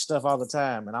 I watch stuff all the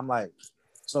time, and I'm like,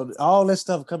 so all this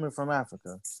stuff coming from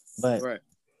Africa, but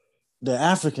the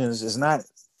Africans is not,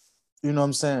 you know what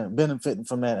I'm saying, benefiting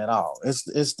from that at all. It's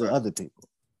the other people.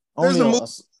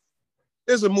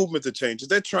 There's a movement to change it.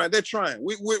 They're trying.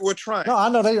 We're trying. No, I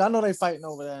know they fighting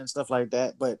over that and stuff like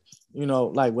that. But you know,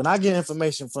 like when I get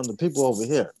information from the people over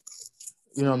here,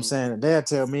 you know what I'm saying, they'll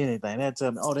tell me anything. They'll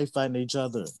tell me, oh, they fighting each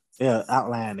other. They'll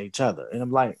outline each other, and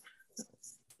I'm like,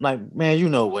 man, you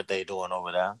know what they doing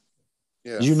over there.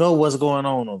 Yeah. You know what's going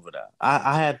on over there.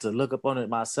 I had to look up on it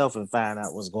myself and find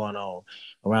out what's going on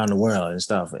around the world and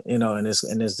stuff. You know, and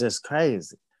it's just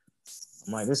crazy.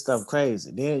 I'm like, this stuff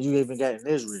crazy. Then you even got in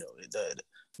Israel,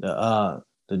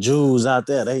 the Jews out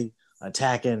there, they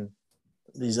attacking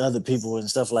these other people and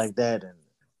stuff like that, and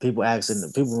people asking,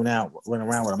 the people now went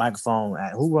around with a microphone,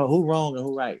 who wrong and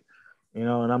who right, you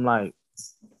know. And I'm like,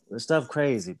 this stuff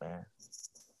crazy,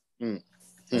 man.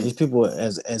 These people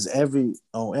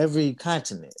on every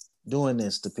continent doing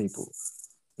this to people.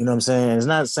 You know what I'm saying? It's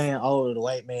not saying, oh, the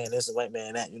white man this, the white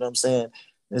man that. You know what I'm saying?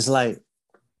 It's like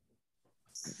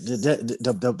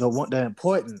the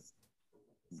important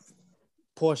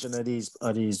portion of those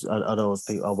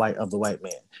people, of the white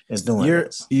man is doing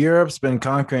this. Europe's been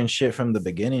conquering shit from the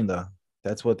beginning, though.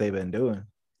 That's what they've been doing.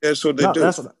 That's what they do.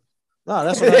 That's what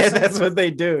I'm saying. That's what they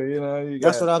do. You know,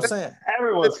 that's what I'm saying.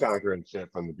 Everyone's conquering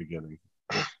shit from the beginning.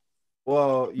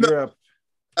 Well, Europe.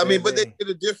 I mean, but they did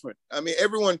it different. I mean,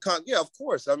 everyone yeah, of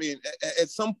course. I mean, at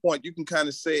some point, you can kind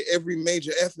of say every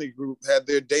major ethnic group had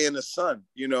their day in the sun.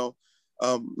 You know,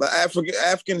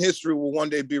 African history will one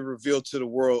day be revealed to the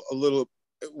world a little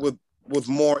with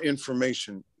more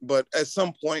information. But at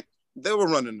some point, they were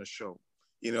running the show.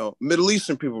 You know, Middle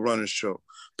Eastern people running the show.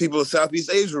 People of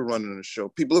Southeast Asia are running the show.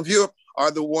 People of Europe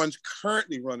are the ones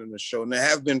currently running the show, and they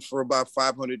have been for about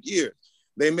 500 years.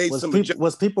 They made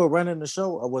was people running the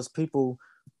show, or was people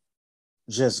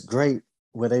just great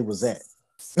where they was at?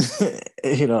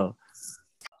 You know,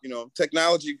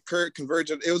 technology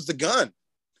convergence. It was the gun,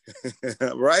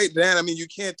 right, Dan? I mean, you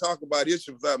can't talk about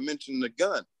history without mentioning the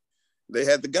gun. They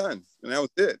had the gun, and that was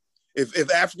it.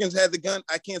 If Africans had the gun,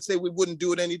 I can't say we wouldn't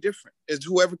do it any different. It's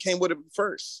whoever came with it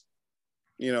first.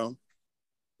 You know,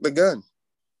 the gun.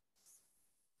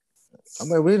 I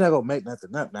mean, we're not gonna make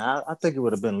nothing up now. I think it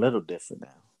would have been a little different now.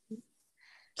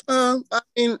 I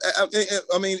mean,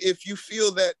 if you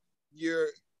feel that you're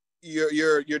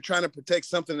trying to protect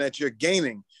something that you're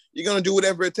gaining, you're gonna do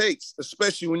whatever it takes,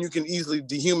 especially when you can easily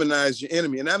dehumanize your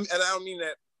enemy. And I don't mean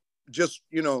that just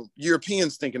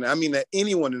Europeans thinking that. I mean that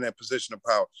anyone in that position of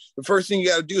power. The first thing you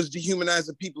got to do is dehumanize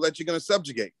the people that you're gonna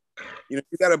subjugate. You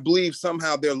got to believe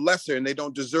somehow they're lesser and they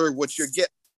don't deserve what you're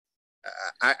getting.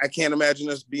 I can't imagine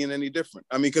us being any different.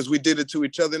 I mean, because we did it to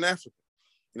each other in Africa.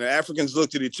 Africans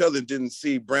looked at each other and didn't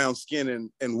see brown skin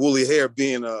and woolly hair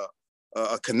being a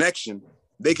connection.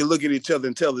 they could look at each other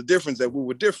and tell the difference that we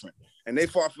were different. And they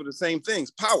fought for the same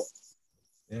things, power.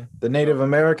 Yeah. The Native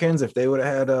Americans, if they would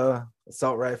have had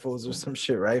assault rifles or some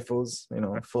shit rifles, you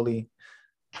know, fully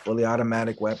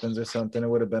automatic weapons or something, it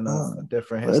would have been a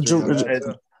different history.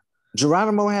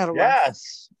 Geronimo had a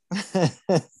yes.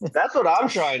 That's what I'm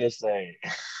trying to say.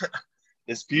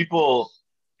 Is people,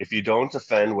 if you don't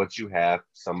defend what you have,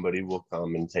 somebody will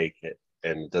come and take it.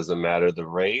 And it doesn't matter the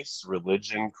race,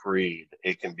 religion, creed.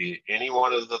 It can be any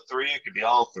one of the three. It could be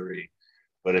all three.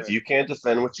 But if you can't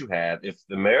defend what you have, if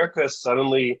America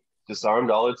suddenly disarmed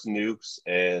all its nukes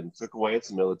and took away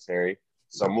its military,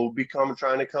 someone will become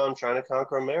trying to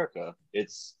conquer America.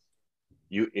 It's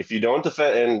you if you don't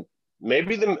defend. And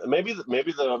maybe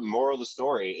the moral of the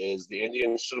story is the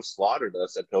Indians should have slaughtered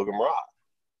us at Pilgrim Rock.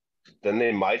 Then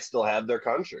they might still have their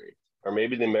country. Or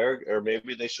maybe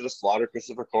they should have slaughtered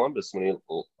Christopher Columbus when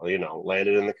he,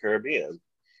 landed in the Caribbean.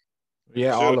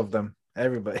 Yeah, all of them,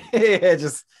 everybody. Yeah,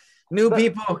 just new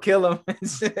people, kill them.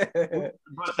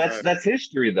 But that's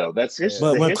history, though. That's history.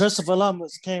 But when Christopher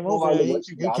Columbus came over, he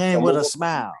came with a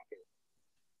smile.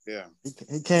 Yeah,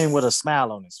 he came with a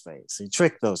smile on his face. He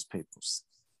tricked those people.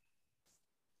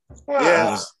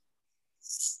 Yeah,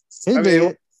 he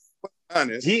did.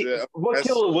 Honest. What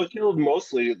killed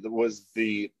mostly was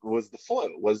the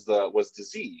flu, was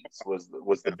disease, was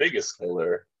the biggest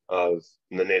killer of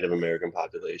the Native American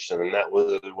population, and that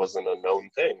wasn't a known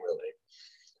thing really.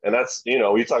 And that's,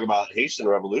 you talk about Haitian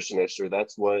Revolution history.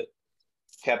 That's what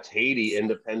kept Haiti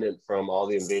independent from all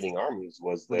the invading armies.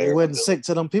 They wasn't sick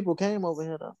till them people came over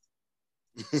here though.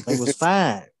 They was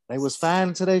fine. They was fine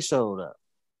until they showed up.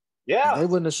 Yeah, if they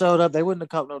wouldn't have showed up, they wouldn't have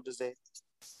caught no disease.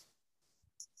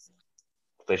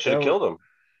 They should have killed them.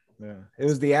 Yeah, it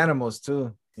was the animals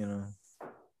too.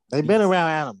 They've been around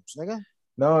animals, nigga.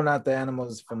 No, not the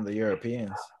animals from the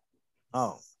Europeans.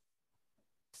 Oh,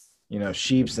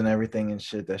 sheeps and everything and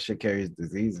shit. That shit carries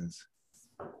diseases.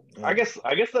 Yeah. I guess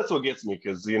that's what gets me,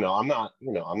 because I'm not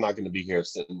going to be here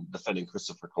sitting defending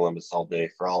Christopher Columbus all day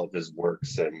for all of his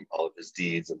works and all of his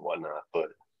deeds and whatnot. But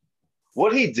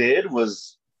what he did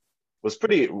was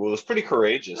pretty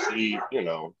courageous. He,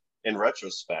 in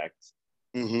retrospect.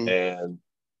 Mm-hmm. And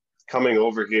coming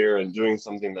over here and doing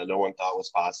something that no one thought was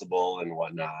possible and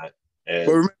whatnot. And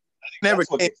but never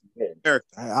came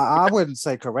I wouldn't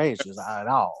say courageous at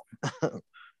all.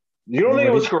 You don't think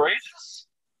it was courageous?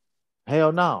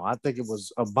 Hell no. I think it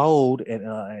was bold and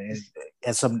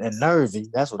nervy.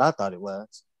 That's what I thought it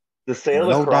was. To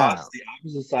sail across the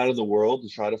opposite side of the world to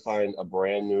try to find a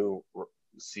brand new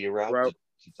sea route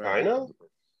to China?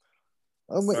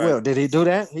 Well, did he do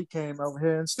that? He came over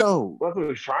here and stole. That's what he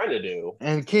was trying to do.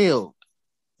 And killed.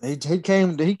 He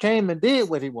came and did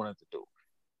what he wanted to do.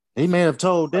 He may have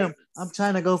told them, I'm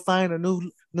trying to go find a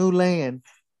new land.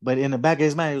 But in the back of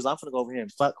his mind, he was, I'm going to go over here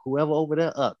and fuck whoever over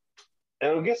there up.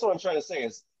 And I guess what I'm trying to say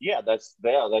is,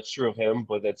 that's true of him,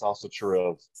 but that's also true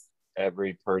of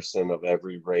every person of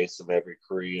every race, of every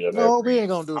creed, of we ain't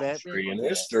going to do that. In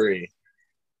history.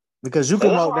 Because you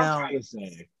can walk down.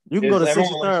 You can go to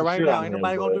 63rd right now. Ain't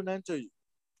nobody gonna do nothing to you.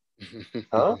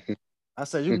 Huh? I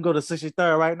said you can go to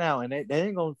 63rd right now, and they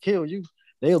ain't gonna kill you.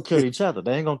 They'll kill each other.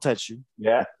 They ain't gonna touch you.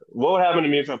 Yeah. What would happen to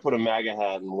me if I put a MAGA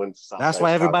hat and went to South? That's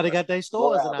why everybody got their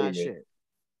stores and that shit.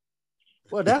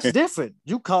 Well, that's different.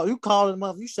 You calling them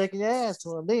up. You shaking your ass to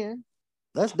them. Then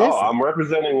that's different. Oh, I'm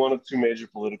representing one of two major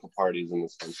political parties in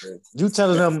this country. You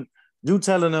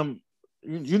telling them.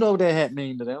 You know that hat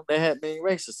mean to them. That hat mean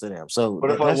racist to them. So,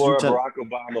 but if I wore a Barack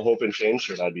Obama Hope and Change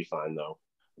shirt, I'd be fine though.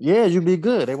 Yeah, you'd be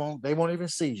good. They won't even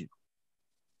see you.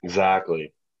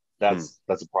 Exactly. That's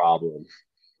a problem.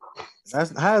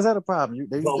 How is that a problem?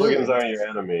 Republicans aren't your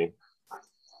enemy.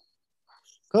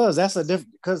 Because that's a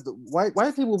different. Because the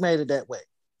white people made it that way,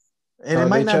 and it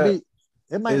might not be.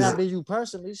 It might not be you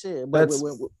personally, shit. But that's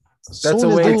a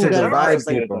way to divide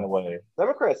people.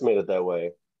 Democrats made it that way.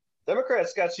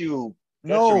 Democrats got you.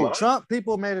 No, Trump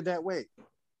people made it that way.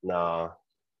 Nah.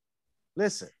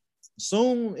 Listen,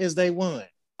 soon as they won,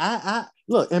 I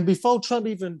look, and before Trump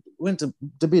even went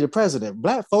to be the president,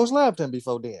 black folks loved him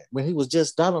before then, when he was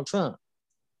just Donald Trump.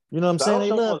 You know what I'm saying?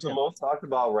 They loved him. The most talked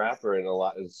about rapper in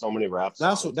so many rap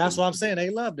songs. That's what I'm saying. They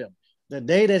loved him. The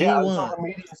day that he won, the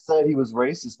media said he was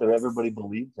racist, and everybody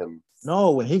believed him.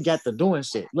 No, when he got to doing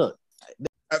shit, look.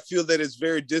 I feel that it's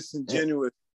very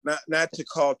disingenuous not to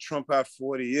call Trump out for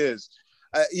what he is.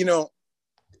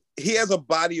 He has a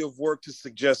body of work to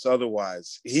suggest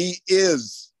otherwise. He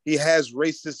has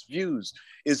racist views.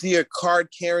 Is he a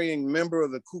card-carrying member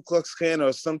of the Ku Klux Klan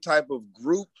or some type of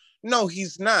group? No,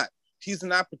 he's not. He's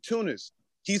an opportunist.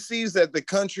 He sees that the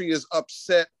country is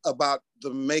upset about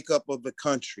the makeup of the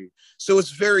country. So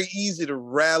it's very easy to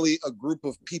rally a group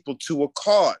of people to a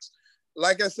cause.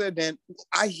 Like I said, Dan,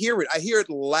 I hear it. I hear it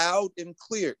loud and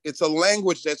clear. It's a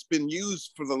language that's been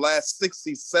used for the last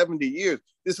 60, 70 years.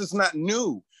 This is not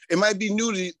new. It might be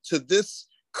new to this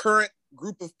current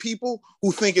group of people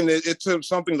who thinking that it's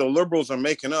something the liberals are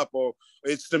making up, or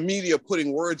it's the media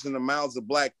putting words in the mouths of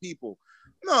Black people.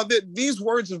 No, these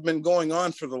words have been going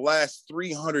on for the last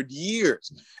 300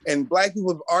 years. And Black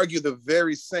people have argued the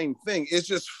very same thing. It's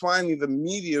just finally the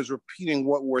media is repeating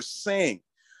what we're saying.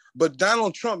 But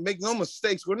Donald Trump, make no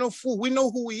mistakes, we're no fool. We know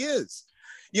who he is.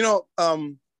 You know,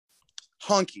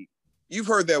 hunky. You've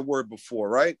heard that word before,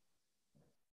 right?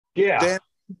 Yeah. Dan?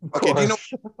 Okay, do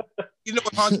you know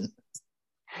what hunky?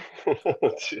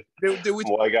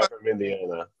 Well, I got from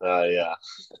Indiana. Yeah,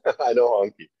 I know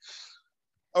hunky.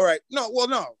 All right. No,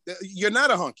 you're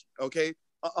not a hunky, okay?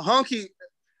 A hunky,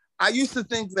 I used to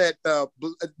think that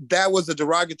that was a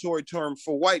derogatory term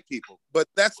for white people, but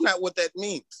that's not what that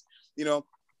means. You know,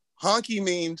 hunky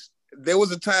means there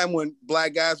was a time when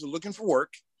Black guys were looking for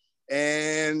work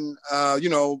and,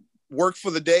 worked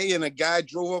for the day, and a guy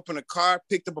drove up in a car,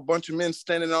 picked up a bunch of men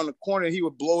standing on the corner, and he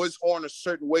would blow his horn a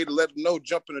certain way to let them know,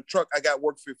 jump in the truck, I got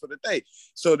work for you for the day.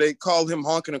 So they called him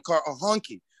honking a car a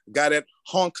honky, a guy that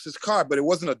honks his car, but it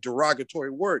wasn't a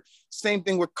derogatory word. Same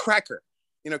thing with cracker.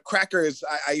 You know, cracker is,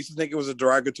 I used to think it was a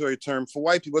derogatory term for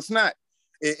white people. It's not.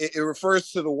 It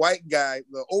refers to the white guy,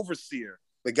 the overseer,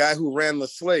 the guy who ran the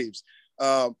slaves.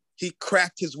 He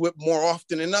cracked his whip more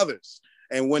often than others.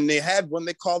 And when they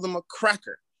called him a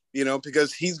cracker, you know,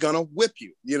 because he's gonna whip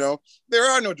you, you know. There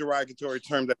are no derogatory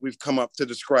terms that we've come up to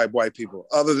describe white people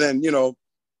other than,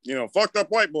 fucked up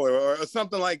white boy or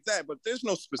something like that. But there's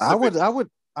no specific.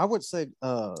 I would say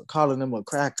calling them a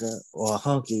cracker or a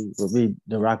hunky would be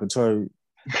derogatory,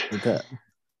 because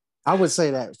I would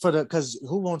say that because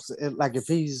who wants to, like, if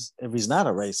he's not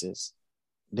a racist,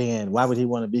 then why would he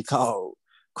want to be called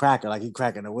cracker, like he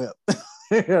cracking a whip?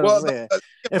 You know what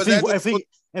I'm saying?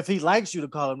 If he likes you to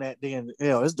call him that, then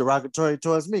it's derogatory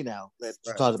towards me now that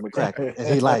you call him a cracker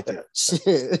and he like it.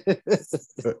 Shit.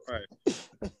 Right.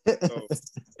 So.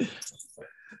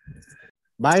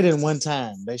 Biden, one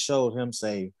time they showed him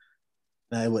say,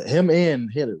 him and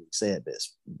Hillary said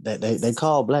this, that they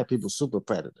call Black people super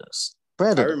predators.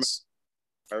 Predators.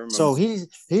 I remember. So he's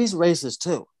racist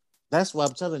too. That's why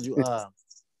I'm telling you,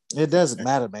 it doesn't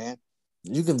matter, man.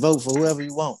 You can vote for whoever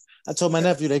you want. I told my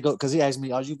nephew they go, because he asked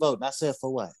me, "Are you voting?" I said,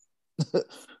 "For what?"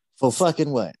 For fucking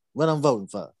what? What I'm voting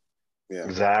for? Yeah,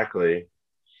 exactly.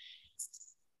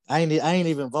 I ain't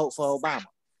even vote for Obama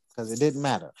because it didn't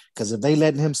matter. Because if they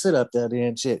letting him sit up there,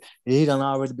 then shit, he done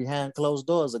already behind closed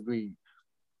doors agreed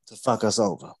to fuck us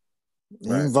over.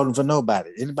 He ain't voting for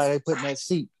nobody. Anybody they put in that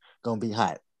seat gonna be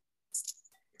hot.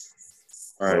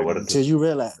 All right. Until you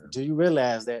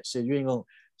realize that shit, you ain't gonna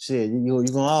shit. You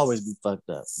gonna always be fucked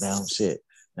up. Now shit.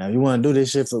 Now, if you want to do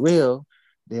this shit for real,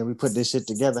 then we put this shit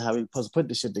together how we supposed to put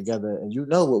this shit together. And you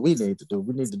know what we need to do.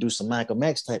 We need to do some Malcolm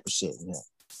X type of shit. Yeah.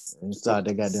 And start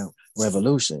that goddamn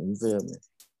revolution. You feel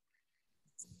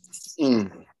me?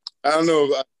 I don't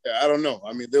know.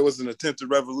 I mean, there was an attempted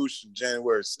revolution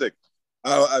January 6th.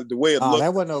 The way it looked.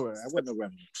 That wasn't no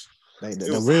revolution.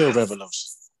 The real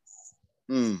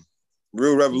revolution.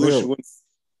 Real revolution wouldn't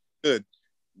be good.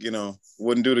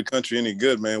 Wouldn't do the country any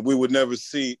good, man. We would never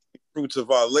see fruits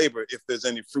of our labor if there's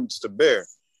any fruits to bear.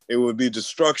 It would be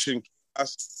destruction.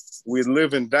 We'd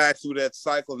live and die through that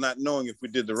cycle, not knowing if we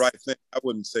did the right thing. I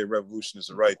wouldn't say revolution is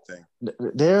the right thing.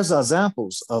 There's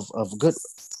examples of good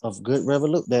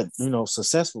revolution, that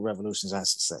successful revolutions, I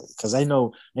should say, because ain't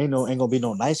gonna be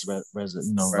no nice right.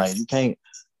 Like you can't.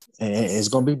 It's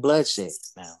gonna be bloodshed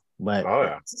now. But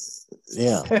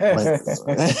yeah,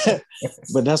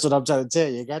 but that's what I'm trying to tell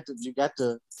you. You got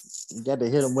to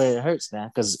hit them where it hurts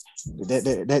now, because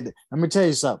that let me tell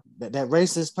you something. That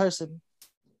racist person,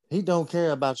 he don't care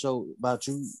about you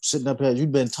sitting up here.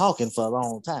 You've been talking for a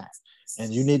long time,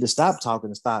 and you need to stop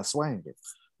talking and start swinging,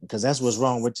 because that's what's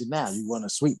wrong with you now. You want to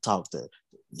sweet talk the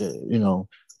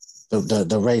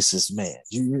racist man.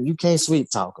 You can't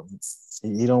sweet talk him.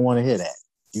 You don't want to hear that.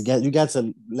 You got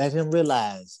to let him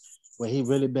realize what he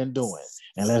really been doing,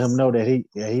 and let him know that he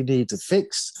need to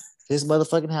fix his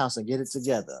motherfucking house and get it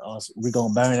together, or we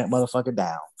gonna burn that motherfucker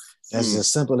down. That's as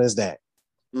simple as that.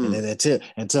 And then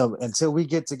until we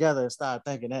get together and start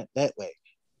thinking that way,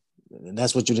 and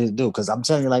that's what you need to do. Because I'm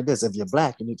telling you like this: if you're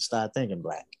Black, you need to start thinking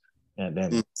Black, and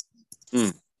then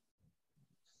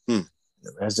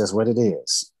that's just what it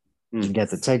is. You got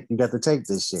to take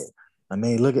this shit. I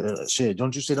mean, look at shit.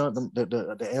 Don't you see the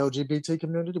LGBT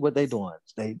community? What they doing?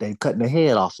 They cutting the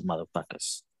head off of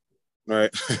motherfuckers.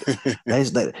 Right.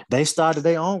 They started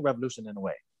their own revolution in a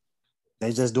way.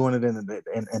 They just doing it in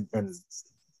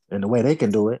the way they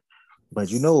can do it.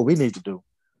 But you know what we need to do?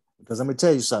 Because let me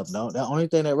tell you something. No, the only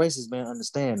thing that racist man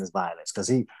understand is violence. Because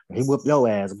he whipped your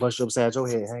ass, bust you upside your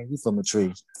head, hang you from a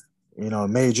tree. You know, it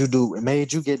made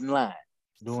you get in line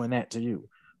doing that to you.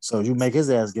 So you make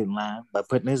his ass get in line by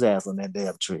putting his ass on that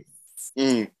damn tree.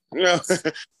 You know,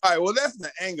 all right. Well, that's the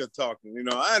anger talking. You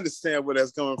know, I understand where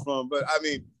that's coming from, but I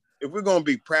mean, if we're gonna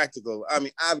be practical, I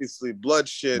mean, obviously,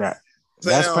 bloodshed.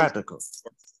 That's practical.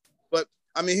 But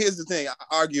I mean, here's the thing. I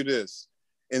argue this: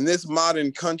 in this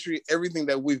modern country, everything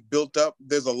that we've built up,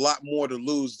 there's a lot more to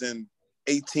lose than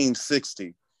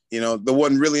 1860. You know, there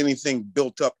wasn't really anything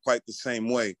built up quite the same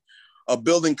way. A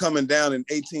building coming down in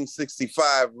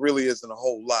 1865 really isn't a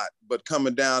whole lot, but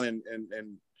coming down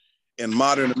in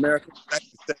modern America, that can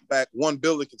set back, one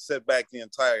building can set back the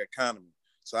entire economy.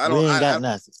 So we ain't got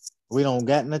nothing. We don't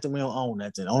got nothing. We don't own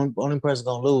nothing. Only person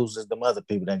gonna lose is the other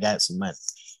people that got some money.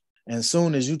 And as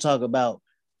soon as you talk about,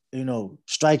 you know,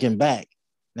 striking back,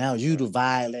 now you the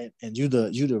violent and you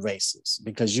the racist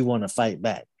because you want to fight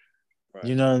back. Right.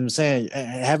 You know what I'm saying?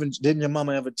 Didn't your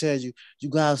mama ever tell you, you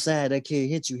go outside, that kid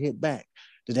hit you, hit back?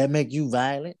 Did that make you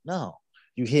violent? No.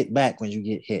 You hit back when you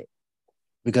get hit.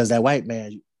 Because that white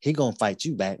man, he gonna fight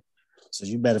you back. So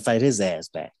you better fight his ass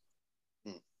back.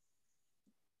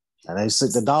 And they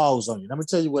sick the dogs on you. Let me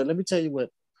tell you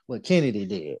what Kennedy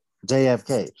did,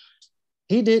 JFK.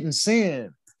 He didn't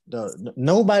send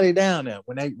nobody down there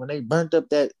when they burnt up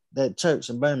that church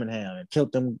in Birmingham and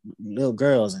killed them little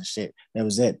girls and shit that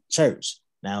was at church.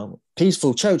 Now,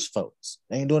 peaceful church folks,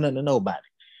 they ain't doing nothing to nobody.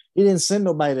 He didn't send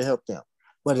nobody to help them.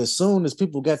 But as soon as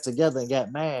people got together and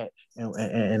got mad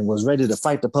and was ready to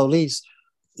fight the police,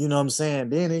 you know what I'm saying?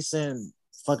 Then he sent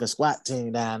fucking SWAT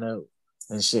team down there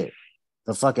and shit,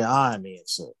 the fucking army and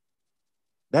shit.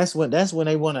 That's when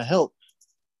they want to help,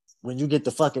 when you get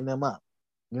to fucking them up.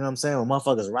 You know what I'm saying? When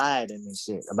motherfuckers rioting and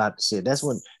shit about the shit, that's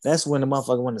when the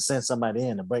motherfucker want to send somebody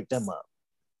in to break them up,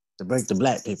 to break the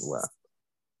black people up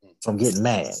from getting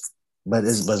mad. But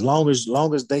as long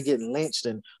as they getting lynched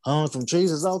and hung from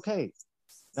trees, it's okay.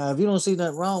 Now, if you don't see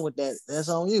nothing wrong with that, that's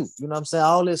on you. You know what I'm saying?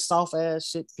 All this soft ass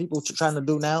shit people trying to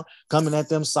do now, coming at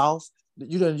them soft.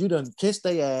 You done kiss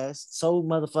their ass so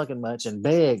motherfucking much and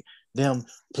beg them,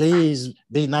 please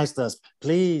be nice to us.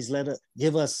 Please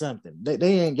give us something.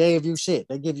 They ain't gave you shit.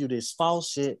 They give you this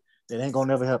false shit that ain't gonna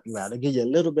never help you out. They give you a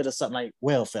little bit of something like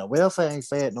welfare. Welfare ain't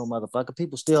fed no motherfucker.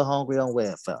 People still hungry on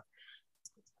welfare.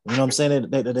 You know what I'm saying?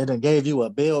 They done gave you a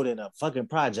building, a fucking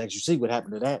project. You see what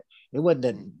happened to that? It wasn't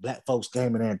that black folks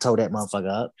came in there and tore that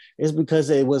motherfucker up. It's because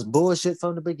it was bullshit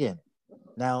from the beginning.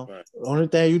 Now, the only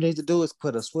thing you need to do is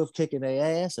put a swift kick in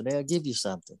their ass and they'll give you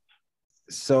something.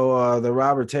 So the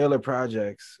Robert Taylor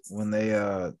projects, when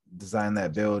they designed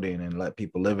that building and let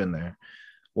people live in there,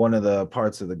 one of the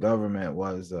parts of the government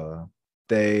was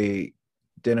they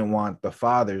didn't want the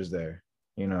fathers there.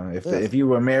 You know, if you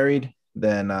were married,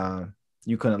 then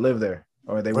you couldn't live there,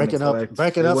 or they breaking up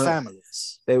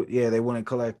families. They wouldn't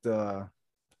collect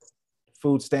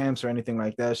food stamps or anything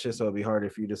like that shit. So it'd be harder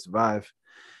for you to survive.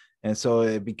 And so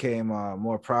it became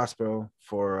more prosperous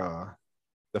for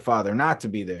the father not to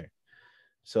be there.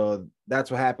 So that's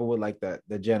what happened with like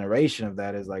the generation of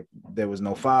that, is like there was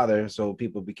no father, so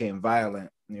people became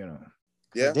violent, you know.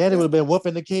 Yeah, daddy would have been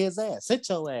whooping the kid's ass. Sit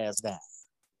your ass down.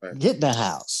 Right. Get in the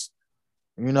house.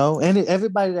 You know, and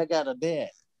everybody that got a dad,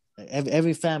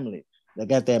 every family that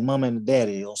got that mom and the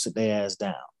daddy, will sit their ass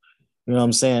down. You know what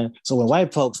I'm saying? So when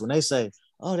white folks, when they say,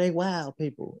 oh, they wild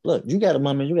people, look, you got a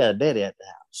mom and you got a daddy at the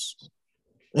house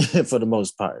for the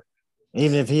most part.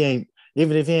 Even if he ain't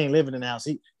living in the house,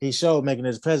 he showed making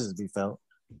his presence be felt.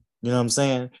 You know what I'm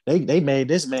saying? They made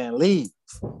this man leave.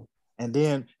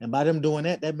 And by them doing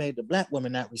that made the black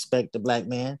woman not respect the black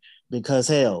man, because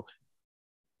hell,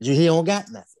 he don't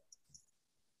got nothing.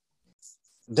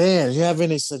 Dan, you have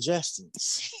any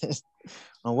suggestions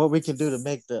on what we can do to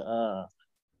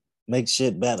make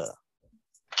shit better?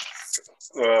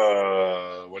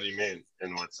 What do you mean?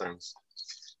 In what sense?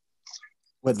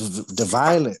 With the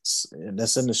violence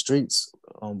that's in the streets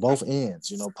on both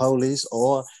ends, you know, police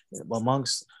or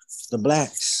amongst the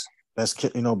blacks. That's,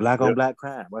 you know, black on black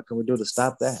crime. What can we do to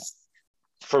stop that?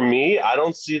 For me, I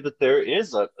don't see that there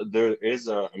is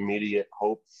a immediate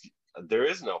hope. There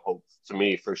is no hope to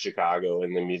me for Chicago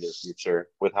in the immediate future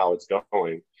with how it's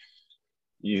going.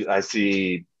 I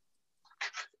see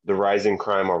the rising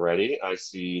crime already. I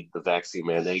see the vaccine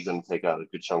mandate going to take out a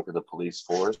good chunk of the police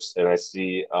force, and I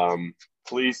see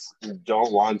police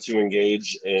don't want to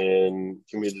engage in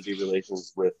community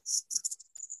relations with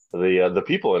the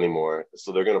people anymore.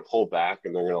 So they're going to pull back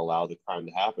and they're going to allow the crime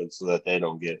to happen so that they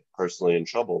don't get personally in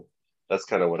trouble. That's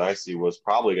kind of what I see was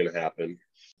probably going to happen.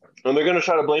 And they're going to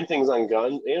try to blame things on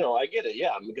guns. You know, I get it.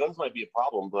 Yeah, I mean, guns might be a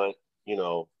problem, but, you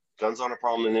know, guns aren't a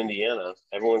problem in Indiana.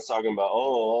 Everyone's talking about,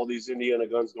 oh, all these Indiana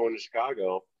guns going to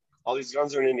Chicago. All these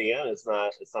guns are in Indiana. It's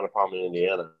not a problem in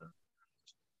Indiana.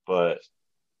 But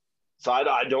so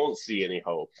I don't see any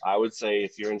hope. I would say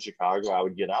if you're in Chicago, I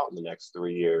would get out in the next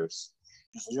 3 years.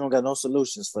 You don't got no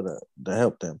solutions for to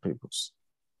help them peoples.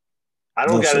 I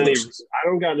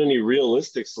don't got any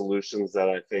realistic solutions that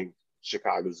I think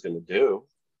Chicago's going to do.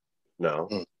 No.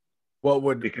 What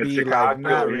would Because be Chicago like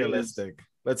not is- realistic?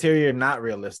 Let's hear your not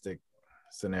realistic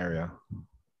scenario.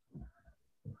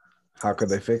 How could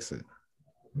they fix it?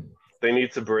 They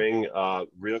need to bring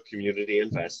real community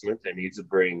investment. They need to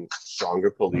bring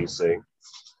stronger policing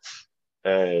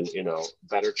and, you know,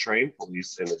 better trained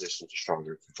police in addition to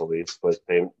stronger police. But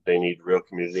they need real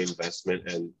community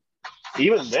investment. And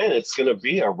even then, it's going to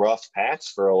be a rough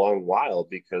patch for a long while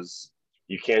because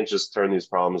you can't just turn these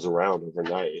problems around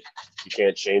overnight. You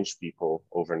can't change people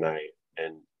overnight.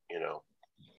 And, you know.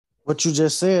 What you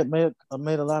just said made a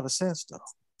lot of sense, though.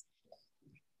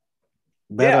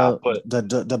 Better, yeah, but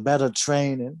the better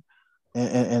training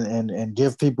and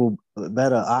give people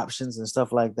better options and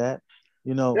stuff like that.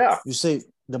 You know, yeah. You see,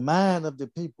 the mind of the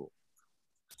people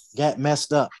got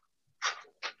messed up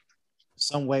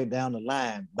some way down the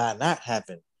line by not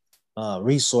having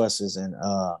resources and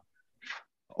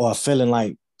or feeling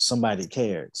like somebody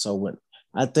cared. So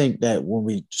I think that when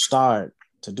we start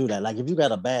to do that, like if you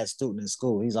got a bad student in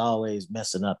school, he's always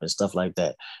messing up and stuff like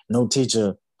that. No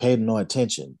teacher paid no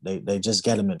attention. They just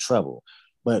get him in trouble.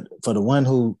 But for the one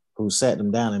who sat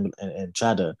them down and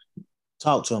tried to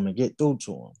talk to him and get through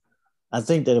to him, I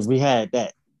think that if we had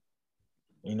that,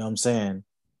 you know what I'm saying,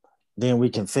 then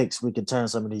we can turn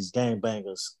some of these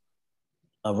gangbangers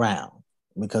around,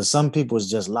 because some people is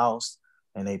just lost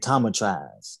and they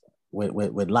traumatized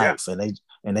with life, and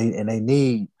they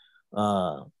need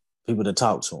people to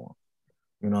talk to them.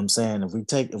 You know what I'm saying?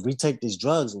 If we take these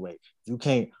drugs away, you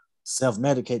can't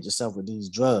self-medicate yourself with these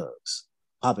drugs,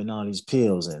 popping all these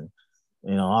pills and,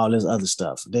 you know, all this other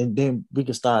stuff. Then we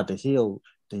can start to heal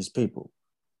these people.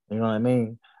 You know what I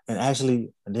mean? And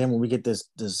then when we get the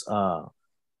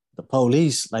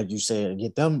police, like you said,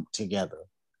 get them together,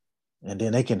 and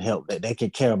then they can help. They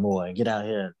can care more and get out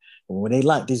here. And when they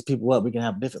lock these people up, we can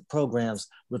have different programs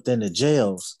within the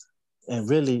jails and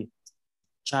really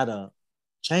try to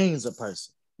change a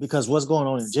person. Because what's going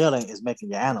on in jail is making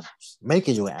you an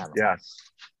animal. Yes.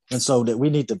 And so that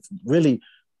we need to really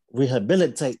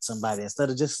rehabilitate somebody instead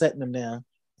of just setting them there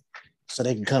so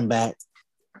they can come back.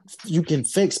 You can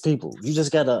fix people. You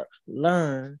just gotta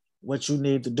learn what you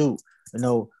need to do. You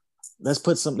know, we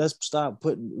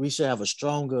should have a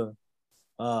stronger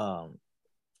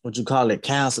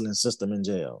counseling system in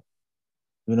jail.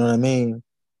 You know what I mean?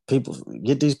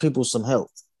 Get these people some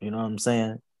help. You know what I'm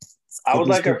saying? I would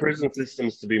like our prison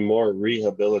systems to be more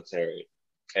rehabilitatory,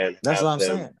 and that's what I'm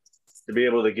saying. To be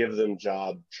able to give them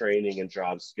job training and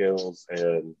job skills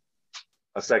and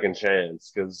a second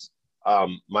chance. Because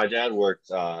my dad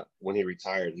worked when he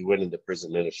retired. He went into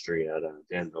prison ministry at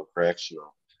Danville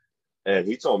Correctional, and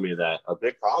he told me that a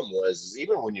big problem was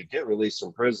even when you get released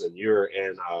from prison, you're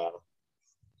in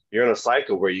a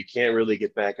cycle where you can't really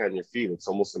get back on your feet. It's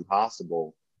almost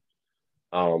impossible.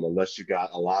 Unless you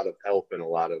got a lot of help and a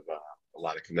lot of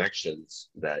connections,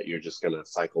 that you're just gonna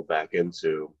cycle back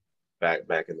into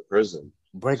prison.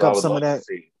 Break up some of that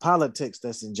politics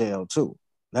that's in jail too.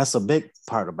 That's a big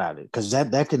part about it, because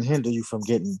that can hinder you from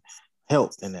getting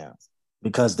help in there.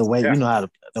 Because the way you know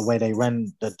the way they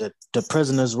run the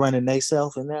prisoners running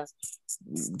themselves in there,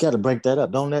 you got to break that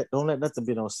up. Don't let nothing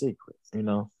be no secret. You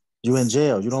know, you in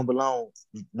jail, you don't belong.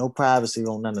 No privacy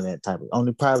on none of that type of.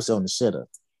 Only privacy on the shitter.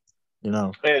 You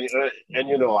know, and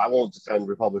you know, I won't defend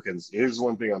Republicans. Here's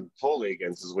one thing I'm totally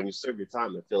against: is when you serve your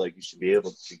time, I feel like you should be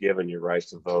able to be given your right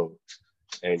to vote,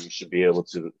 and you should be able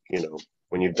to, you know,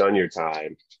 when you've done your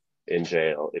time in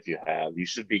jail, if you have, you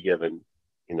should be given,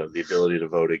 you know, the ability to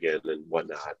vote again and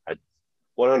whatnot. I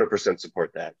 100%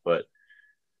 support that, but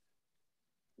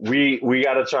we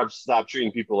got to try to stop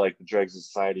treating people like the dregs of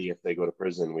society if they go to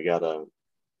prison. We got to,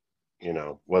 you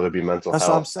know, whether it be mental That's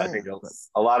health. What I'm saying. I think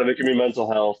a lot of it can be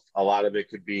mental health. A lot of it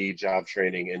could be job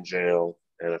training in jail.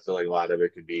 And I feel like a lot of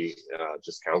it could be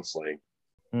just counseling.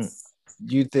 Do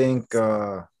you think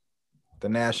the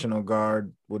National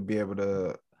Guard would be able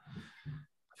to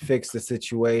fix the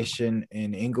situation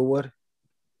in Inglewood?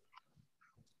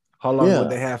 How long would Yeah.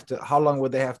 they have to? How long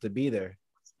would they have to be there?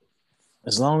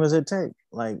 As long as it take.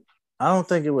 Like, I don't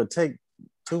think it would take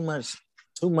too much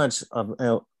of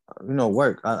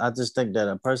work. I just think that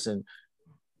a person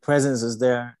presence is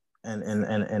there,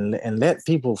 and let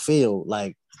people feel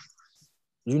like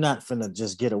you're not finna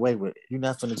just get away with it. You're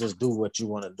not finna just do what you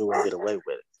want to do and get away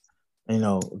with it.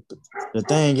 The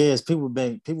thing is, people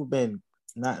been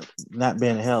not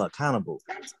being held accountable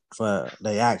for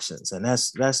their actions, and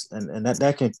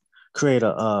that can create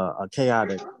a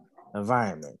chaotic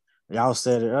environment. Y'all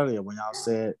said it earlier when y'all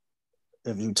said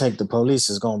if you take the police,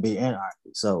 it's gonna be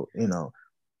anarchy. So the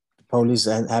police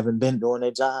haven't been doing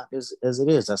their job as it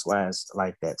is. That's why it's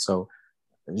like that. So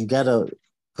you gotta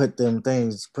put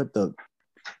things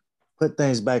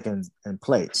back in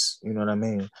place. You know what I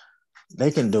mean?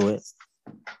 They can do it.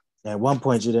 At one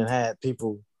point, you didn't have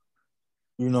people,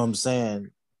 you know what I'm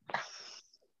saying,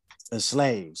 as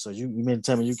slaves. So you mean to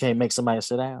tell me you can't make somebody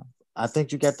sit down? I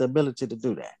think you got the ability to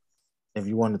do that if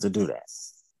you wanted to do that.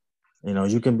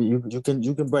 You can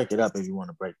break it up if you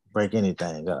want to break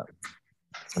anything up.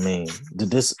 I mean,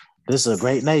 this is a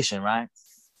great nation, right?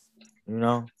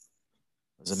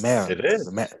 It's America. It is.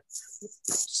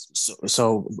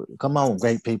 So come on,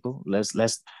 great people. Let's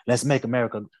make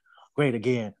America great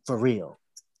again for real.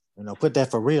 Put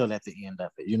that for real at the end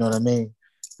of it. You know what I mean?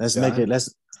 Let's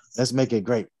make it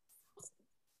great.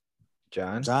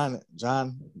 John. John.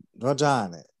 Well,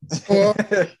 John, you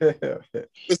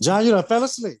done fell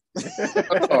asleep.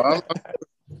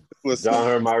 John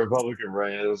heard my Republican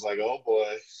rant. It was like, oh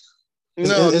boy.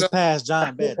 It's past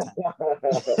John bedtime.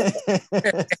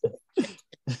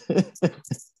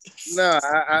 No,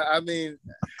 I mean,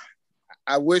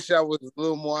 I wish I was a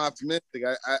little more optimistic.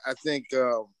 I think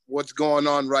what's going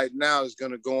on right now is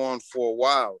going to go on for a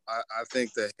while. I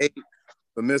think the hate,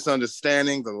 the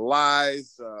misunderstanding, the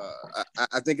lies,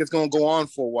 I think it's going to go on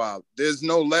for a while. There's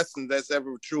no lesson that's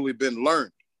ever truly been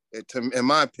learned, in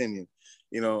my opinion.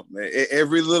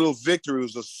 Every little victory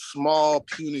was a small,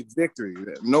 puny victory.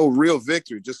 No real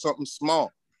victory, just something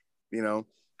small.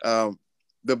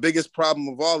 The biggest problem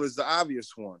of all is the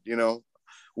obvious one.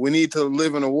 We need to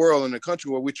live in a world, in a country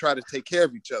where we try to take care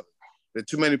of each other. There are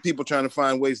too many people trying to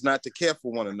find ways not to care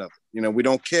for one another. We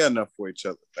don't care enough for each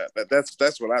other.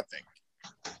 That's what I think.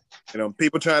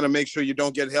 People trying to make sure you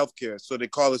don't get health care. So they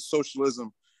call it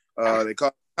socialism. They call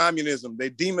it communism. They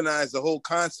demonize the whole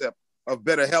concept of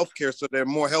better health care so there are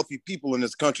more healthy people in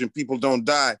this country and people don't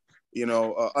die,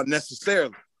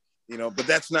 unnecessarily. But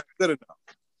that's not good enough.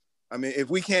 I mean, if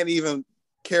we can't even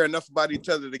care enough about each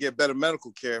other to get better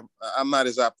medical care, I'm not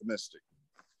as optimistic.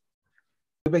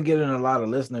 We've been getting a lot of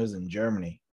listeners in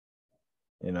Germany.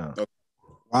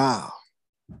 Wow.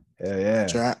 Yeah.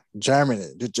 Germany.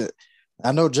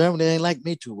 I know Germany ain't like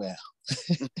me too well.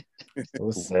 They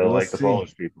don't like the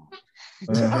Polish people.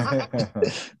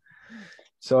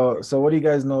 So what do you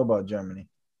guys know about Germany?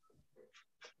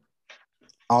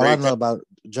 All I know about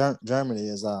Germany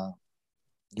is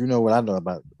you know what I know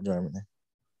about Germany.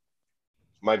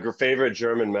 My favorite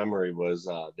German memory was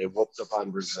they whooped up on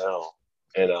Brazil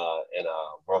in a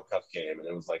World Cup game, and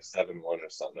it was like 7-1 or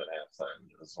something at halftime.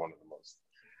 It was one of the most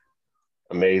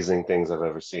amazing things I've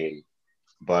ever seen.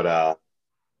 But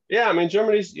yeah, I mean,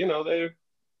 Germany's, they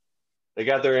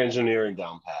got their engineering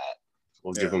down pat.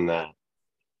 We'll give them that.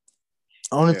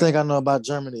 Only thing I know about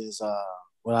Germany is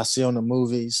what I see on the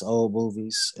movies, old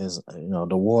movies, is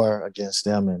the war against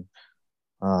them and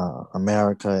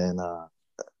America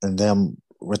and them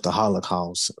with the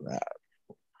Holocaust.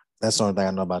 That's the only thing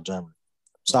I know about Germany.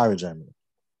 Sorry, Germany.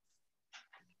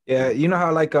 Yeah, you know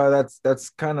how like that's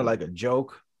kind of like a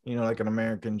joke, like an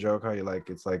American joke. How you like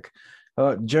it's like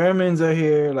Germans are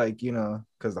here, like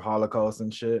because the Holocaust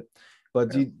and shit.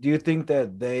 But do you think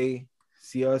that they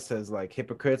see us as like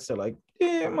hypocrites? They're like,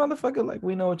 yeah, motherfucker, like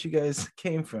we know what you guys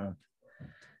came from.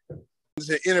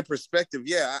 In a perspective,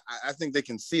 yeah, I think they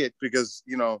can see it because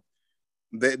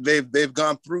they've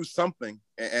gone through something,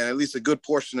 and at least a good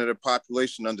portion of their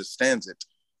population understands it,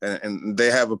 and they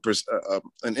have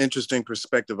an interesting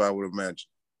perspective, I would imagine.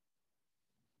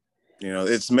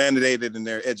 It's mandated in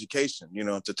their education,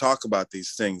 to talk about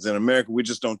these things. In America, we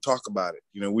just don't talk about it.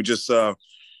 We just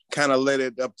kind of let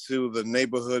it up to the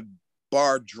neighborhood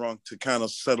bar drunk to kind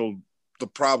of settle the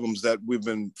problems that we've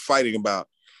been fighting about.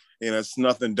 It's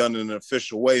nothing done in an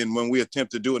official way. And when we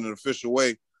attempt to do it in an official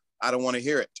way, I don't want to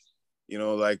hear it.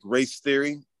 Like race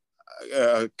theory,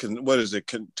 what is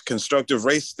it? Constructive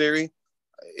race theory.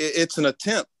 It's an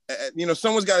attempt.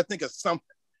 Someone's got to think of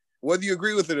something. Whether you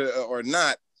agree with it or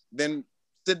not, then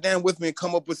sit down with me and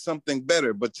come up with something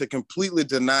better. But to completely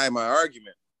deny my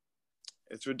argument,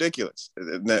 it's ridiculous.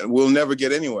 We'll never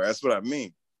get anywhere. That's what I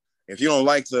mean. If you don't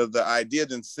like the idea,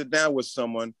 then sit down with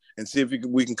someone and see if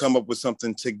we can come up with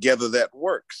something together that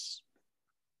works.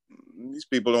 These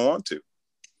people don't want to.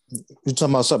 You're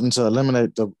talking about something to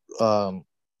eliminate the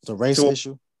race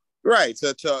issue? Right,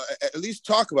 to at least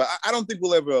talk about it. I don't think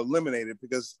we'll ever eliminate it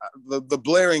because the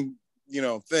blaring,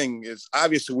 thing is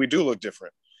obviously we do look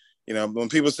different. When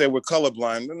people say we're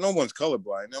colorblind, no one's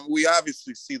colorblind. I mean, we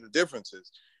obviously see the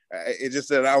differences. It's just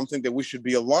that I don't think that we should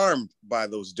be alarmed by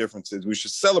those differences. We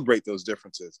should celebrate those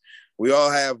differences. We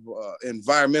all have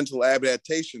environmental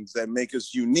adaptations that make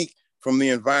us unique from the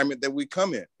environment that we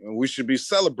come in. And we should be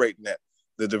celebrating that.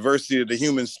 The diversity of the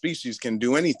human species can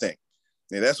do anything.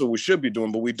 And that's what we should be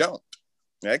doing, but we don't.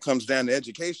 And that comes down to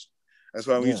education. That's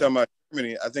why when you're talking about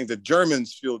Germany, I think the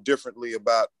Germans feel differently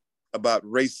about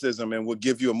racism and will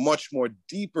give you a much more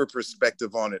deeper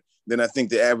perspective on it than I think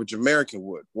the average American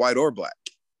would, white or black.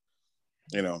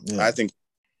 I think.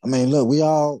 I mean, look, we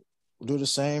all do the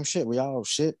same shit. We all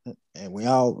shit and we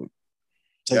all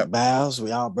take baths.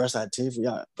 We all brush our teeth. We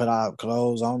all put our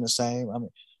clothes on the same. I mean,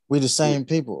 we the same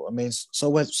people. I mean, so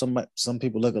what? Some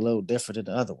people look a little different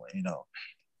than the other one,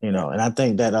 And I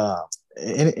think that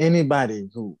anybody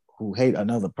who hate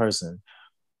another person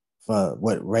for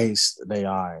what race they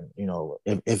are,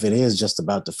 if it is just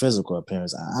about the physical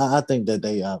appearance, I think that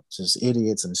they are just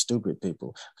idiots and stupid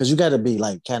people. Because you got to be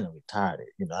like kind of retarded,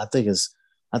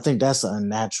 I think that's an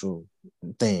unnatural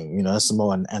thing, That's some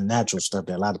more unnatural stuff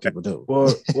that a lot of people do.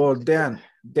 Well,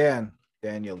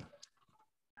 Daniel.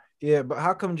 Yeah, but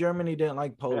how come Germany didn't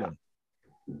like Poland?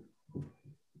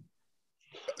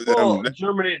 Well,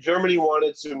 Germany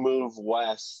wanted to move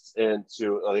west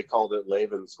into, they called it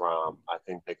Lebensraum. I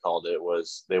think they called it,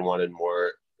 they wanted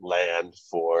more land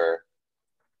for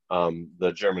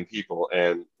the German people.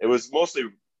 And it was mostly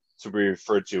to be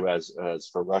referred to as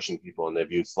for Russian people. And they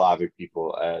viewed Slavic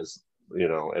people as,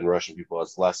 and Russian people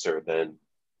as lesser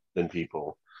than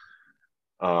people.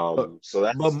 So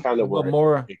that's kind of what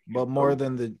more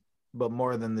than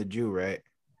the Jew, right?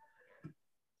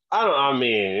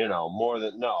 More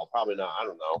than, no, probably not. I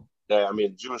don't know.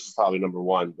 Jewish is probably number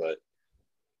one, but,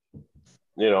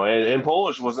 and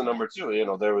Polish wasn't number two.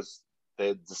 There was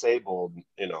the disabled,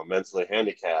 mentally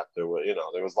handicapped. There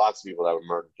was lots of people that were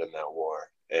murdered in that war.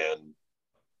 And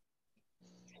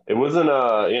it wasn't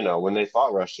when they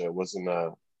fought Russia, it wasn't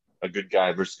a good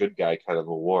guy versus good guy kind of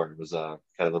a war. It was a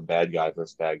kind of a bad guy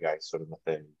versus bad guy sort of a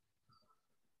thing.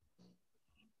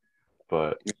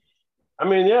 But,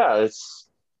 it's,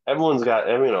 everyone's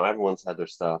had their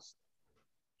stuff.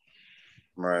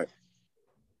 Right.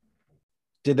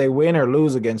 Did they win or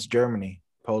lose against Germany,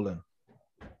 Poland?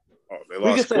 Oh, they lost.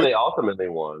 We could say they ultimately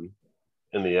won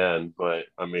in the end, but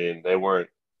they weren't,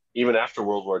 even after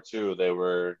World War II, they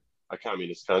were a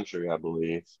communist country, I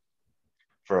believe,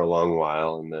 for a long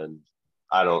while. And then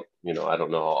I don't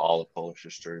know all of Polish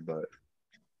history, but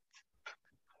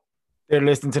they're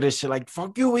listening to this shit like,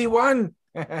 fuck you, we won.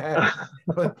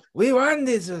 We won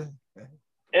this.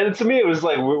 And to me, it was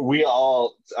like we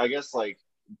all, I guess, like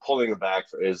pulling it back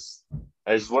is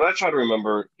what I try to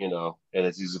remember, and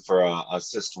it's easy for a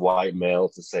cis white male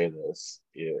to say this,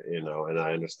 and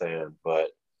I understand, but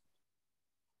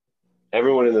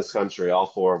everyone in this country, all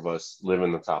four of us, live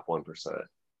in the top 1%.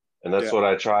 And that's what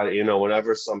I try,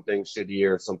 whenever something shitty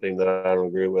or something that I don't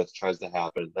agree with tries to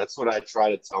happen, that's what I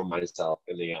try to tell myself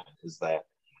in the end, is that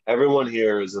everyone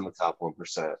here is in the top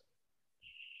 1%.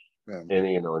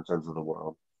 In terms of the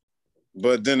world.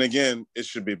 But then again, it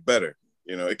should be better.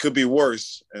 It could be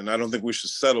worse, and I don't think we should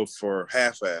settle for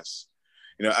half-ass.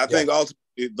 I think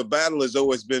ultimately the battle has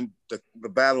always been the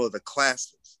battle of the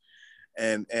classes,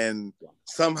 and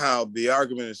somehow the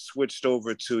argument is switched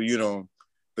over to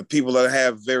the people that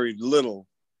have very little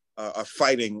are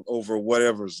fighting over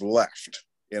whatever's left.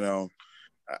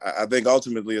 I think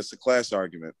ultimately it's a class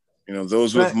argument.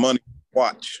 Those with money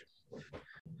watch.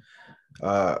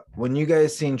 When you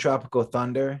guys seen Tropical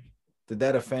Thunder, did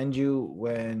that offend you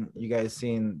when you guys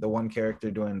seen the one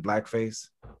character doing blackface?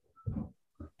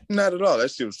 Not at all.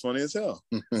 That shit was funny as hell.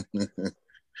 That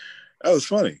was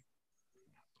funny.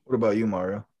 What about you,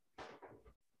 Mario?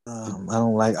 I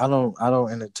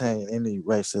don't entertain any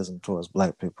racism towards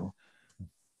black people.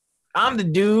 I'm the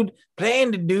dude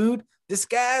playing the dude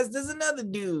disguised as another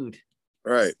dude.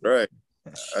 Right.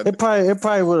 It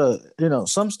probably would have,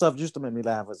 some stuff used to make me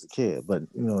laugh as a kid, but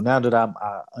now that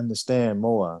I understand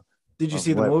more. Did you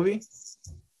see the movie?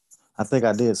 I think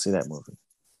I did see that movie.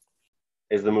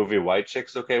 Is the movie White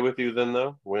Chicks okay with you then,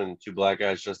 though? When two black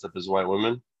guys dressed up as white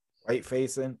women? White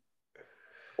facing.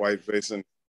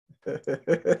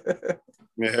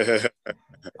 Yeah.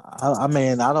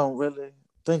 I don't really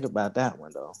think about that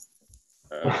one though.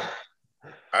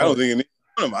 I don't think any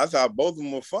one of them. I thought both of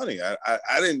them were funny.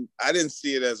 I didn't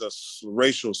see it as a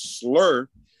racial slur.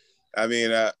 I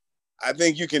mean, I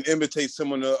think you can imitate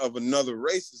someone of another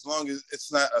race as long as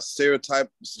it's not a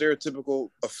stereotypical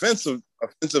offensive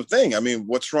thing. I mean,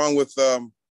 what's wrong with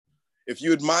if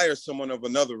you admire someone of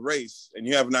another race and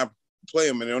you have an opportunity to play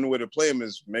them, and the only way to play them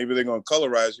is maybe they're going to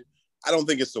colorize you? I don't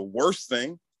think it's the worst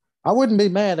thing. I wouldn't be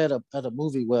mad at a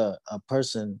movie where a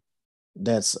person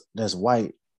that's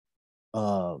white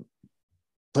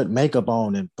put makeup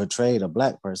on and portrayed a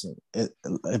black person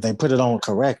if they put it on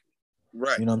correctly.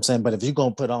 Right. You know what I'm saying? But if you're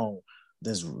going to put on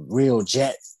this real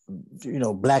jet,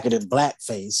 blacker than black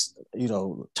face,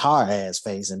 tar ass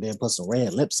face, and then put some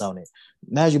red lips on it,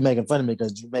 now you're making fun of me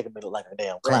because you're making me look like a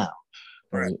damn clown.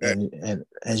 Right. And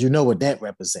you know what that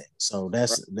represents. So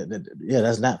that's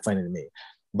that's not funny to me.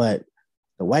 But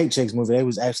the White Chicks movie, they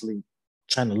was actually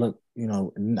trying to look, I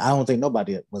don't think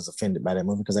nobody was offended by that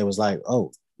movie because they was like,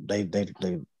 oh, they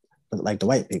look like the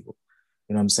white people.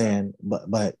 You know what I'm saying?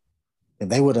 But if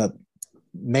they would have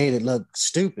made it look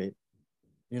stupid,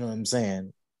 you know what I'm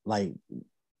saying, like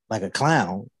a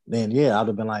clown, then I'd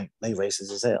have been like, they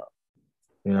racist as hell,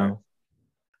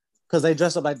 because they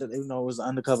dress up like that, it was an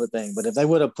undercover thing. But if they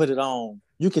would have put it on,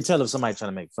 you could tell if somebody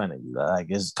trying to make fun of you. Like,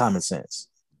 it's common sense.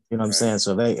 You know what I'm saying?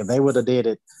 So if they would have did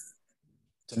it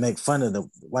to make fun of the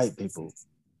white people,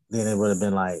 then it would have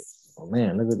been like, oh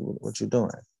man, look at what you're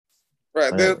doing.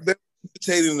 Right. They're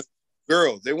imitating the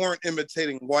girls. They weren't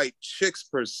imitating white chicks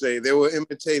per se. They were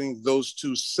imitating those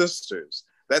two sisters.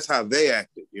 That's how they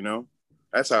acted,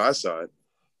 That's how I saw it.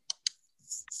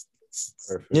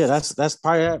 Perfect. Yeah, that's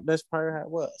probably how it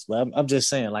was. But I'm just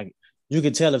saying, like, you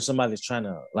can tell if somebody's trying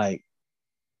to like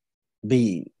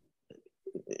be,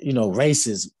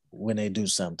 racist when they do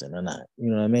something or not. You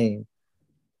know what I mean?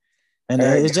 And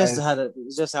it's just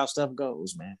how stuff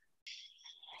goes, man.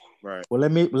 Right. Well,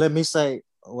 let me say,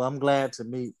 I'm glad to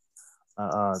meet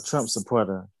a Trump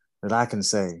supporter that I can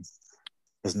say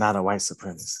is not a white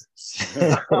supremacist.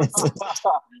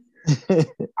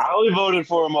 I only voted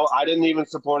for him. I didn't even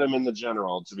support him in the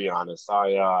general, to be honest.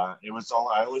 I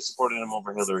only supported him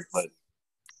over Hillary Clinton,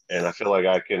 and I feel like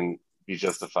I can be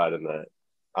justified in that.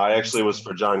 I actually was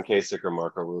for John Kasich or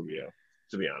Marco Rubio,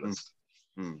 to be honest.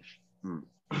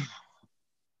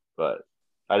 But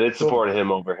I did support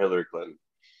him over Hillary Clinton.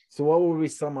 So what would we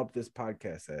sum up this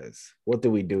podcast as? What do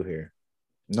we do here?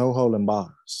 No holding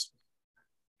bars.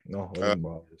 No holding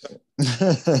bars.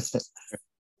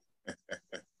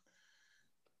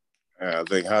 I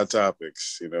think hot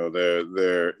topics,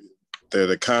 they're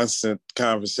the constant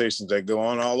conversations that go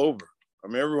on all over. I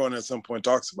mean, everyone at some point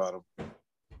talks about them.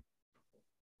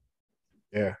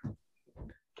 Yeah.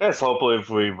 Yes, hopefully if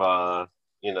we've,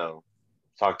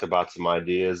 talked about some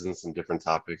ideas and some different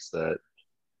topics that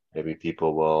maybe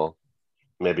people will,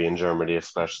 maybe in Germany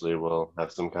especially, will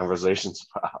have some conversations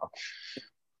about.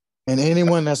 And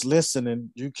anyone that's listening,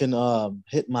 you can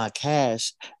hit my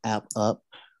Cash app up.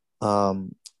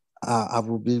 I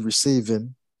will be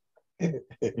receiving,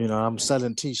 I'm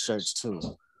selling t-shirts too.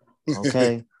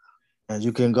 Okay. And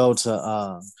you can go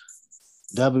to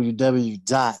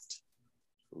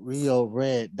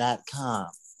www.riored.com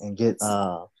and get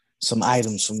some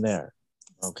items from there.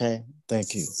 Okay.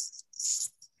 Thank you.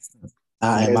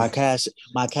 And my cash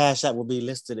app will be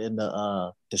listed in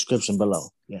the description below.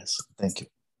 Yes. Thank you.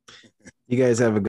 You guys have a good